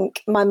I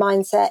think my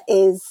mindset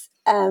is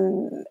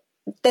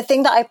the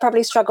thing that I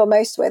probably struggle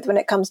most with when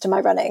it comes to my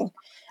running.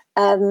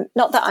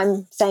 Not that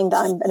I'm saying that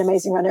I'm an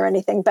amazing runner or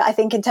anything, but I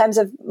think in terms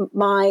of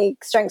my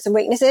strengths and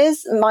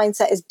weaknesses,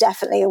 mindset is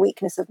definitely a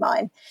weakness of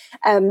mine.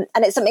 And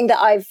it's something that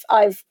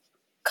I've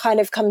kind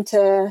of come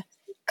to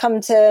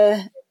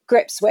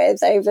grips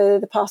with over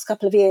the past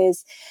couple of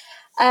years.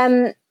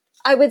 I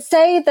would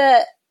say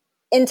that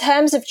in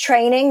terms of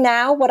training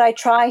now, what I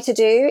try to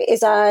do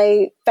is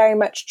I very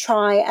much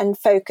try and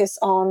focus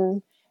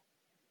on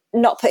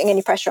not putting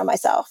any pressure on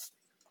myself.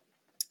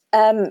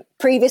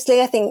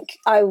 Previously, I think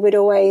I would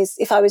always,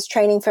 if I was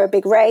training for a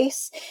big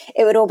race,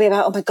 it would all be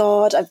about, oh my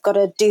God, I've got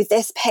to do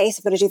this pace,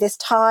 I've got to do this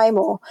time,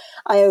 or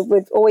I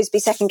would always be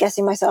second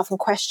guessing myself and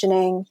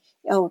questioning,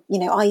 are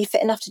you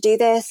fit enough to do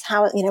this?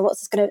 How,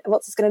 what's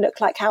this going to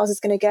look like? How is this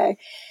going to go?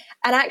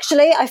 And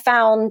actually, I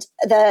found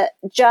that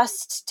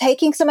just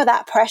taking some of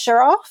that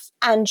pressure off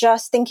and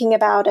just thinking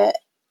about it,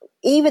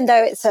 even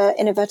though it's a,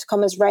 in inverted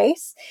commas,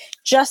 race,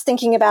 just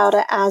thinking about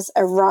it as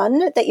a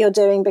run that you're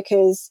doing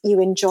because you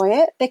enjoy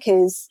it,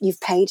 because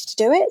you've paid to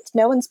do it.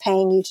 No one's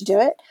paying you to do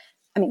it.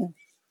 I mean,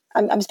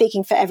 I'm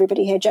speaking for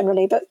everybody here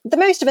generally, but the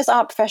most of us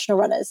aren't professional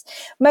runners.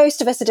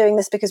 Most of us are doing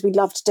this because we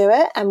love to do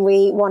it and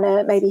we want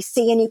to maybe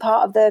see a new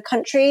part of the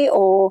country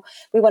or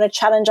we want to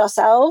challenge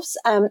ourselves.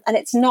 And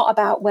it's not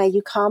about where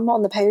you come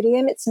on the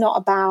podium. It's not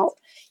about,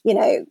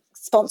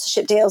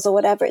 sponsorship deals or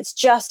whatever. It's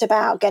just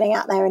about getting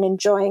out there and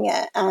enjoying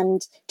it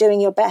and doing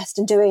your best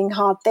and doing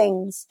hard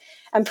things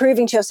and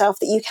proving to yourself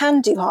that you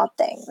can do hard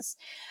things.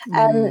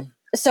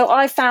 So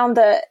I found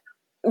that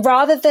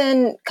rather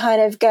than kind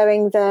of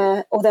going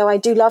although I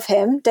do love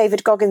him,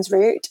 David Goggins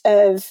route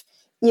of,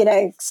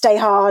 stay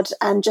hard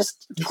and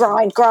just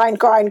grind. Rather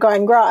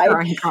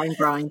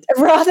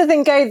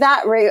than go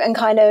that route and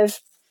kind of,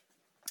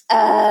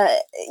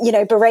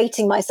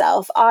 berating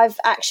myself, I've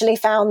actually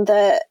found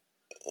that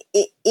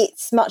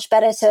it's much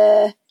better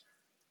to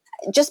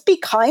just be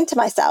kind to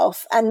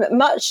myself. And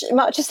much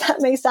as that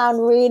may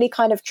sound really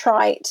kind of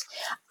trite,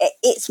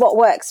 it's what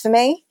works for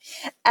me.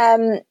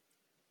 And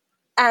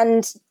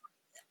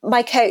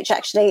my coach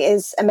actually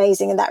is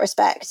amazing in that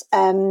respect.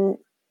 I'm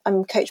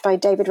coached by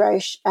David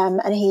Roche, and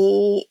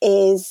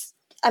he's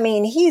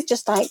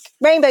just like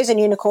rainbows and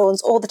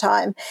unicorns all the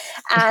time.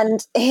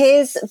 And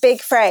his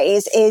big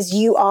phrase is,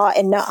 you are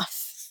enough.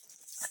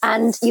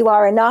 And you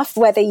are enough,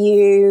 whether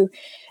you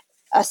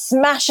are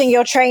smashing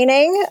your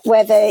training,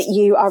 whether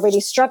you are really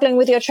struggling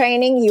with your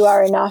training, you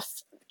are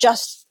enough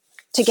just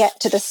to get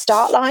to the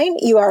start line.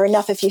 You are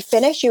enough if you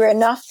finish. You are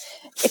enough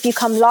if you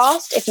come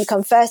last, if you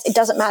come first. It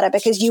doesn't matter,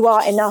 because you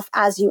are enough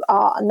as you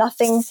are.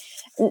 Nothing,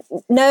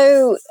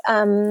 no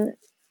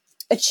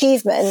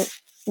achievement,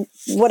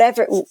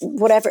 whatever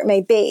it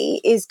may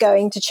be, is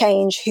going to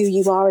change who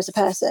you are as a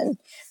person.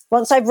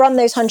 Once I've run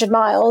those 100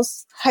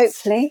 miles,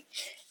 hopefully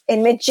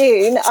in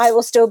mid-June, I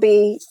will still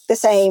be the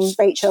same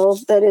Rachel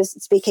that is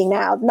speaking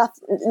now.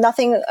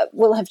 Nothing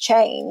will have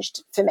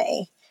changed for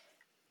me.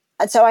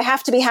 And so I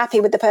have to be happy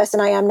with the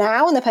person I am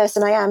now and the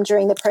person I am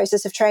during the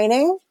process of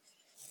training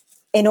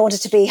in order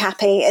to be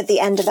happy at the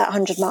end of that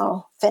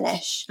 100-mile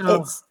finish.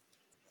 Oh.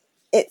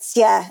 It's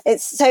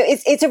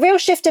a real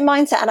shift in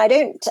mindset,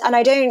 and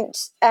I don't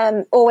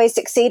always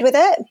succeed with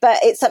it, but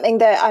it's something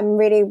that I'm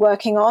really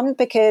working on,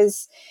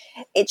 because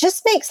it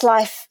just makes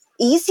life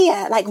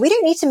easier. Like, we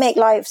don't need to make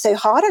life so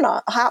hard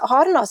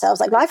on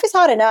ourselves. Like, life is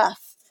hard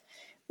enough.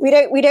 We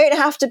don't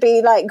have to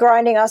be like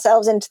grinding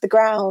ourselves into the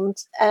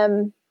ground.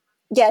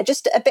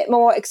 Just a bit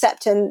more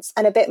acceptance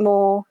and a bit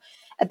more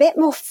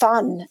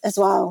fun as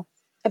well.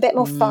 A bit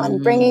more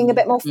fun, bringing a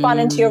bit more fun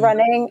into your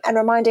running, and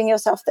reminding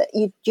yourself that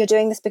you're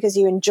doing this because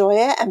you enjoy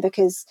it and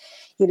because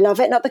you love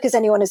it, not because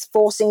anyone is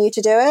forcing you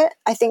to do it.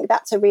 I think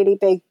that's a really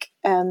big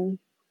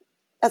mindset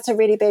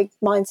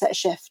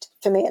shift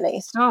for me, at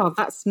least. Oh,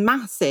 that's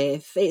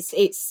massive.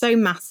 It's so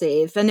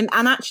massive. And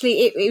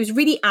actually it was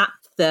really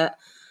apt that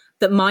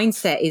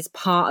mindset is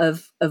part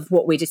of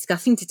what we're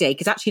discussing today.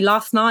 Because actually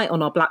last night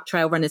on our Black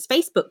Trail Runners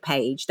Facebook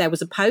page, there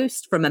was a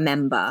post from a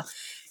member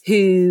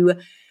who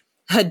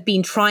had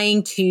been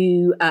trying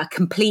to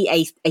complete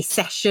a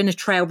session, a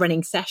trail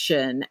running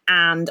session.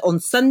 And on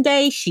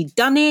Sunday, she'd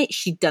done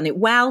it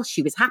well.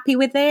 She was happy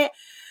with it.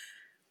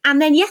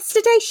 And then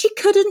yesterday she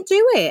couldn't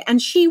do it.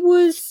 And she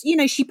was,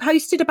 she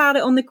posted about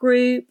it on the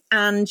group,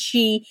 and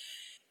she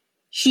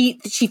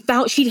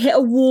felt she'd hit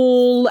a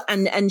wall,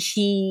 and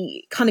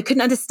she kind of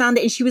couldn't understand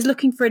it. And she was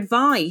looking for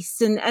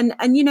advice. And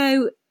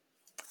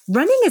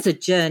running is a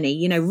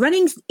journey.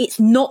 Running's, it's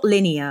not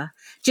linear.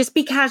 Just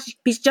because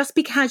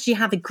you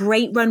have a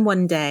great run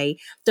one day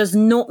does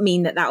not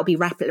mean that will be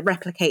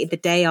replicated the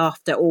day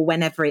after, or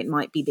whenever it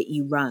might be that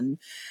you run.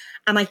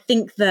 And I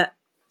think that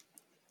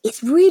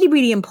it's really,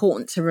 really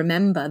important to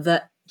remember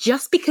that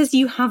just because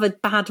you have a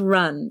bad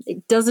run,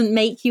 it doesn't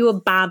make you a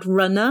bad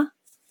runner.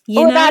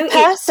 Or a bad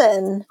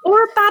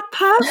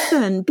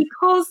person.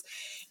 Because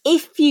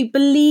if you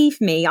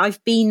believe me,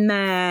 I've been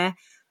there,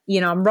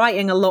 I'm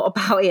writing a lot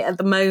about it at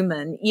the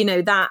moment,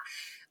 that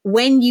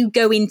when you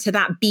go into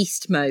that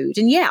beast mode,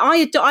 and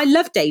I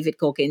love David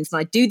Goggins, and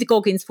I do the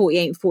Goggins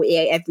 48 and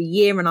 48 every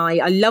year, and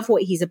I love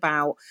what he's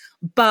about,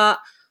 but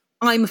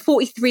I'm a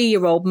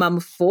 43-year-old mum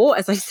of 4,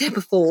 as I said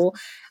before.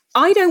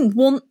 I don't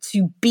want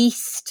to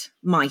beast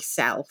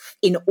myself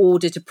in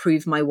order to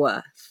prove my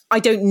worth. I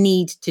don't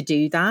need to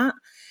do that.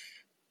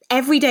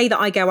 Every day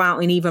that I go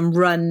out and even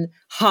run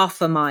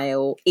half a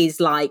mile is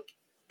like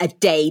a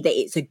day that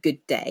it's a good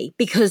day,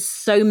 because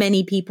so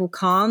many people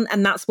can't.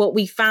 And that's what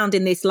we found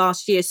in this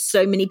last year.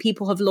 So many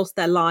people have lost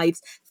their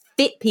lives,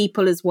 fit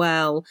people as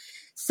well.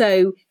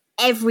 So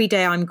every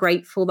day I'm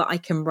grateful that I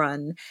can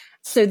run.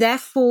 So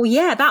therefore,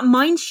 that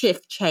mind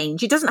shift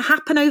change, it doesn't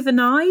happen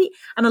overnight.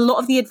 And a lot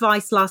of the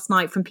advice last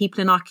night from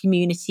people in our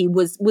community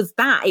was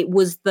that it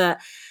was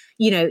that,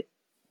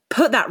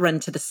 put that run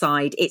to the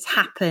side. It's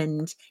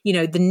happened.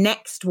 The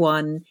next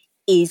one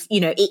is,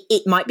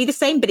 it might be the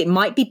same, but it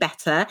might be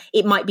better.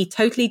 It might be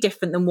totally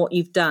different than what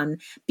you've done,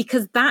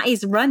 because that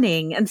is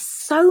running, and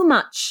so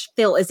much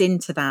filters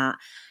into that.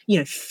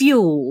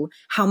 Fuel,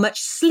 how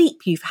much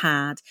sleep you've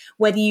had,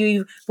 whether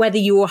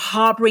you're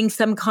harboring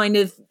some kind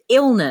of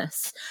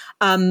illness,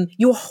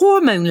 your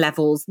hormone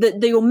levels,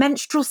 your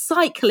menstrual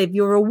cycle if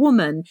you're a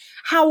woman,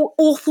 how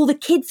awful the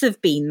kids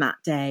have been that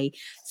day.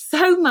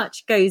 So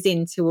much goes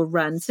into a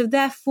run. So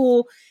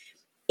therefore,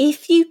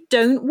 if you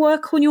don't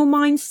work on your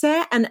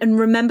mindset and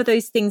remember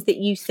those things that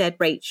you said,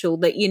 Rachel,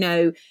 that,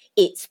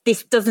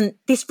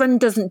 this run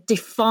doesn't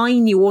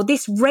define you, or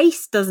this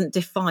race doesn't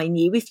define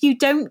you. If you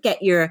don't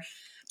get your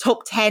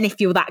top 10,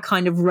 if you're that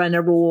kind of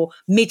runner, or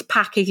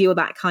mid-pack if you're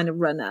that kind of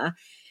runner,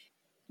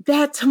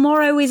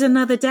 tomorrow is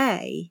another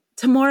day.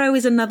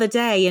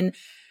 And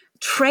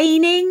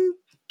training,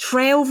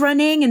 trail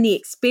running, and the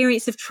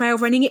experience of trail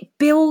running, it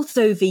builds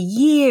over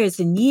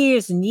years and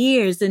years and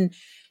years. And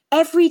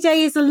every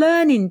day is a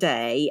learning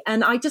day.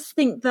 And I just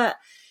think that,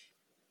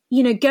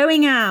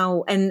 going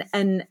out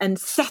and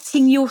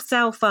setting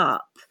yourself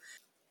up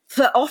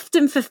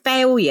often for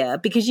failure,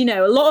 because,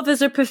 a lot of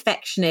us are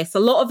perfectionists. A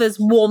lot of us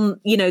want,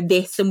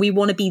 this, and we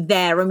want to be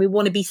there, and we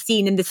want to be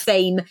seen in the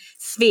same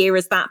sphere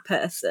as that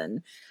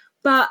person.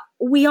 But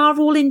we are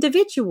all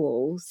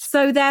individuals.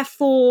 So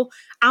therefore,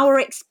 our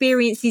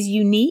experience is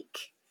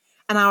unique,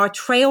 and our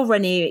trail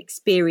running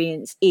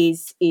experience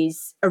is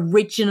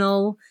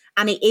original,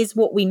 and it is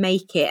what we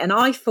make it. And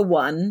I, for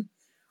one,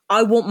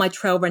 I want my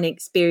trail running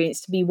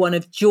experience to be one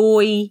of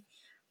joy,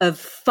 of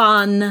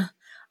fun,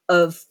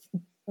 of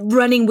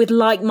running with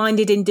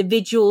like-minded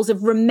individuals,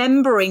 of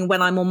remembering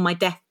when I'm on my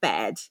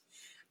deathbed,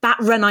 that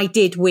run I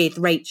did with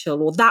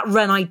Rachel, or that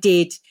run I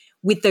did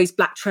with those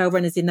black trail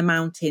runners in the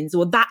mountains,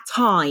 or that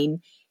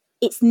time.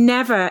 It's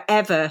never,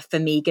 ever for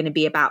me going to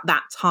be about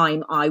that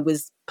time I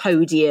was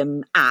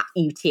podium at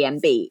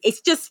UTMB.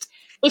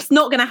 It's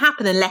not going to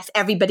happen unless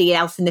everybody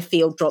else in the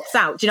field drops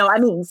out. Do you know what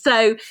I mean?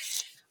 So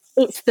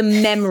it's the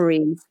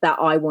memories that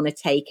I want to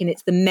take. And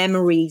it's the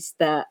memories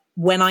that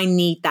when I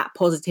need that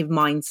positive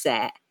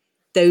mindset,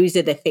 those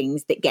are the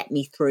things that get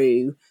me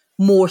through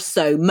more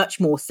so,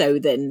 much more so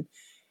than,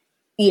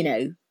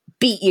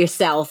 beat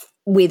yourself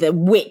with a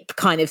whip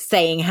kind of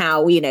saying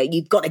how,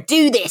 you've got to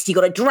do this, you've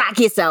got to drag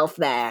yourself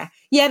there.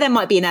 Yeah, there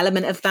might be an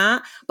element of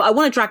that, but I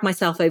want to drag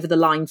myself over the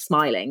line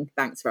smiling.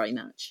 Thanks very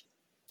much.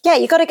 Yeah,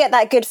 you've got to get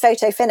that good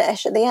photo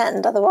finish at the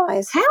end.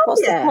 Otherwise,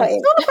 what's the point?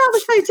 It's not about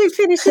the photo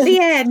finish at the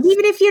end.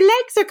 Even if your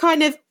legs are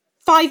kind of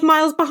 5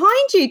 miles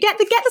behind you, get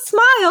the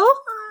smile.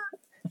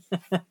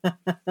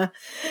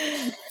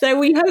 So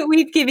we hope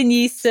we've given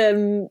you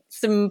some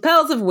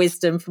pearls of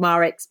wisdom from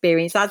our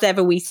experience. As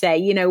ever we say,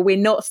 we're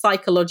not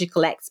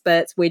psychological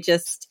experts. We're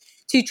just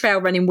two trail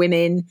running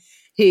women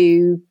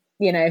who,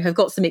 have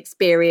got some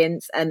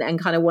experience and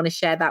kind of want to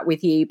share that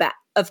with you. But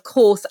of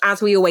course,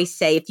 as we always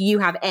say, if you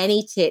have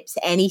any tips,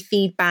 any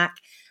feedback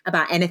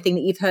about anything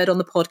that you've heard on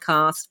the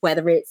podcast,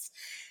 whether it's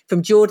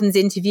from Jordan's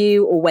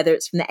interview or whether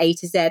it's from the A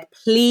to Z,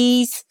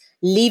 please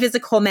leave us a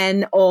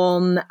comment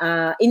on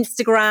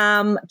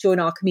Instagram, join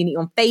our community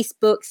on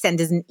Facebook, send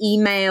us an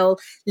email,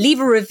 leave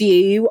a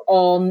review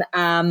on,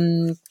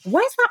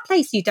 where's that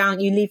place you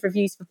leave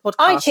reviews for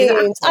podcasts?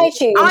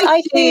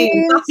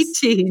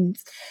 iTunes.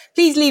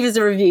 Please leave us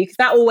a review because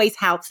that always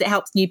helps. It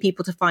helps new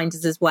people to find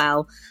us as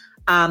well.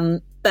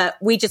 But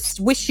we just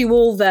wish you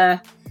all the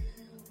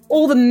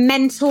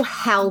mental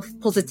health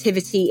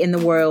positivity in the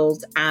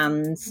world.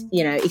 And,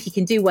 if you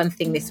can do one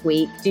thing this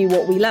week, do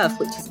what we love,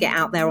 which is get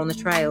out there on the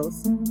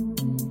trails.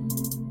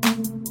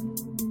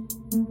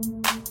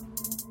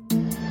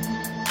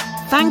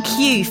 Thank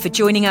you for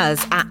joining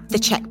us at The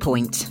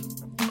Checkpoint.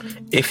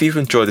 If you've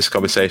enjoyed this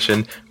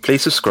conversation,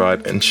 please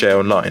subscribe and share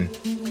online.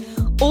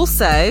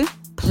 Also,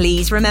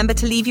 please remember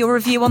to leave your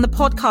review on the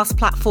podcast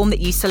platform that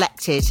you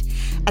selected,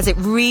 as it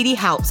really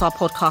helps our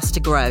podcast to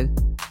grow.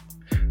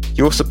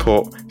 Your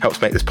support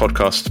helps make this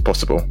podcast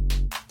possible.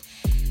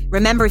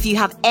 Remember, if you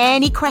have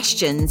any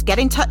questions, get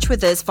in touch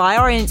with us via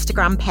our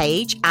Instagram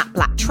page at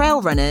Black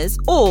Trail Runners,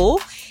 or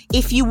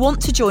if you want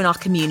to join our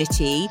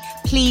community,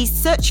 please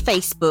search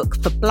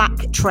Facebook for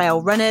Black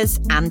Trail Runners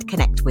and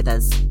connect with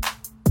us.